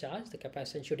increase the charge, the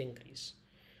capacitance should increase,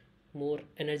 more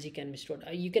energy can be stored.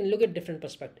 You can look at different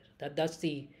perspectives. That's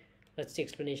the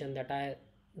explanation that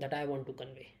I want to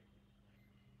convey.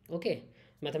 Okay,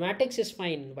 mathematics is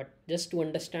fine, but just to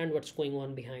understand what's going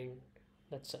on behind,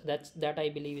 that I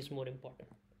believe is more important.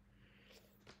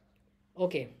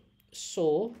 Okay,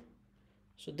 so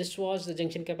this was the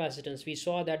junction capacitance. We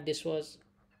saw that this was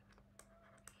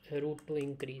root 2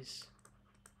 increase,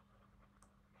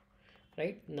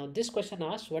 right? Now this question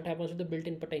asks what happens with the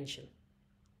built-in potential,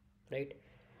 right?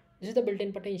 This is the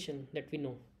built-in potential that we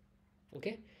know.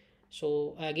 Okay,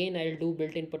 so again I'll do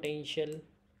built-in potential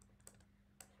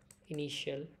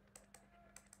initial,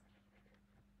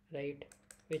 right,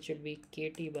 which will be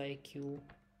kT by q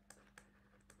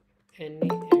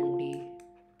Na Nd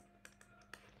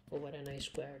over Ni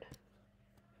squared,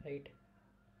 right,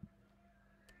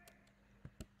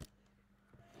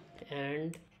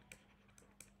 and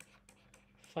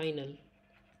final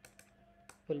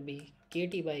will be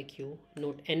kT by q.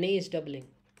 Note Na is doubling,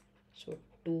 so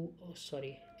 2, oh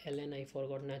sorry, ln I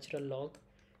forgot, natural log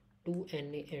 2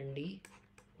 Na Nd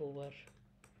over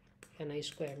Ni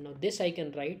squared. Now this I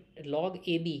can write log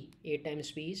AB, A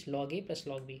times B is log A plus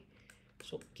log B,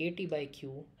 so kT by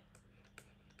q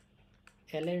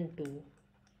ln 2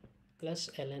 plus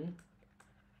ln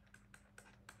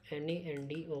Na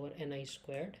Nd over Ni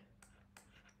squared,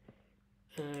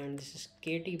 and this is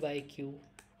kT by q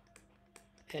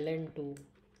ln 2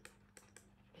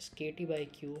 plus kT by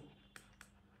q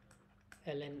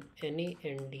ln Na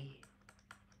Nd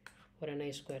over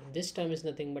Ni squared. This term is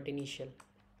nothing but initial.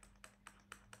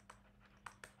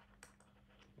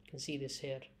 You can see this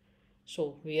here.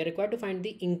 So we are required to find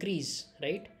the increase,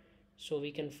 right? So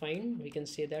we can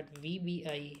say that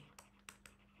VBI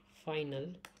final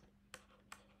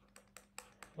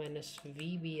minus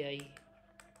VBI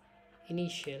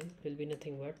initial will be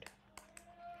nothing but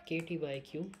KT by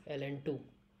Q ln2.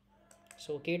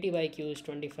 So KT by Q is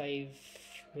 25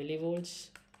 millivolts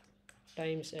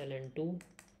times ln2.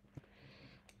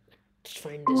 Let's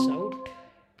find this out.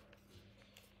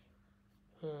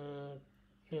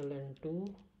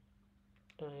 ln2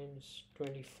 times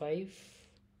 25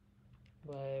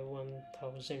 by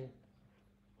 1000,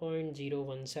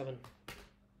 0.017.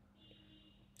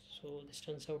 So this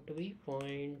turns out to be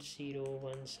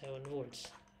 0.017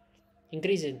 volts,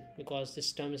 increasing because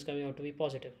this term is coming out to be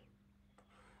positive.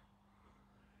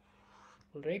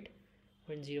 All right,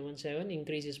 0.017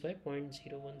 increases by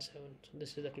 0.017. So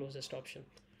this is the closest option.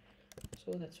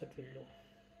 So that's what we'll do.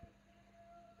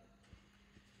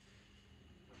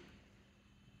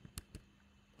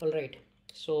 All right,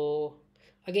 so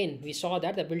again we saw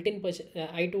that the built-in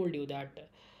I told you that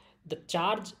the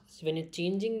charge when it's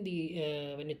changing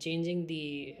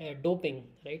the doping,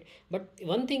 right? But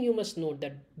one thing you must note,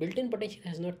 that built-in potential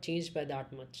has not changed by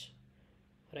that much,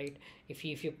 right? If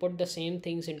you put the same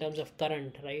things in terms of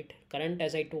current, right? Current,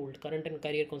 as I told, current and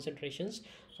carrier concentrations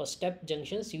for step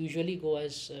junctions usually go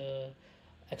as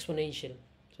exponential.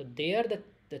 So there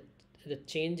the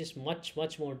change is much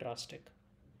more drastic.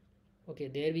 Okay,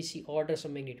 there we see orders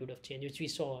of magnitude of change, which we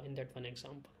saw in that one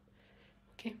example.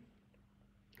 Okay,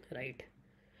 right.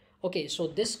 Okay, so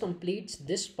this completes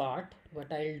this part.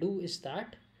 What I'll do is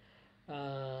that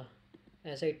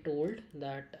as I told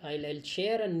that I'll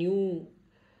share a new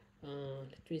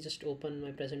let me just open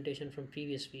my presentation from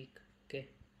previous week. Okay,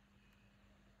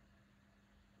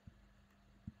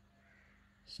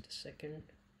 just a second.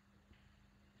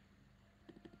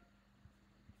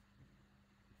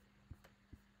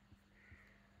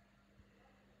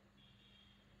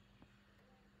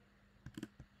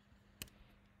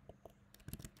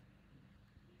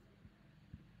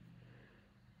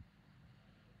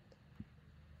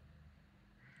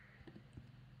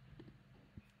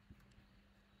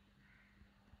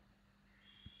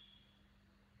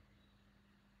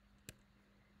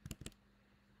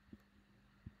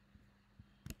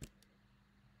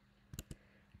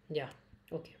 Yeah,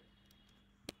 okay,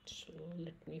 so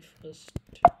let me first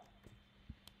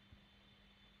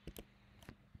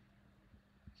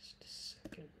just a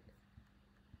second.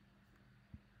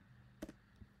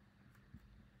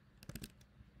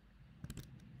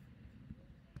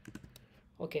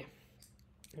 Okay,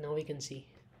 now we can see.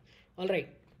 All right,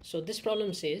 so this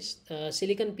problem says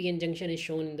silicon PN junction is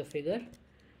shown in the figure,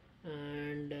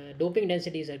 and doping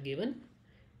densities are given,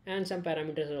 and some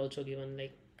parameters are also given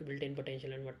like built-in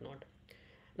potential and whatnot.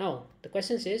 Now the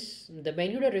question says the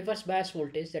magnitude of reverse bias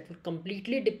voltage that will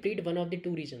completely deplete one of the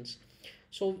two regions.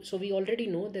 So we already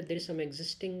know that there is some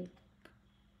existing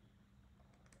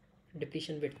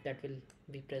depletion width that will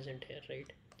be present here,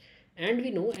 right? And we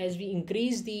know as we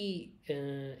increase the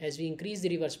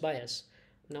reverse bias.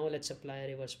 Now let's apply a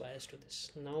reverse bias to this.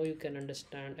 Now you can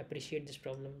appreciate this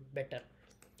problem better.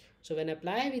 So when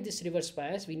apply with this reverse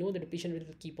bias, we know the depletion will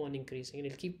keep on increasing, and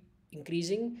it will keep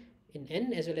increasing in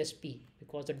N as well as P,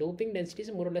 because the doping density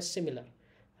is more or less similar,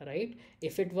 right?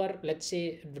 If it were, let's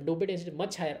say, the doping density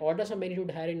much higher, orders of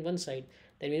magnitude higher in one side,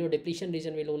 then we know depletion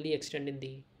region will only extend in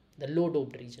the low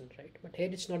doped region, right? But here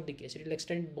it's not the case, it will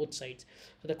extend both sides.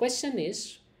 So the question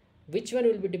is, which one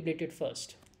will be depleted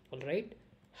first? All right,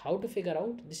 how to figure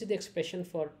out? This is the expression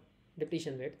for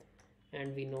depletion width,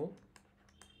 and we know.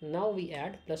 Now we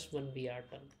add plus 1 VR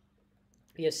term.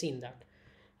 We have seen that,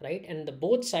 right? And the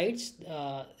both sides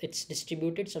it's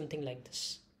distributed something like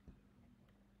this,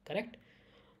 correct?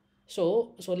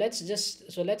 So let's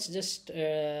just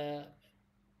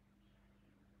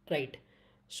right.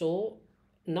 So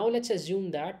now let's assume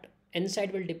that N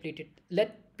side will deplete it.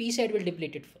 Let P side will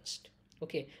deplete it first.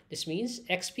 Okay, this means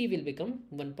XP will become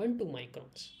 1.2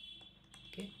 microns.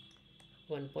 Okay,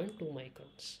 1.2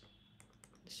 microns.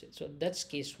 So that's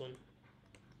case 1.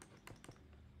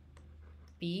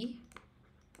 P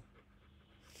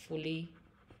fully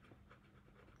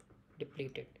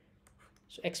depleted.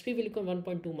 So XP will become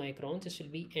 1.2 microns. This will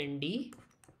be ND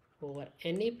over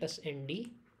Na plus ND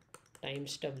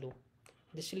times W.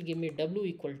 This will give me W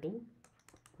equal to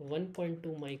 1.2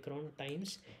 micron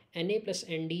times Na plus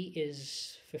ND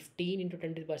is 15 into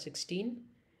 10 to the power 16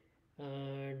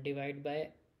 divided by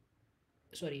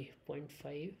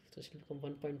 0.5. So this will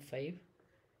become 1.5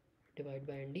 divided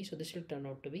by ND. So this will turn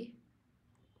out to be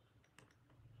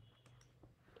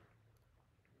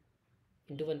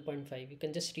into 1.5. You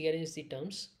can just rearrange the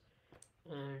terms,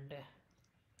 and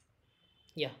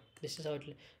yeah, this is how it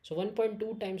will. So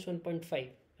 1.2 times 1.5,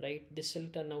 right? This will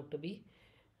turn out to be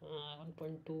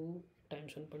 1.2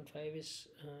 times 1.5 is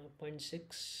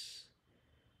 0.6,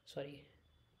 sorry,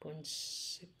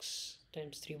 0.6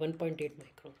 times 3, 1.8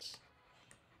 microns.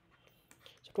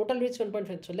 So total width is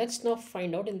 1.5. So let's now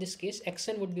find out in this case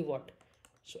xn would be what?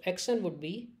 So xn would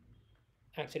be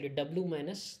actually w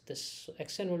minus this. So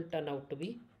xn will turn out to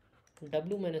be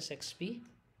w minus xp,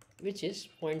 which is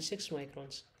 0.6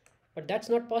 microns. But that's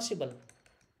not possible.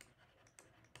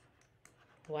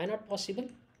 Why not possible?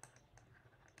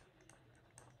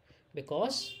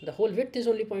 Because the whole width is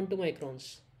only 0.2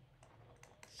 microns.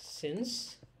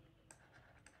 Since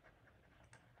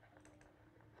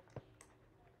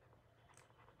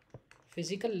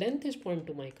physical length is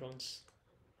 0.2 microns,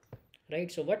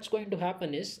 right? So what's going to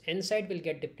happen is n side will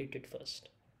get depleted first.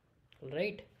 All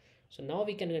right. So now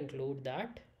we can conclude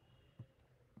that.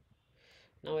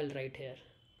 Now I'll write here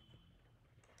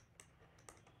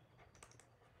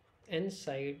n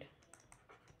side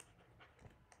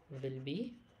will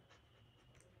be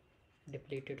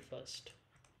depleted first.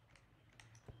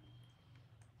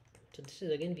 So this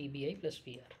is again VBI plus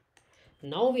VR.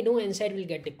 Now we know n side will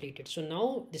get depleted. So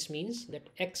now this means that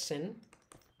xn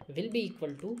will be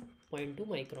equal to 0.2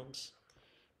 microns.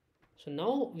 So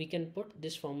now we can put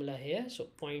this formula here. So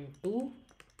 0.2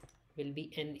 will be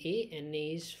NA.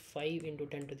 NA is 5 into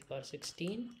 10 to the power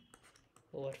 16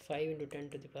 over 5 into 10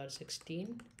 to the power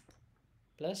 16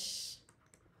 plus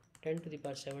 10 to the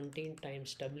power 17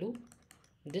 times W.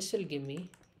 This will give me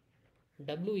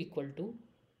W equal to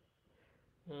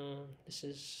this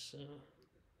is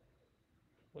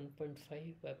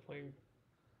 1.5 by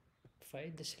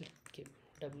 0.5. This will give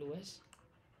W as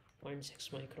 0.6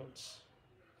 microns.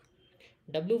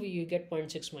 W you get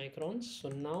 0.6 microns. So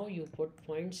now you put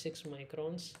 0.6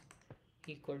 microns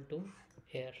equal to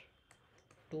here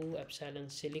 2 epsilon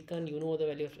silicon. You know the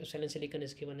value of epsilon silicon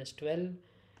is given as 12.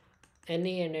 Na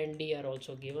and Nd are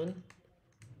also given,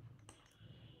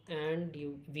 and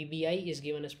VBI is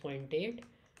given as 0.8.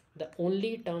 The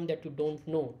only term that you don't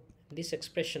know, this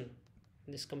expression,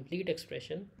 this complete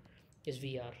expression, is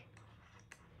VR.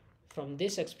 From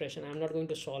this expression, I'm not going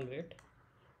to solve it.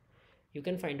 You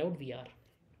can find out VR.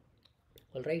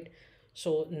 All right.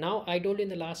 So now I told you in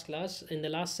the last class, in the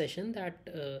last session, that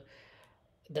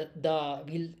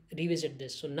we'll revisit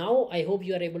this. So now I hope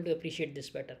you are able to appreciate this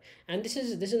better. And this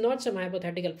is not some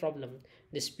hypothetical problem.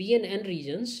 This P and N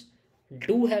regions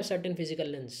do have certain physical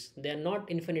lengths. They are not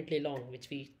infinitely long, which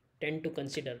we tend to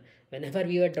consider. Whenever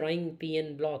we are drawing P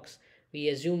and blocks, we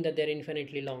assume that they're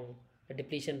infinitely long. The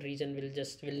depletion region will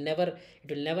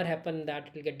never happen that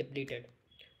it will get depleted.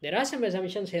 There are some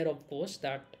assumptions here, of course,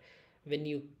 that when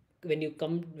you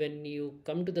come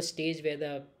to the stage where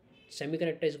the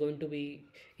semiconductor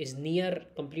is near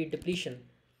complete depletion,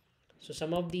 so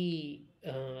some of the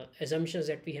assumptions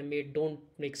that we have made don't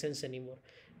make sense anymore.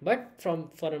 But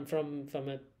from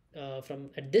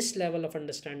at this level of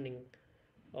understanding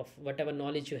of whatever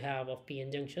knowledge you have of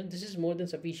PN junction, this is more than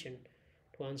sufficient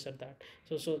to answer that.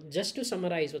 So just to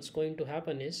summarize, what's going to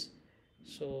happen is,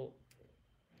 so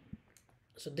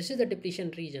this is the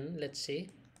depletion region, let's say,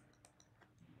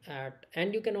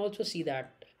 and you can also see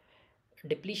that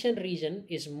depletion region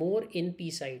is more in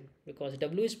P side because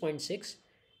W is 0.6,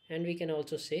 and we can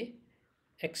also say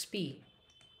XP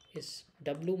is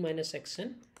W minus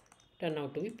XN turn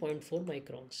out to be 0.4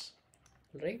 microns.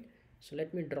 All right. So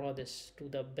let me draw this to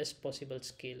the best possible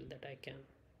scale that I can.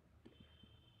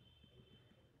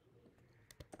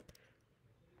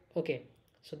 Okay.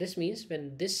 So this means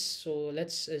so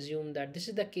let's assume that this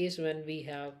is the case when we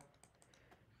have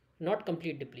not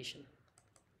complete depletion.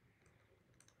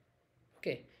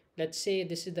 Okay, let's say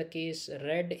this is the case.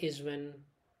 Red is when,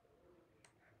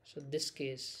 so this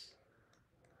case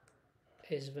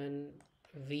is when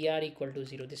VR equal to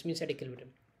 0. This means at equilibrium.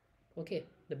 Okay,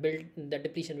 the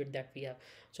depletion width that we have.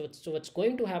 So what's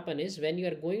going to happen is when you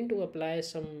are going to apply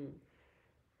some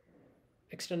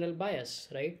external bias,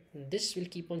 right, this will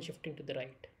keep on shifting to the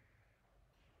right,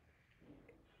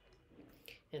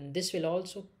 and this will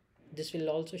also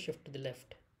shift to the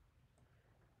left,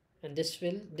 and this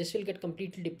will get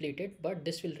completely depleted, but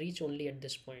this will reach only at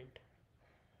this point,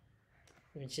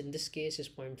 which in this case is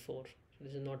 0.4. So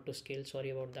this is not to scale,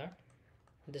 sorry about that.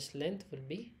 This length will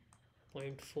be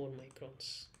 0.4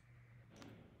 microns.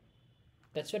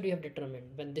 That's what we have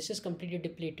determined when this is completely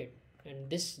depleted, and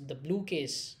the blue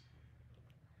case,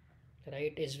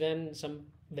 right, is when some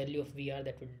value of VR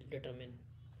that will determine.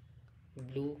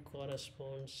 Blue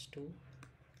corresponds to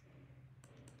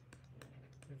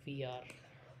VR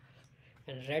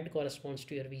and red corresponds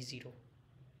to your V0.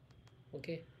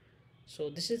 Okay, so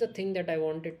this is the thing that I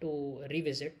wanted to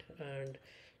revisit, and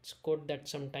it's good that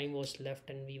some time was left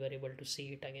and we were able to see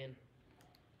it again.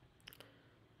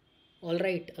 All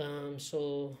right.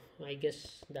 So I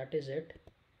guess that is it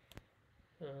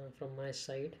from my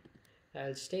side.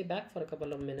 I'll stay back for a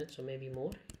couple of minutes or maybe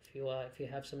more. If you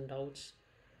have some doubts,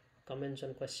 comments,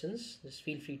 and questions, just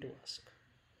feel free to ask.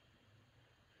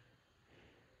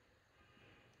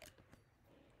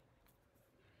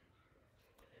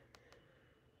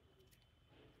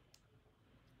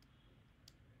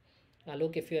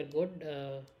 Alok, if you are good,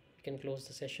 you can close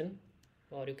the session,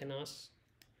 or you can ask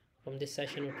from this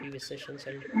session or previous sessions.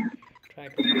 I'll try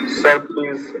to answer. Sir,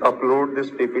 please upload this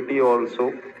PPT also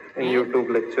in I am YouTube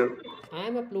lecture. I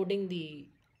am uploading the.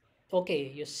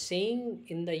 Okay, you're saying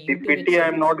in the YouTube PPT I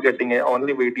itself. am not getting it.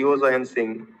 Only videos I am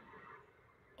seeing.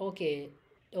 Okay,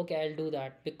 okay, I'll do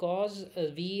that because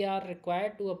we are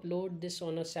required to upload this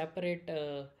on a separate,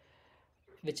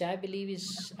 which I believe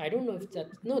is, I don't know if that,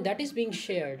 no, that is being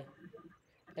shared.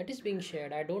 That is being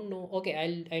shared. I don't know. Okay,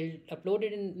 I'll upload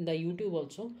it in the YouTube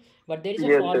also, but there is a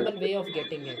Yes, yes. formal way of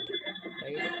getting it,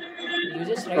 right? You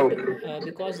just write to, Okay.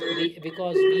 because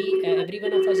we every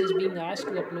one of us is being asked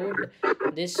to upload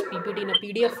this PPT in a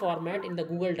PDF format in the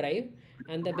Google Drive,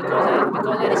 and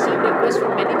because I received requests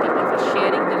from many people for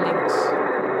sharing the links.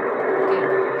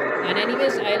 Okay, and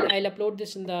anyways, I'll upload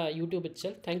this in the YouTube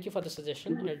itself. Thank you for the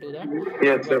suggestion. I'll do that.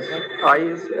 Yes, yes. But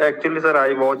I actually, sir,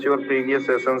 I watch your previous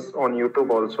sessions on YouTube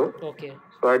also. okay.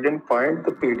 So I didn't find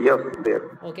the PDF there.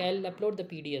 Okay, I'll upload the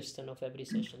PDFs then of every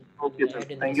session and Okay, sir.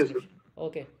 add in the Thank you, sir. description.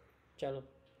 Okay, chalo.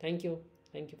 Thank you.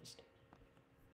 Thank you, Mr.